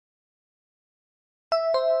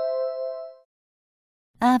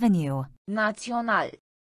 Avenue. Național.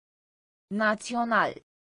 Național.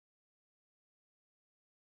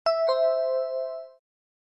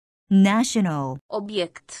 National.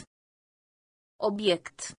 Obiect.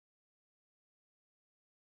 Obiect.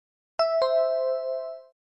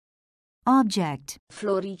 Object.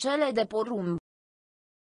 Floricele de porumb.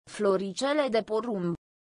 Floricele de porumb.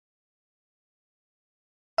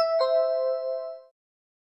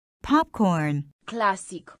 Popcorn.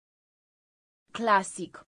 Clasic.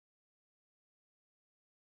 Clasic.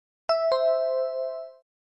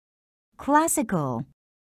 Classical.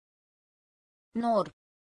 Nor.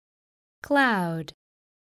 cloud,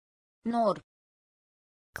 Nor.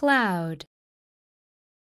 cloud,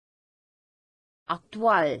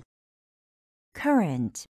 Actual.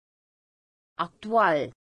 Current.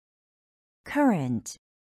 Actual. Current.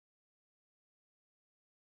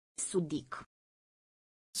 Sudic.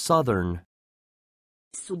 Southern.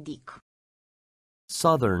 Sudic.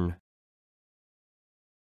 Southern.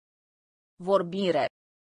 Vorbire.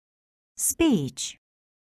 Speech.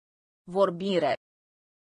 Vorbire.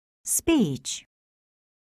 Speech.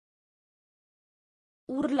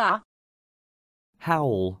 Urla.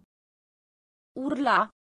 Howl. Urla.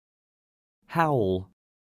 howl,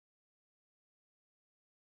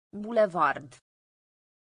 Bulevard.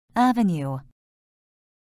 Avenue.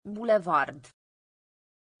 Bulevard.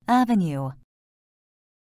 Avenue.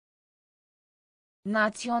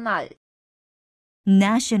 Național.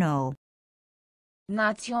 National.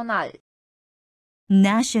 Național.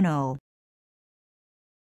 National.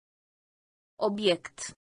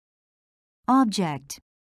 Obiect. Object.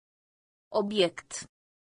 Obiect.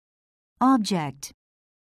 Object.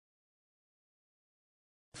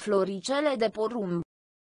 Floricele de porumb.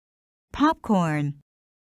 Popcorn.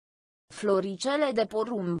 Floricele de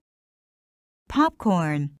porumb.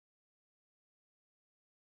 Popcorn.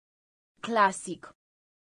 Clasic.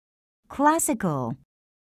 Classical.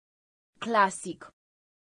 Clasic.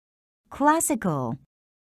 Classical.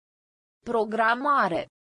 Programare.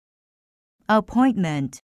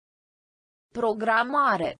 Appointment.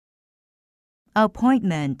 Programare.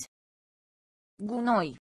 Appointment.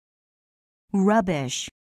 Gunoi. Rubbish.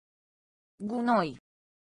 Gunoi.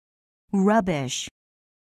 Rubbish.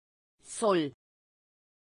 Sol.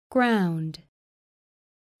 ground,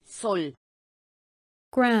 Sol.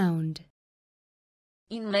 ground,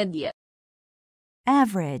 In medie.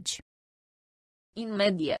 Average. In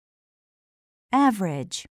medie.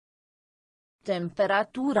 Average.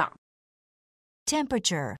 Temperatura.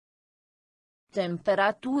 Temperature.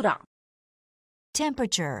 Temperatura.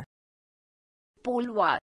 Temperature.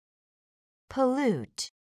 Polua. Pollute.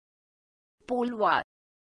 Polua.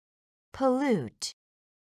 Pollute.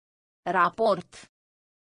 Raport.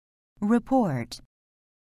 Report.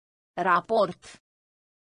 Raport.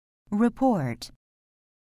 Report.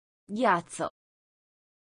 Gheață.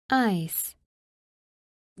 ice,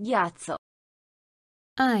 Gheață.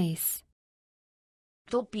 ice,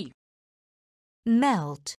 Topi.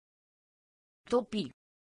 Melt. Topi.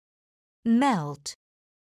 Melt.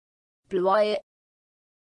 Ploaie.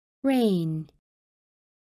 rain,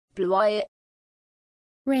 Ploaie.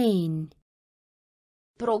 rain,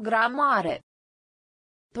 Programare.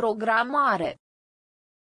 Programare.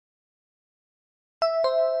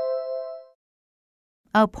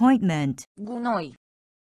 Appointment. Gunoi.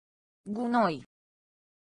 Gunoi.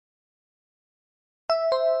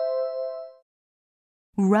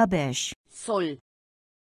 Rubbish. Sol.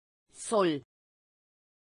 Sol.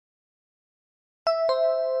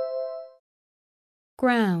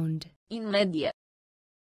 ground, In medie.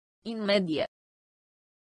 In medie.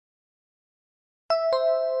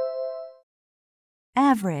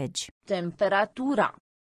 Average. Temperatura.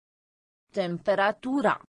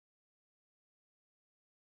 Temperatura.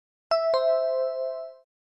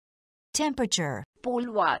 Temperature.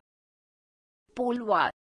 Polua. Polua.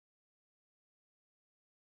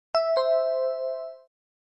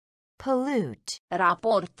 Pollute.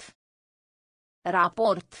 Raport.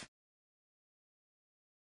 Raport.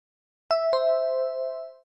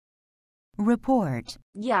 Report.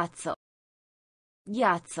 Gheață.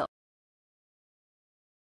 Gheață.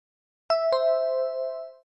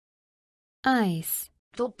 ice,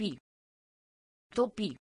 Topi.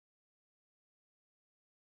 Topi.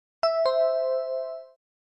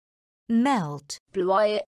 Melt.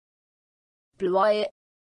 Ploaie. Ploaie.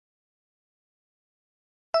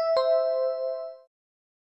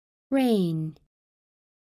 rain,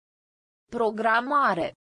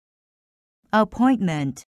 Programare.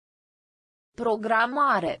 Appointment.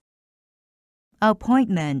 Programare.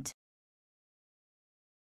 Appointment.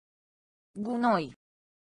 Gunoi.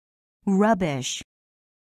 Rubbish.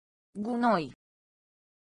 Gunoi.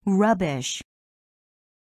 Rubbish.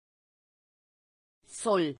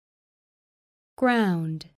 Sol.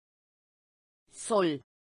 ground, Sol.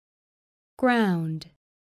 ground,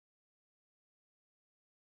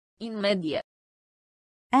 In medie.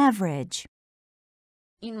 Average.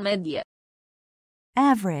 In medie.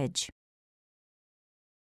 Average.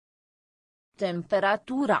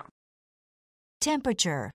 Temperatura.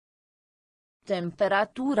 Temperature.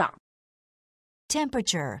 Temperatura.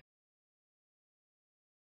 Temperature.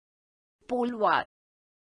 Polua.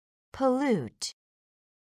 Pollute.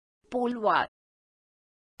 Polua.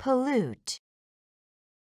 Pollute.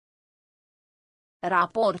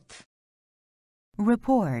 Raport.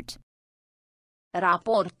 Report.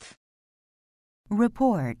 Raport.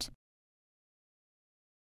 Report.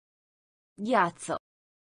 Gheață.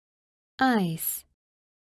 ice,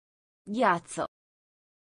 Gheață.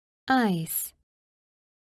 ice,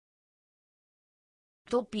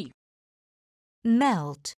 Topi.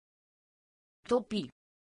 Melt. Topi.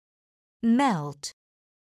 Melt.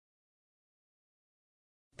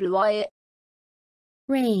 Ploaie.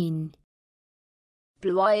 rain,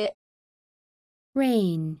 Ploaie.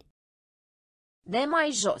 rain, De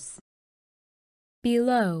mai jos.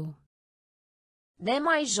 below, De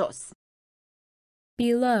mai jos.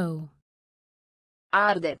 below,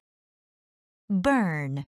 Arde.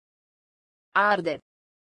 burn, Arde.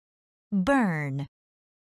 burn,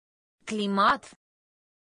 Climat.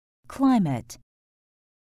 climate,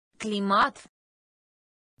 Climat.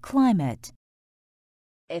 climate,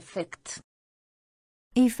 Efect.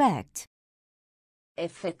 effect,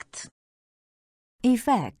 Efect.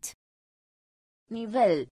 effect,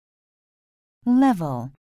 Nivel.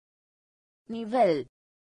 level, Nivel.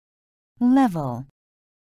 level,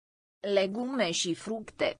 Legume și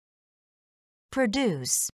fructe.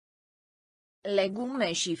 produce,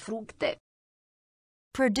 Legume și fructe.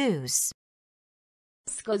 produce,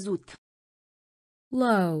 Scăzut.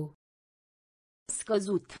 low,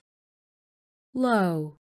 Scăzut.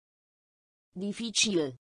 low,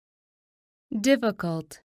 Dificil. difficult,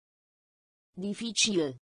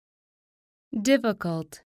 Dificil.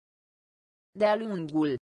 difficult, De-a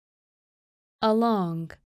lungul. along,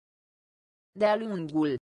 De-a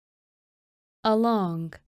lungul. along,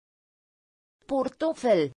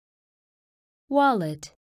 Portofel. wallet,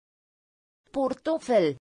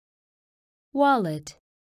 Portofel. wallet,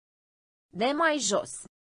 De mai jos.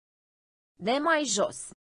 De mai jos.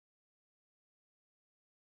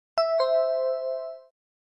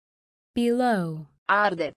 below,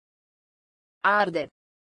 Arde. Arde.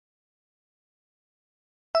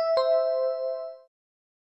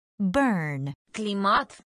 burn,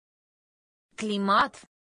 Climat. Climat.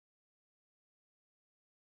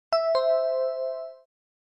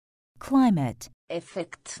 climate,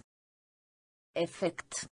 Efect.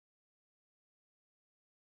 Efect.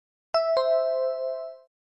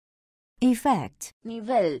 effect,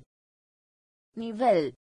 Nivel.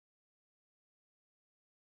 Nivel.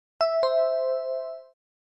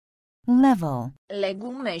 level,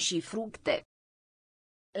 Legume și fructe.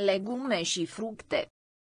 Legume și fructe.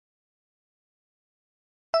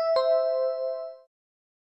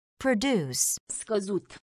 produce, Scăzut.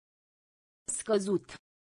 Scăzut.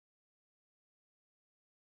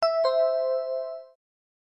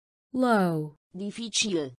 low,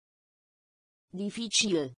 Dificil.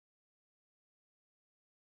 Dificil.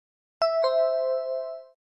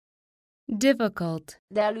 difficult,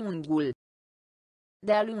 De-a lungul.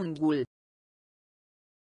 De-a lungul.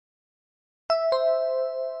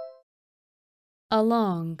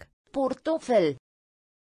 along, Portofel.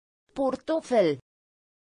 Portofel.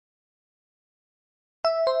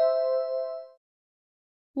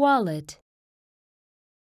 wallet,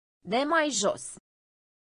 De mai jos.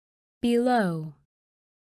 below,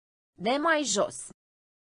 De mai jos.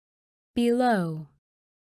 below,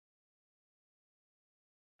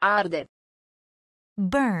 Arde.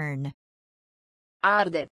 burn,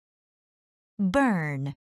 Arde.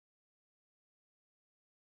 burn,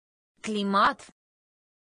 Climat.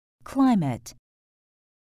 climate,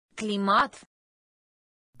 Climat.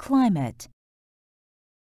 climate,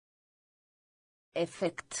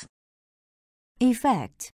 Efect.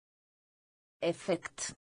 effect,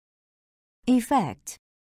 Efect. effect,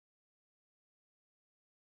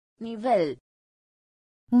 Nivel.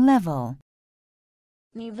 level,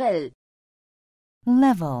 Nivel.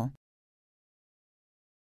 level,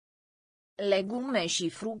 Legume și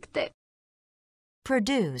fructe.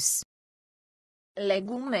 produce,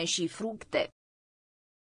 Legume și fructe.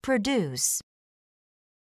 produce,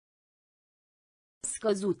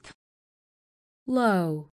 Scăzut.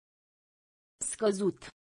 low, Scăzut.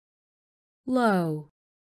 low,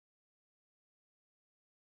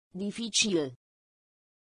 Dificil.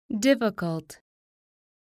 difficult,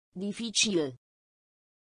 Dificil.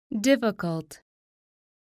 difficult,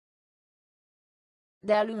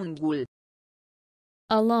 De-a lungul.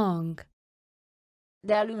 along,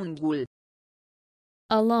 De-a lungul.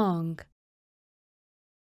 along,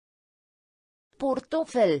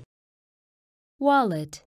 Portofel.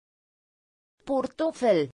 wallet,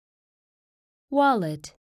 Portofel. wallet,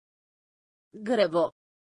 Grevo.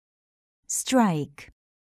 strike,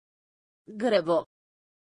 Grevo.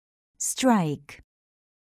 strike,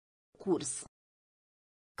 Curs.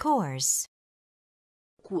 course,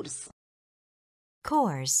 Curs.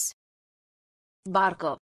 course,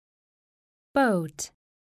 Barcă. boat,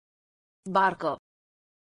 Barcă.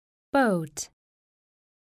 boat,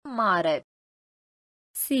 Mare.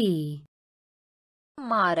 sea,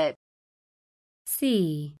 Mare.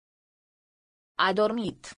 sea, A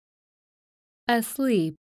dormit.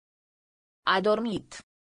 asleep, A dormit.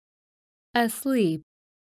 asleep,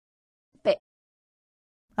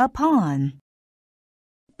 upon,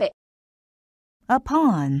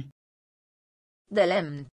 upon, De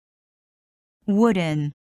lemn.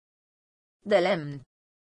 wooden, De lemn.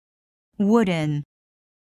 wooden,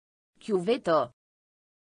 Chiuvetă.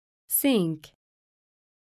 Sink.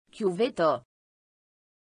 Chiuvetă.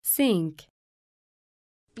 Sink.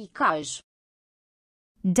 Picaj.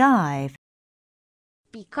 dive,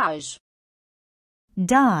 Picaj.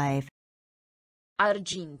 dive,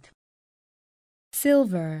 Argint.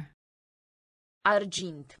 Silver.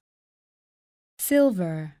 Argint.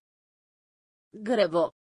 Silver.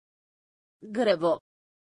 Grevo. Grevo.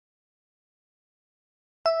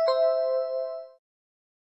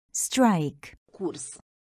 strike, Curs.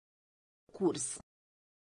 Curs.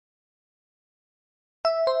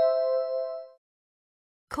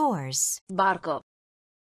 course, Barcă.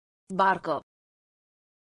 Barcă.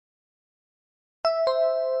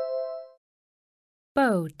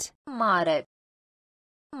 Boat. Mare.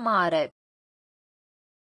 Mare.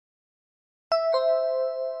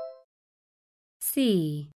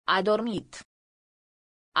 Sea. A dormit.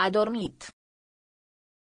 A dormit.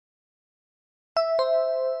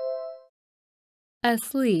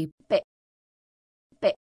 Asleep.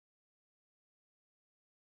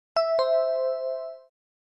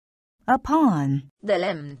 upon, De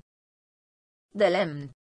lemn. De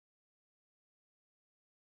lemn.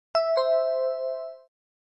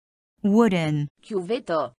 wooden,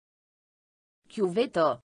 Chiuvetă.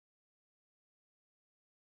 Chiuvetă.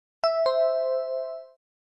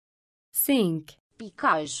 Sink.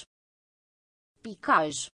 Picaj.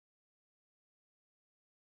 Picaj.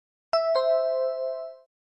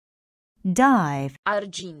 dive,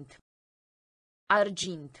 Argint.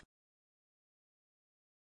 Argint.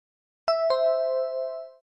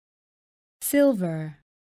 Silver.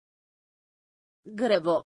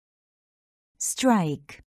 Grevo.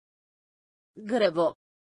 strike, Grevo.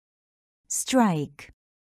 strike,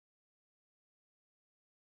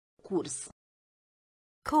 Curs.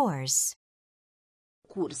 course,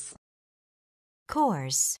 Curs.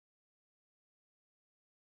 course,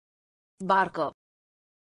 Barcă.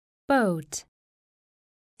 Boat.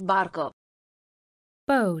 Barcă.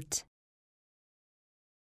 Boat.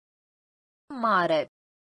 Mare.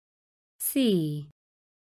 Sea.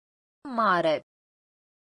 Mare.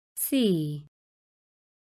 Sea.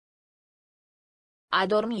 A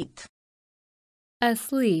dormit.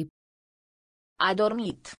 Asleep. A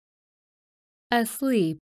dormit.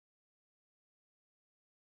 Asleep.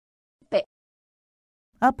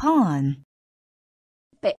 upon,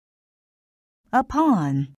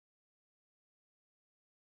 upon,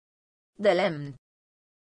 De lemn.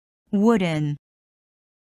 wooden,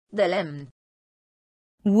 De lemn.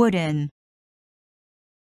 wooden,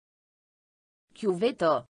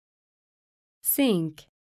 Chiuvetă. Sink.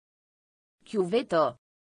 Chiuvetă.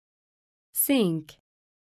 Sink.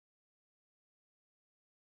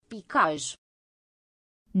 Picaj.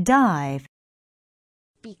 dive,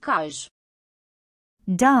 Picaj.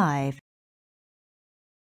 dive,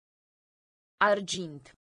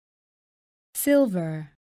 Argint.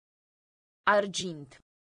 Silver. Argint.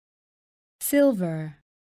 Silver.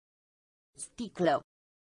 Sticlă.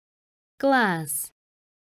 Glass.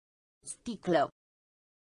 Sticlă.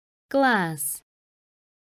 Glass.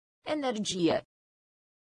 Energie.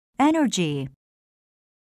 energy,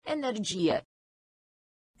 Energie.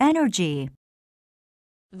 energy,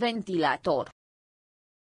 Ventilator.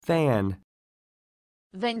 Fan.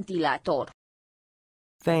 Ventilator.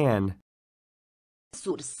 Fan.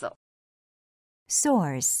 Sursă.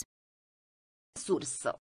 source,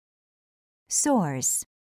 Sursă. source,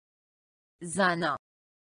 Zana.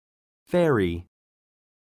 Ferry.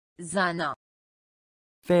 Zana.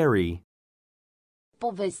 Ferry.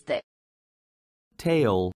 Poveste.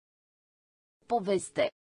 Tale. Poveste.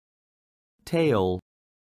 Tale.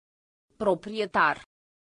 Proprietar.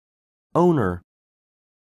 Owner.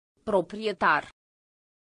 Proprietar.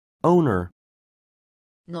 Owner.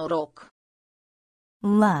 Noroc.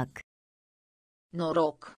 luck,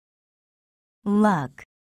 Noroc. luck,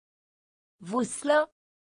 Vâslă.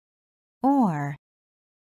 or,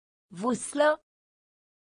 Vâslă.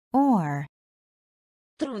 or,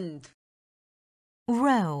 Trund.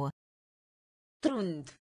 row, Trund.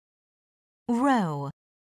 row,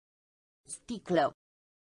 Sticlă.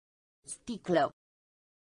 Sticlă.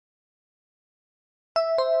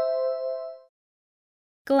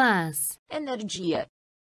 Glass. Energie.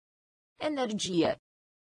 Energie.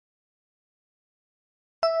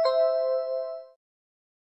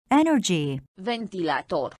 energy,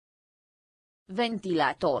 Ventilator.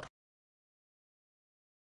 Ventilator.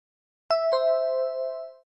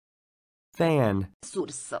 Fan.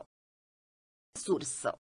 Sursă.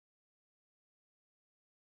 Sursă.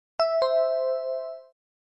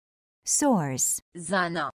 source,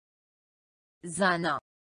 Zana. Zana.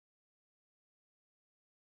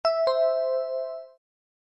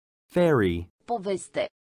 Ferry. Poveste.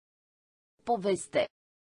 Poveste.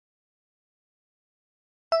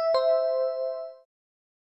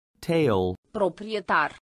 Tale.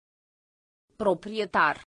 Proprietar.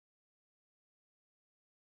 Proprietar.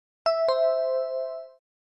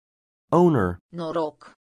 Owner.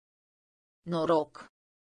 Noroc. Noroc.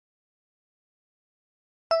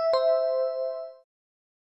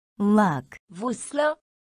 luck, Vâslă.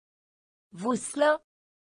 Vâslă.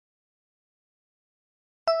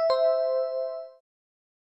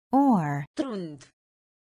 or, Trund.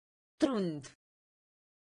 Trund.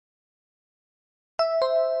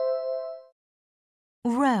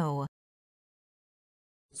 row,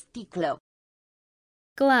 Sticlă.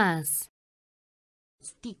 glass,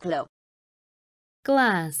 Sticlă.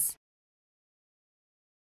 glass,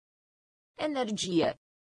 Energie.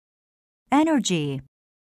 energy,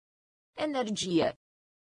 Energie.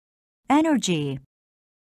 energy,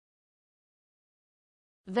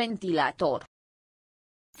 Ventilator.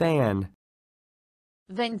 Fan.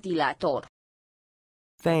 Ventilator.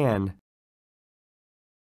 Fan.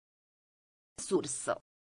 Sursă.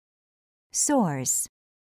 source,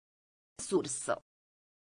 Sursă.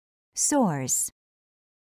 source,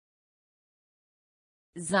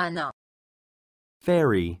 Zana.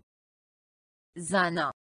 Ferry. Zana.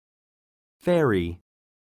 Ferry.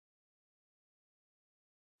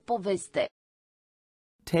 Poveste.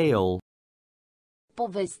 Tale.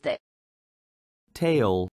 Poveste.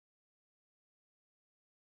 Tale.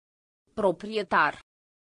 Proprietar.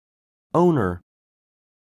 Owner.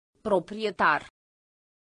 Proprietar.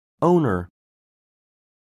 Owner.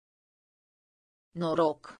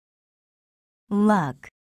 Noroc. luck,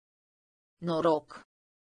 Noroc.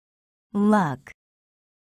 luck,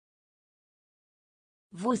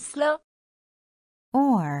 Vâslă.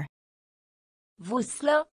 or,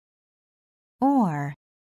 Vâslă. or,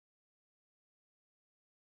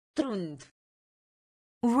 Trund.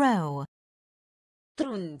 row,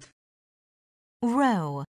 Trund.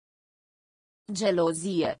 row,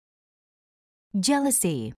 Gelozie.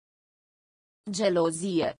 jealousy,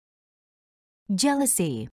 Gelozie.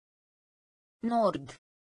 jealousy, Nord.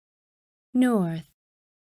 north,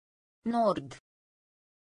 Nord.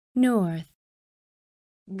 north,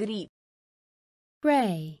 Gri.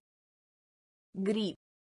 gray, Gri.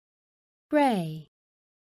 gray,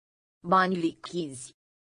 Bani lichizi.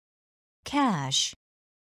 cash,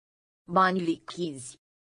 Bani lichizi.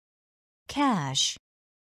 cash,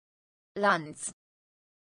 Lanț.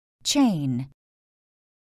 chain,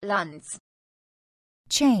 Lanț.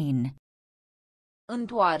 chain,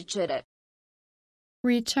 Întoarcere.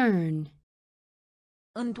 return,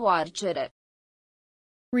 Întoarcere.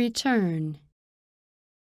 return,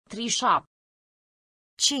 Trișap.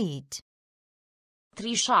 cheat,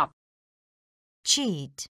 Trișap.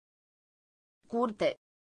 cheat, Curte.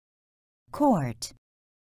 court,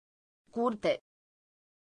 Curte.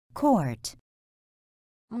 court,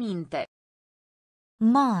 Minte.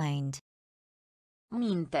 mind,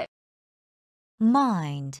 Minte.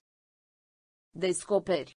 mind,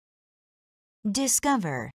 Descoperi.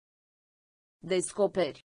 discover,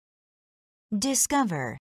 Descoperi.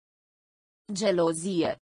 discover,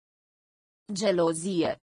 Gelozie.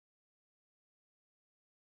 Gelozie.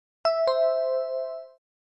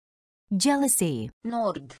 jealousy,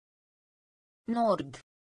 Nord. Nord.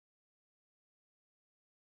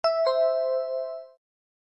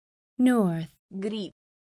 north, Gri.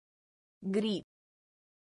 Gri.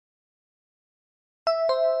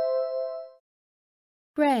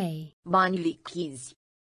 gray, Bani lichizi.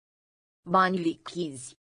 Bani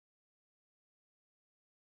lichizi.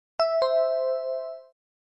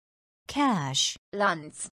 cash,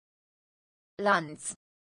 Lanț. Lanț.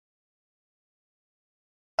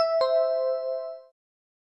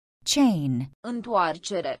 chain,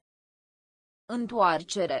 Întoarcere.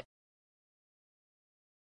 Întoarcere.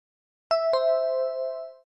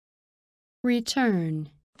 return,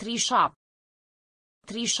 Trișap.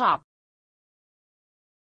 Trișap.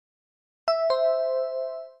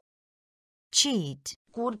 cheat,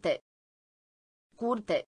 Curte.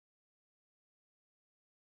 Curte.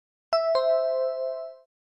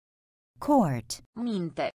 court,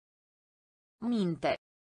 Minte. Minte.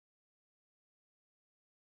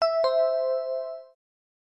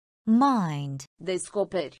 mind,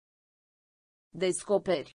 Descoperi.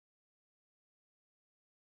 Descoperi.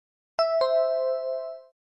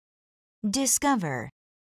 discover,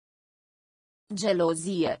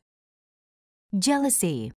 Gelozie.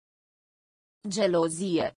 jealousy,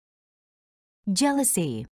 Gelozie.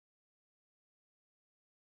 jealousy,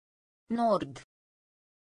 Nord.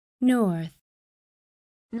 north,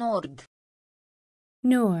 Nord.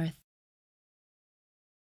 north,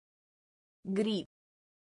 Gri.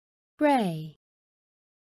 gray,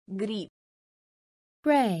 gri,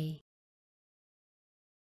 gray,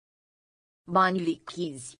 bani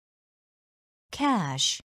lichizi,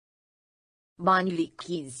 cash, bani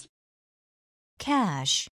lichizi,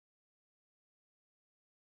 cash,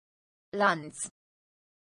 lanț,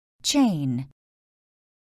 chain,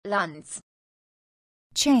 lanț,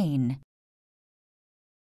 chain,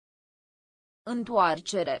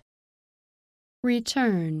 întoarcere,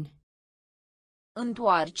 return,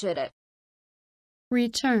 întoarcere,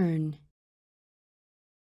 return,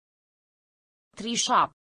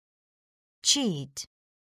 trișa, cheat,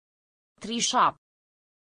 trișa,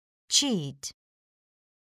 cheat,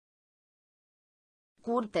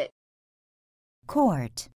 curte,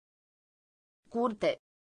 court, curte,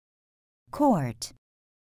 court,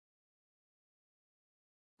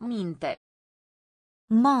 minte,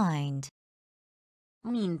 mind,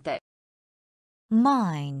 minte,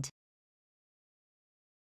 mind,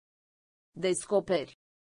 descoperi,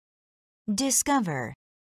 discover,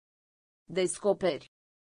 descoperi,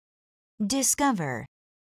 discover,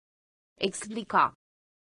 explica,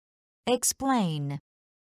 explain,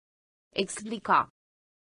 explica,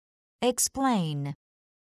 explain,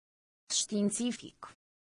 științific,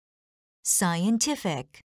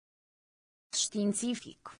 scientific,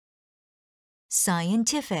 științific,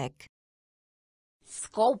 scientific,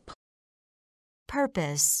 scop,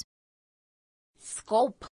 purpose,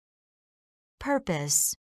 scop,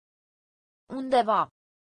 purpose, undeva,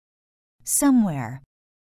 somewhere,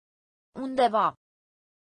 undeva,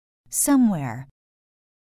 somewhere,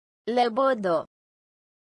 lebădă,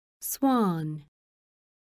 swan,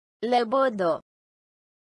 lebădă,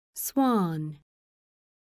 swan,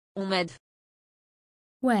 umed,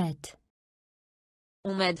 wet,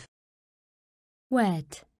 umed,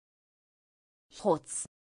 wet, hoț,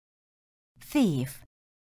 thief,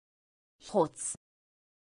 hoț,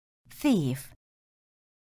 thief,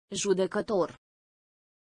 judecător,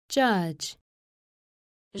 judge,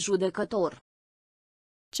 judecător,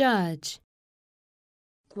 judge,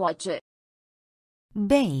 coace,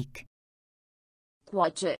 bake,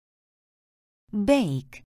 coace,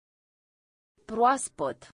 bake,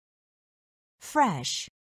 proaspăt, fresh,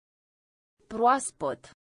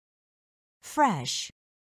 proaspăt, fresh,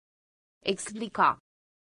 explica,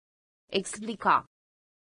 explica,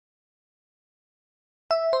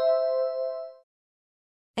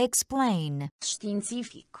 explain,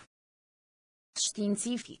 științific,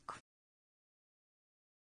 științific,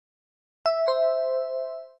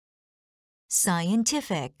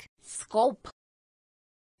 scientific, scop,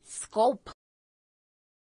 scop,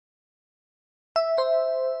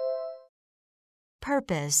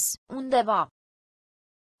 purpose, undeva,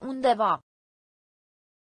 undeva,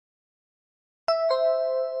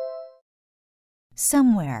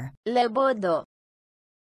 somewhere, lebădă,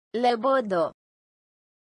 lebădă,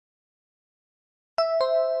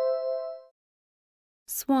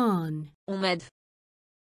 swan, umed,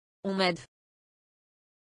 umed,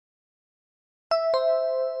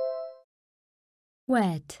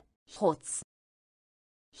 wet, hoț,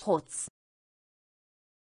 hoț,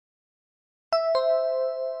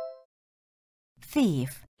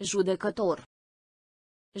 thief, judecător,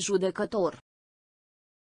 judecător,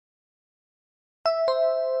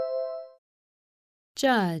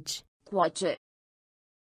 judge, coace,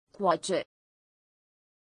 coace,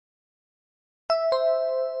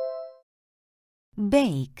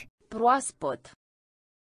 bake, proaspăt,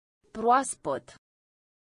 proaspăt,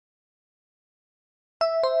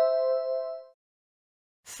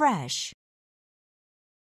 fresh,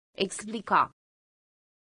 explica,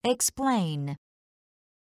 explain,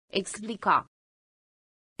 explica,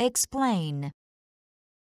 explain,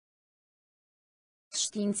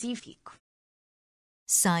 științific,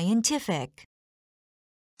 scientific,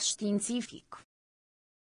 științific,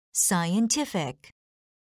 scientific,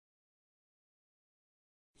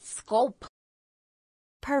 scop,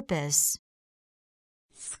 purpose,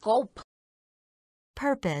 scop,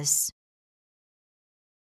 purpose,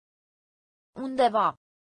 undeva,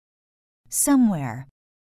 somewhere,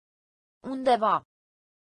 undeva,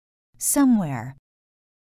 somewhere,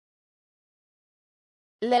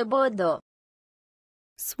 lebădă,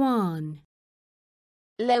 swan,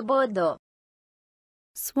 lebădă,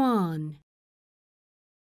 swan,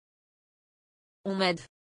 umed,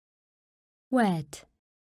 wet,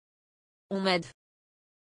 umed,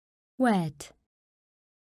 wet,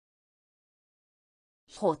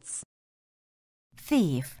 hoț,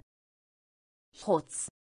 thief, hoț,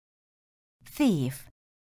 thief,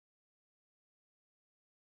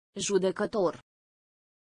 judecător,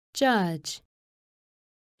 judge,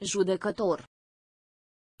 judecător,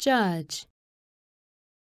 judge,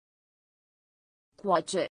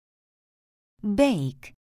 Coace.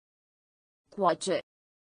 bake, Coace.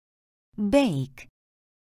 bake,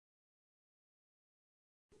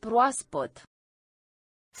 Proaspăt.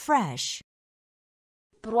 fresh,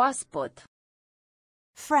 Proaspăt.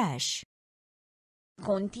 fresh,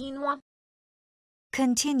 Continua.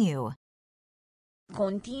 continue,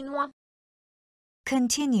 Continua.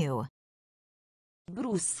 continue,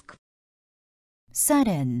 Brusc.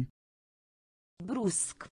 sudden,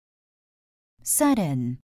 Brusc.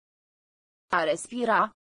 sudden, A respira.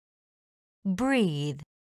 breathe,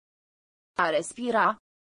 A respira.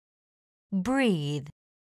 breathe,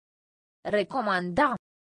 Recomanda.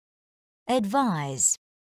 advise,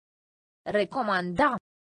 Recomanda.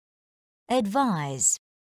 advise,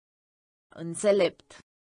 Înțelept.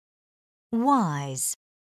 wise,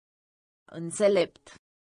 Înțelept.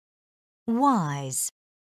 wise,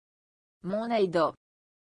 Monedă.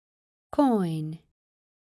 coin,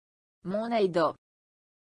 Monedă.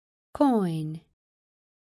 coin,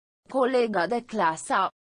 Colega de clasă.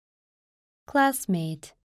 classmate,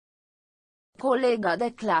 Colega de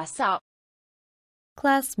clasă.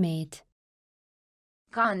 classmate,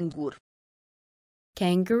 Cangur.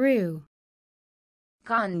 kangaroo,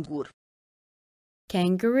 Cangur.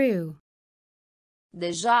 kangaroo,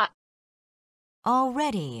 Deja.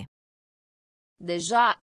 already, Deja.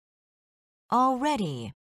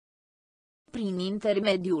 already, Prin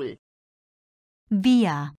intermediul.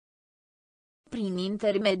 via, Prin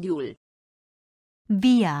intermediul.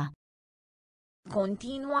 via,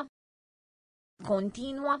 Continua.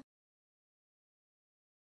 Continua.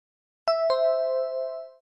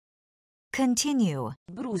 continue,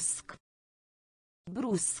 Brusc.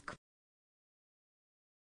 Brusc.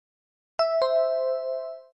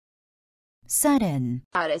 sudden,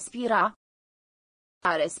 A respira.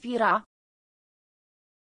 A respira.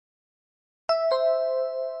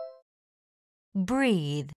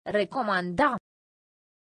 breathe, Recomanda.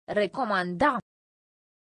 Recomanda.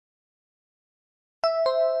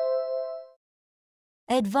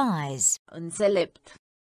 advise, Înțelept.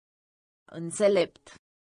 Înțelept.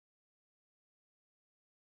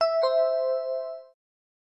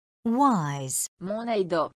 wise,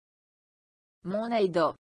 Monedă.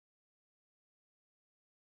 Monedă.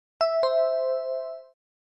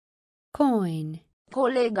 coin,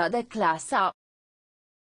 Colega de clasă.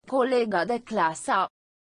 Colega de clasă.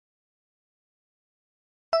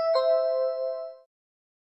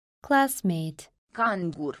 classmate,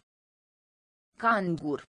 Cangur.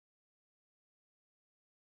 Cangur.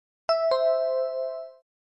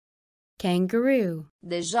 kangaroo,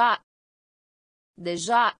 Deja.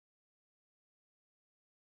 Deja.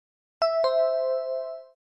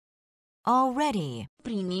 already,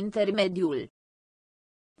 Prin intermediul.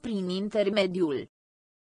 Prin intermediul.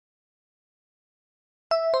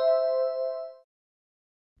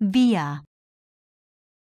 via,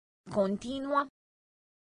 Continua.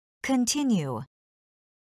 continue,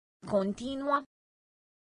 Continua.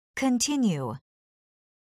 continue,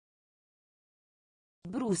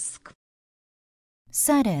 Brusc.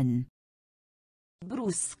 sudden,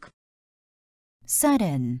 Brusc.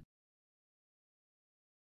 sudden,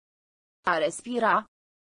 A respira.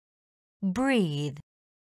 breathe,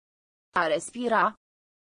 A respira.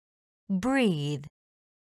 breathe,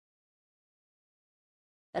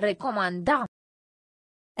 Recomanda.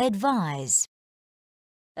 advise,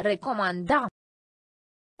 Recomanda.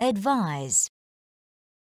 advise,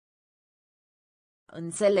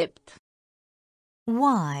 Înțelept.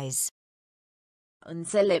 wise,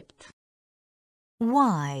 Înțelept.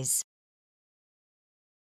 wise,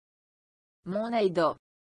 Monedă.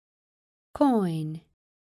 coin,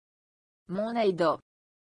 Monedă.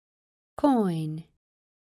 coin,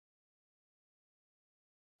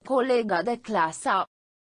 Colega de clasă.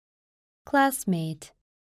 classmate,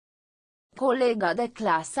 Colega de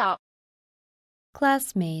clasă.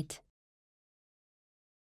 classmate,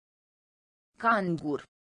 Cangur.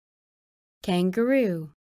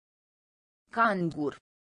 kangaroo, Cangur.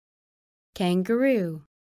 kangaroo,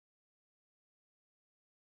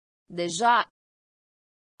 Deja.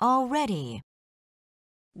 already,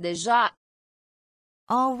 Deja.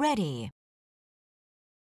 already,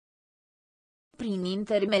 Prin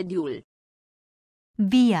intermediul.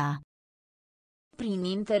 via, Prin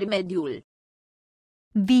intermediul.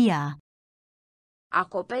 via,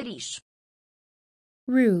 Acoperiș.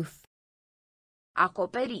 roof,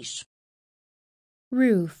 Acoperiș.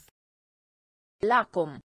 roof,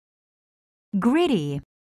 Lacom. gritty,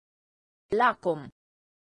 Lacom.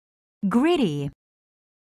 gritty,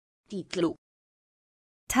 Titlu.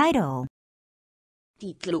 title,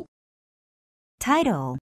 Titlu.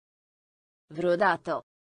 title, Vreodată.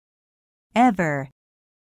 ever,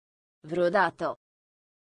 Vreodată.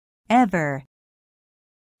 ever,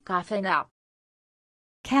 Cafenea.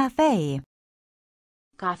 cafe,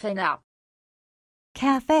 Cafenea.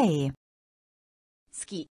 cafe,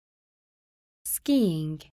 Ski.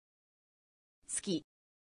 skiing, Ski.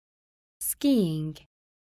 skiing,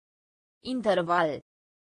 Interval.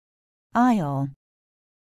 aisle,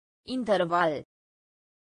 Interval.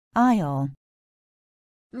 aisle,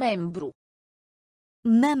 Membru.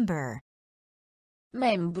 member,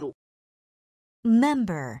 Membru.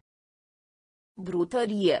 member,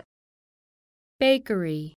 Brutărie.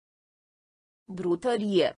 bakery,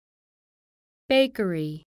 Brutărie.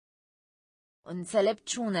 bakery,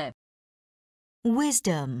 Înțelepciune.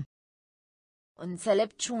 wisdom,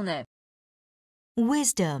 Înțelepciune.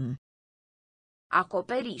 wisdom,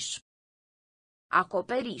 Acoperiș.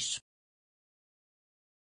 Acoperiș.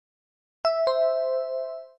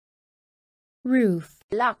 roof,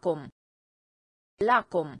 Lacom.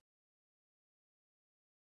 Lacom.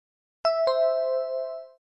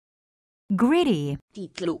 gritty,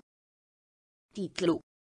 Titlu. Titlu.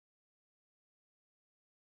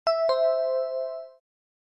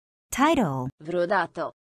 title,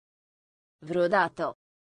 Vreodată. Vreodată.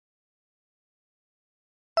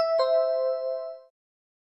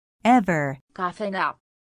 ever, Cafenea.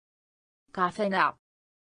 Cafenea.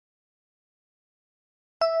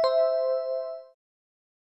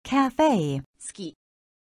 cafe, Ski.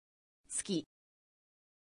 Ski.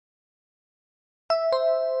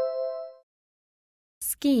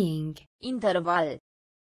 skiing, Interval.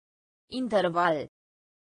 Interval.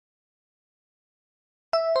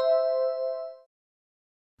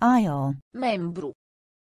 aisle, Membru.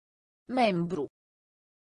 Membru.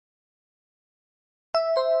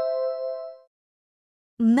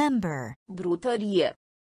 member, Brutărie.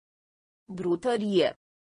 Brutărie.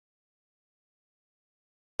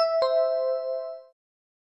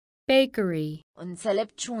 bakery,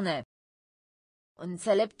 Înțelepciune.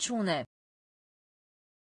 Înțelepciune.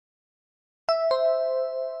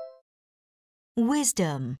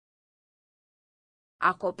 wisdom,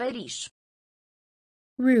 Acoperiș.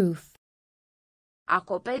 roof,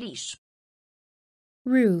 Acoperiș.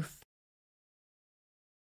 roof,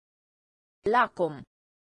 Lacom.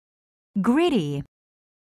 gritty,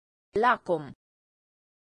 Lacom.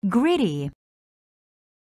 gritty,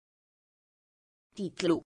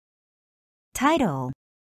 Titlu. title,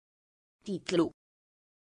 Titlu.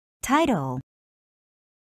 title,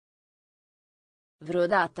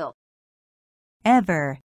 Vreodată.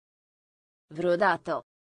 ever, Vreodată.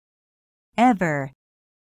 ever,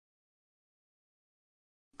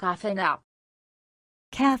 Cafenea.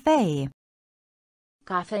 cafe,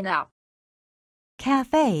 Cafenea.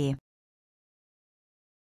 cafe,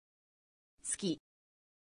 Ski.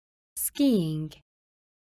 skiing,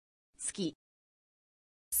 Ski.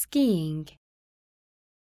 skiing,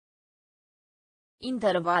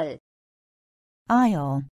 Interval.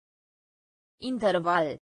 aisle,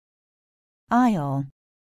 Interval. aisle,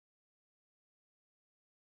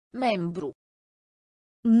 Membru.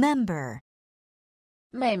 member,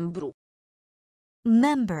 Membru.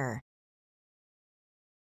 member,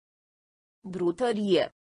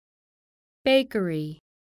 Brutărie. bakery,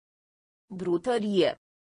 Brutărie.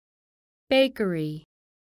 bakery,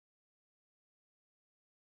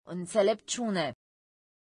 Înțelepciune.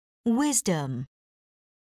 wisdom,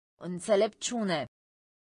 Înțelepciune.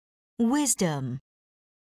 wisdom,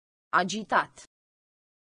 Agitat.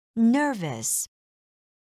 nervous,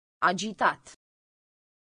 Agitat.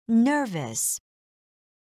 nervous,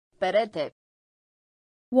 Perete.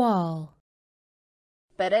 wall,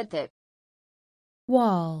 Perete.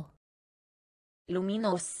 wall,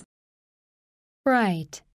 Luminos.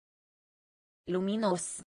 bright,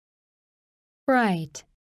 Luminos. bright,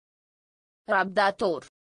 Răbdător.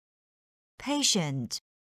 patient,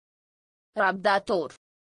 Răbdător.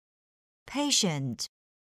 patient,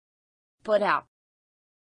 Părea.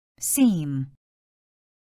 seem,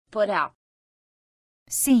 Părea.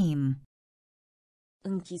 seem,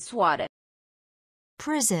 Închisoare.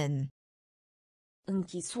 prison,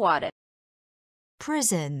 Închisoare.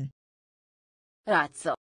 prison,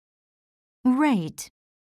 Rață. rate,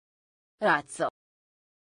 Rață.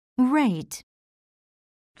 rate,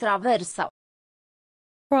 Traversa.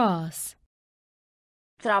 cross,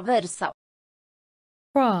 Traversa.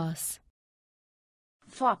 cross,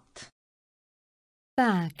 Fapt.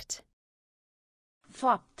 fact,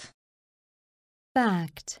 Fapt.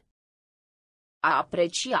 fact, A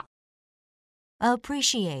aprecia.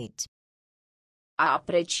 appreciate, A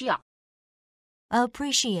aprecia.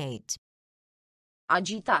 appreciate,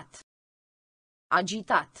 Agitat.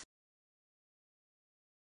 Agitat.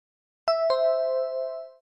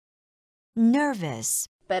 nervous,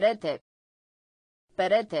 Perete.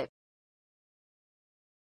 Perete.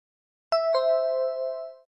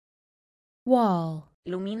 wall,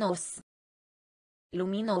 Luminos.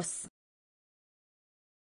 Luminos.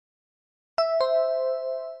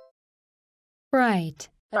 bright,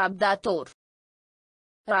 Răbdător.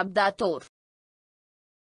 Răbdător.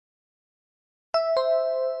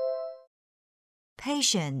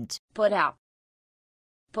 patient, Părea.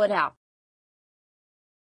 Părea.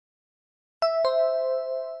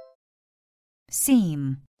 seem,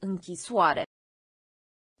 Închisoare.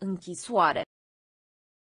 Închisoare.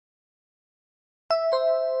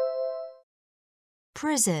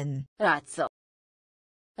 prison, Rață.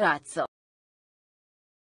 Rață.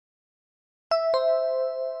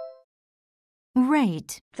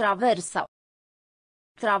 rate, Traversa.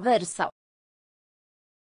 Traversa.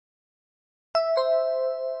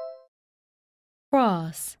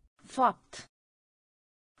 cross, Fapt.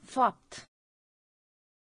 Fapt.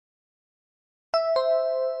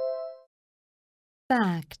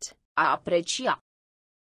 fact, A aprecia.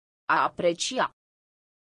 A aprecia.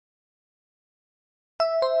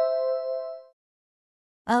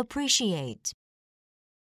 appreciate,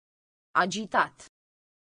 Agitat.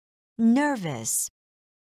 nervous,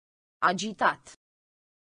 Agitat.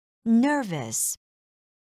 nervous,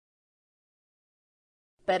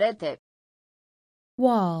 Perete.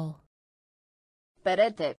 wall,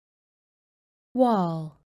 Perete.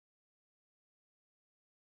 wall,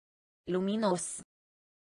 Luminos.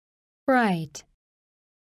 bright,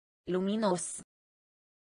 Luminos.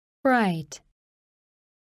 bright,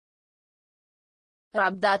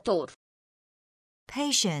 Răbdător.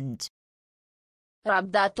 patient,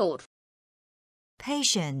 Răbdător.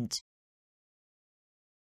 patient,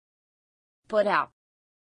 Părea.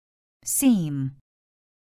 seem,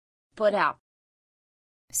 Părea.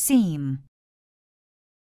 seem,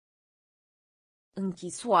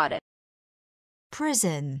 Închisoare.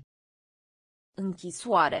 prison,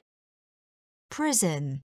 Închisoare. prison,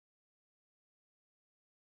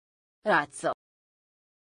 Rață.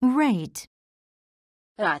 rate,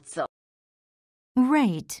 Rață.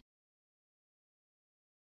 rate,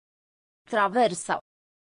 Traversa.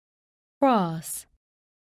 cross,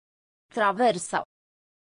 Traversa.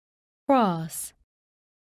 cross,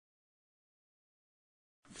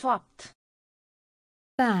 Fapt.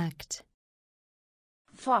 fact,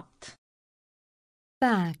 Fapt.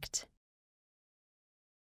 fact,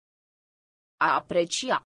 A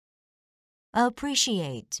aprecia.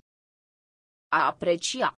 appreciate, A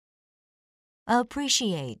aprecia.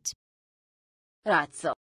 appreciate,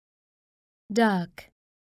 Rață. duck,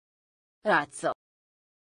 Rață.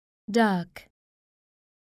 duck,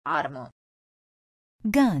 Armă.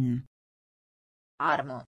 gun,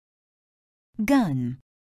 Armă. gun,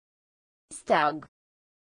 Steag.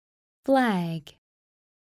 flag,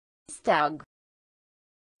 Steag.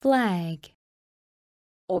 flag,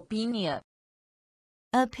 Opinie.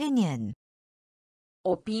 opinion,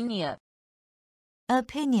 Opinie.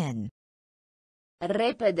 opinion,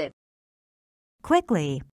 Repede.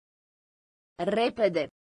 quickly, Repede.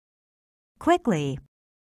 quickly,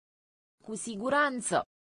 Cu siguranță.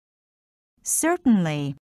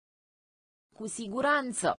 certainly, Cu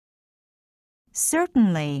siguranță.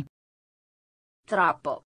 certainly,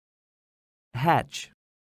 Trapă. hatch,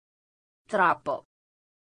 Trapă.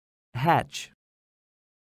 hatch,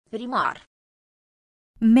 Primar.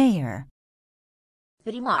 mayor,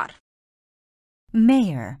 Primar.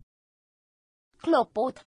 mayor,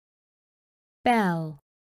 Clopot. bell,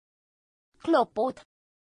 Clopot.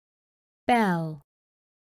 bell,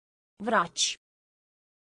 Vraci.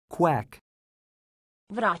 quack,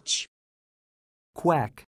 Vraci.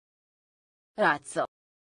 quack, Rață.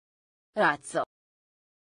 Rață.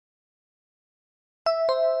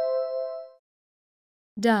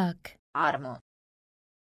 duck, Armă.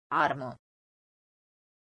 Armă.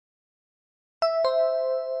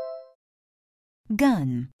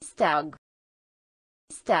 gun, Steag.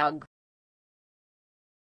 Steag.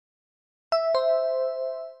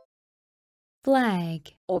 flag,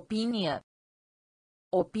 Opinie.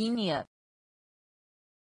 Opinie.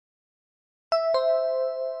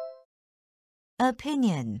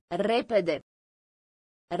 opinion, Repede.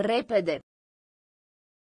 Repede.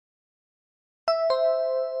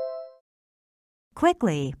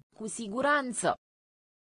 quickly, Cu siguranță.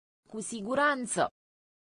 Cu siguranță.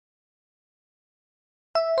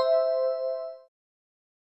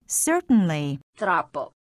 certainly,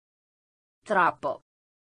 Trapă. Trapă.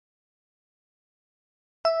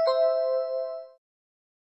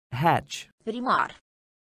 hatch, Primar.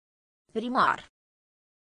 Primar.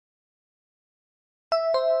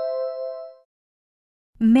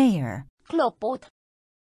 mayor, Clopot.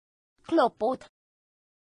 Clopot.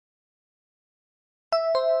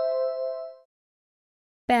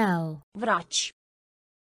 Bell. Vraci.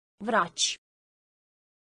 Vraci.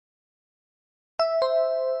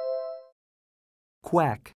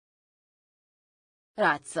 Quack.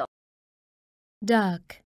 Razzo.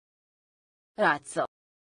 Duck. Razzo.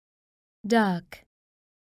 Duck.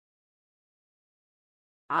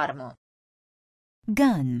 Armă.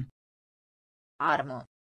 gun, Armă.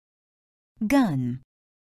 gun,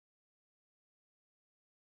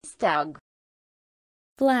 Steag.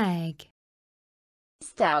 Flag.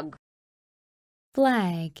 Steag.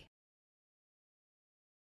 Flag.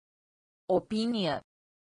 Opinie.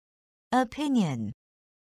 opinion,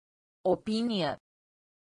 Opinie.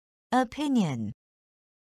 opinion,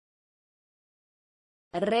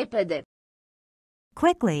 Repede.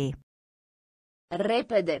 quickly,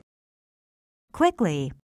 Repede. quickly,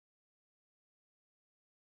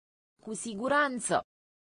 Cu siguranță.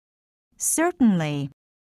 certainly,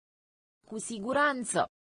 Cu siguranță.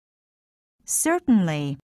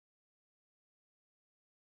 certainly,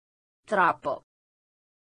 Trapă.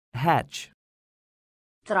 Hatch.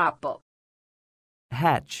 Trapă.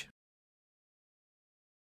 Hatch.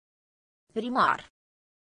 Primar.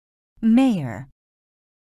 mayor,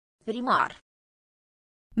 Primar.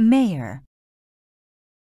 mayor,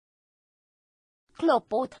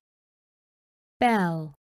 Clopot.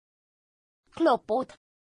 Bell. Clopot.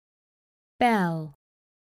 Bell.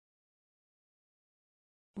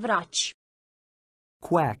 Vraci.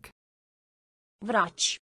 Quack.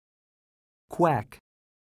 Vraci. Quack.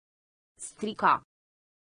 Strica.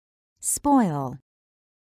 spoil,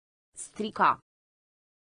 Strica.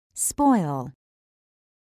 spoil,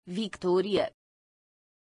 Victorie.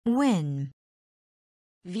 win,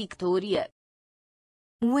 Victorie.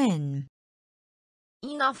 win,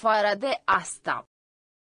 În afară de asta.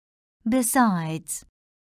 besides,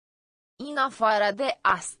 În afară de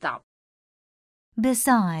asta.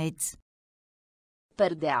 besides,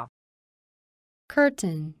 Perdea.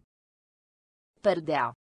 Curtain.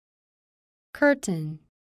 Perdea. Curtain.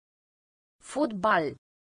 Fotbal.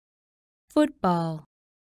 Football.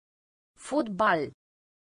 Fotbal.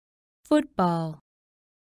 Football.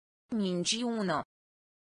 Minciună.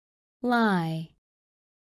 Lie.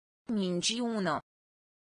 Minciună.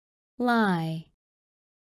 Lie.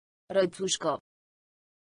 Rățușcă.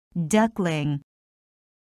 duckling,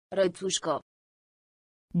 Rățușcă.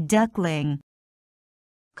 duckling,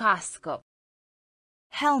 Cască.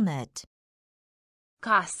 helmet,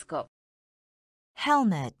 Cască.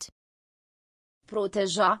 helmet,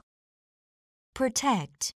 Proteja.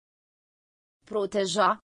 protect, Proteja.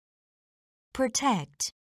 protect,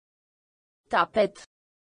 Tapet.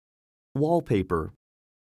 Wallpaper.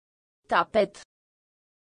 Tapet.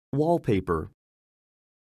 Wallpaper.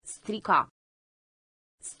 Strica.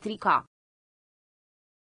 Strica.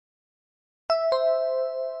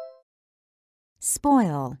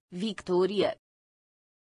 spoil, Victorie.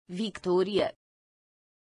 Victorie.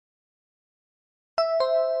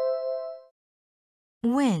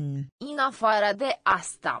 win, În afară de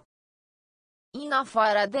asta. În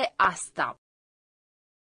afară de asta.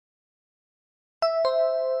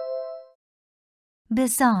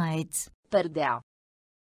 besides, Perdea.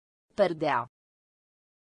 Perdea.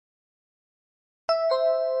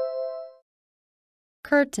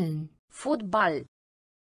 Curtain. Fotbal.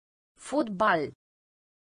 Fotbal.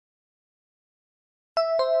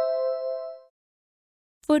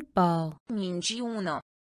 Football. Minciună.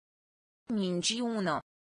 Minciună.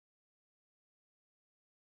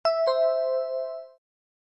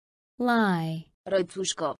 Lie.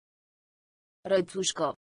 Rățușcă. Rățușcă.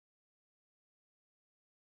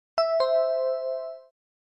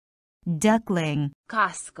 duckling,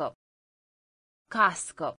 Cască.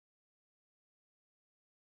 Cască.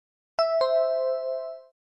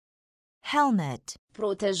 helmet,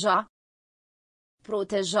 Proteja.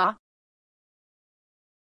 Proteja.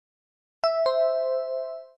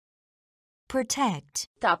 protect,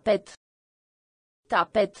 Tapet.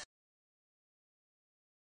 Tapet.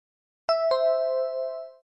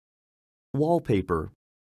 Wallpaper.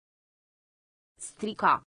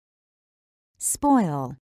 Strica.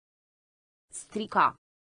 spoil, Strica.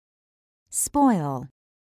 spoil,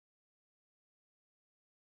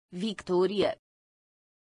 Victorie.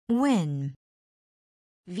 win,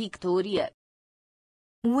 Victorie.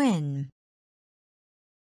 win,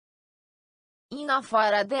 În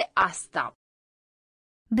afară de asta.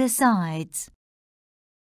 besides,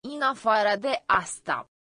 În afară de asta.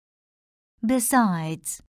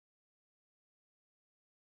 besides,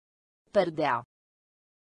 Perdea.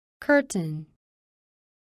 Curtain.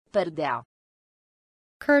 Perdea.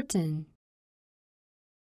 Curtain.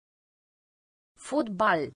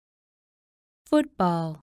 Fotbal.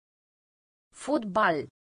 football, Fotbal.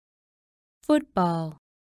 football,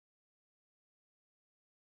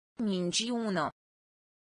 Minciună.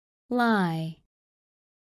 lie,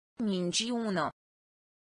 Minciună.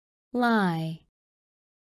 lie,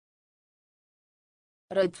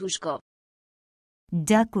 Rățușcă.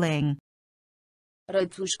 duckling,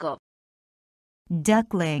 Rățușcă.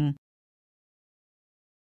 duckling,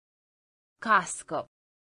 Cască.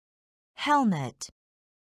 helmet,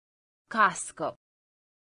 Cască.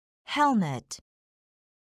 helmet,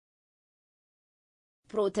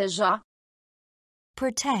 Proteja.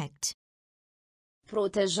 protect,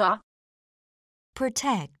 Proteja.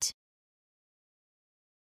 protect,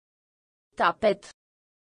 Tapet.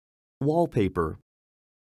 Wallpaper.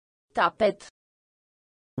 Tapet.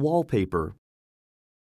 Wallpaper.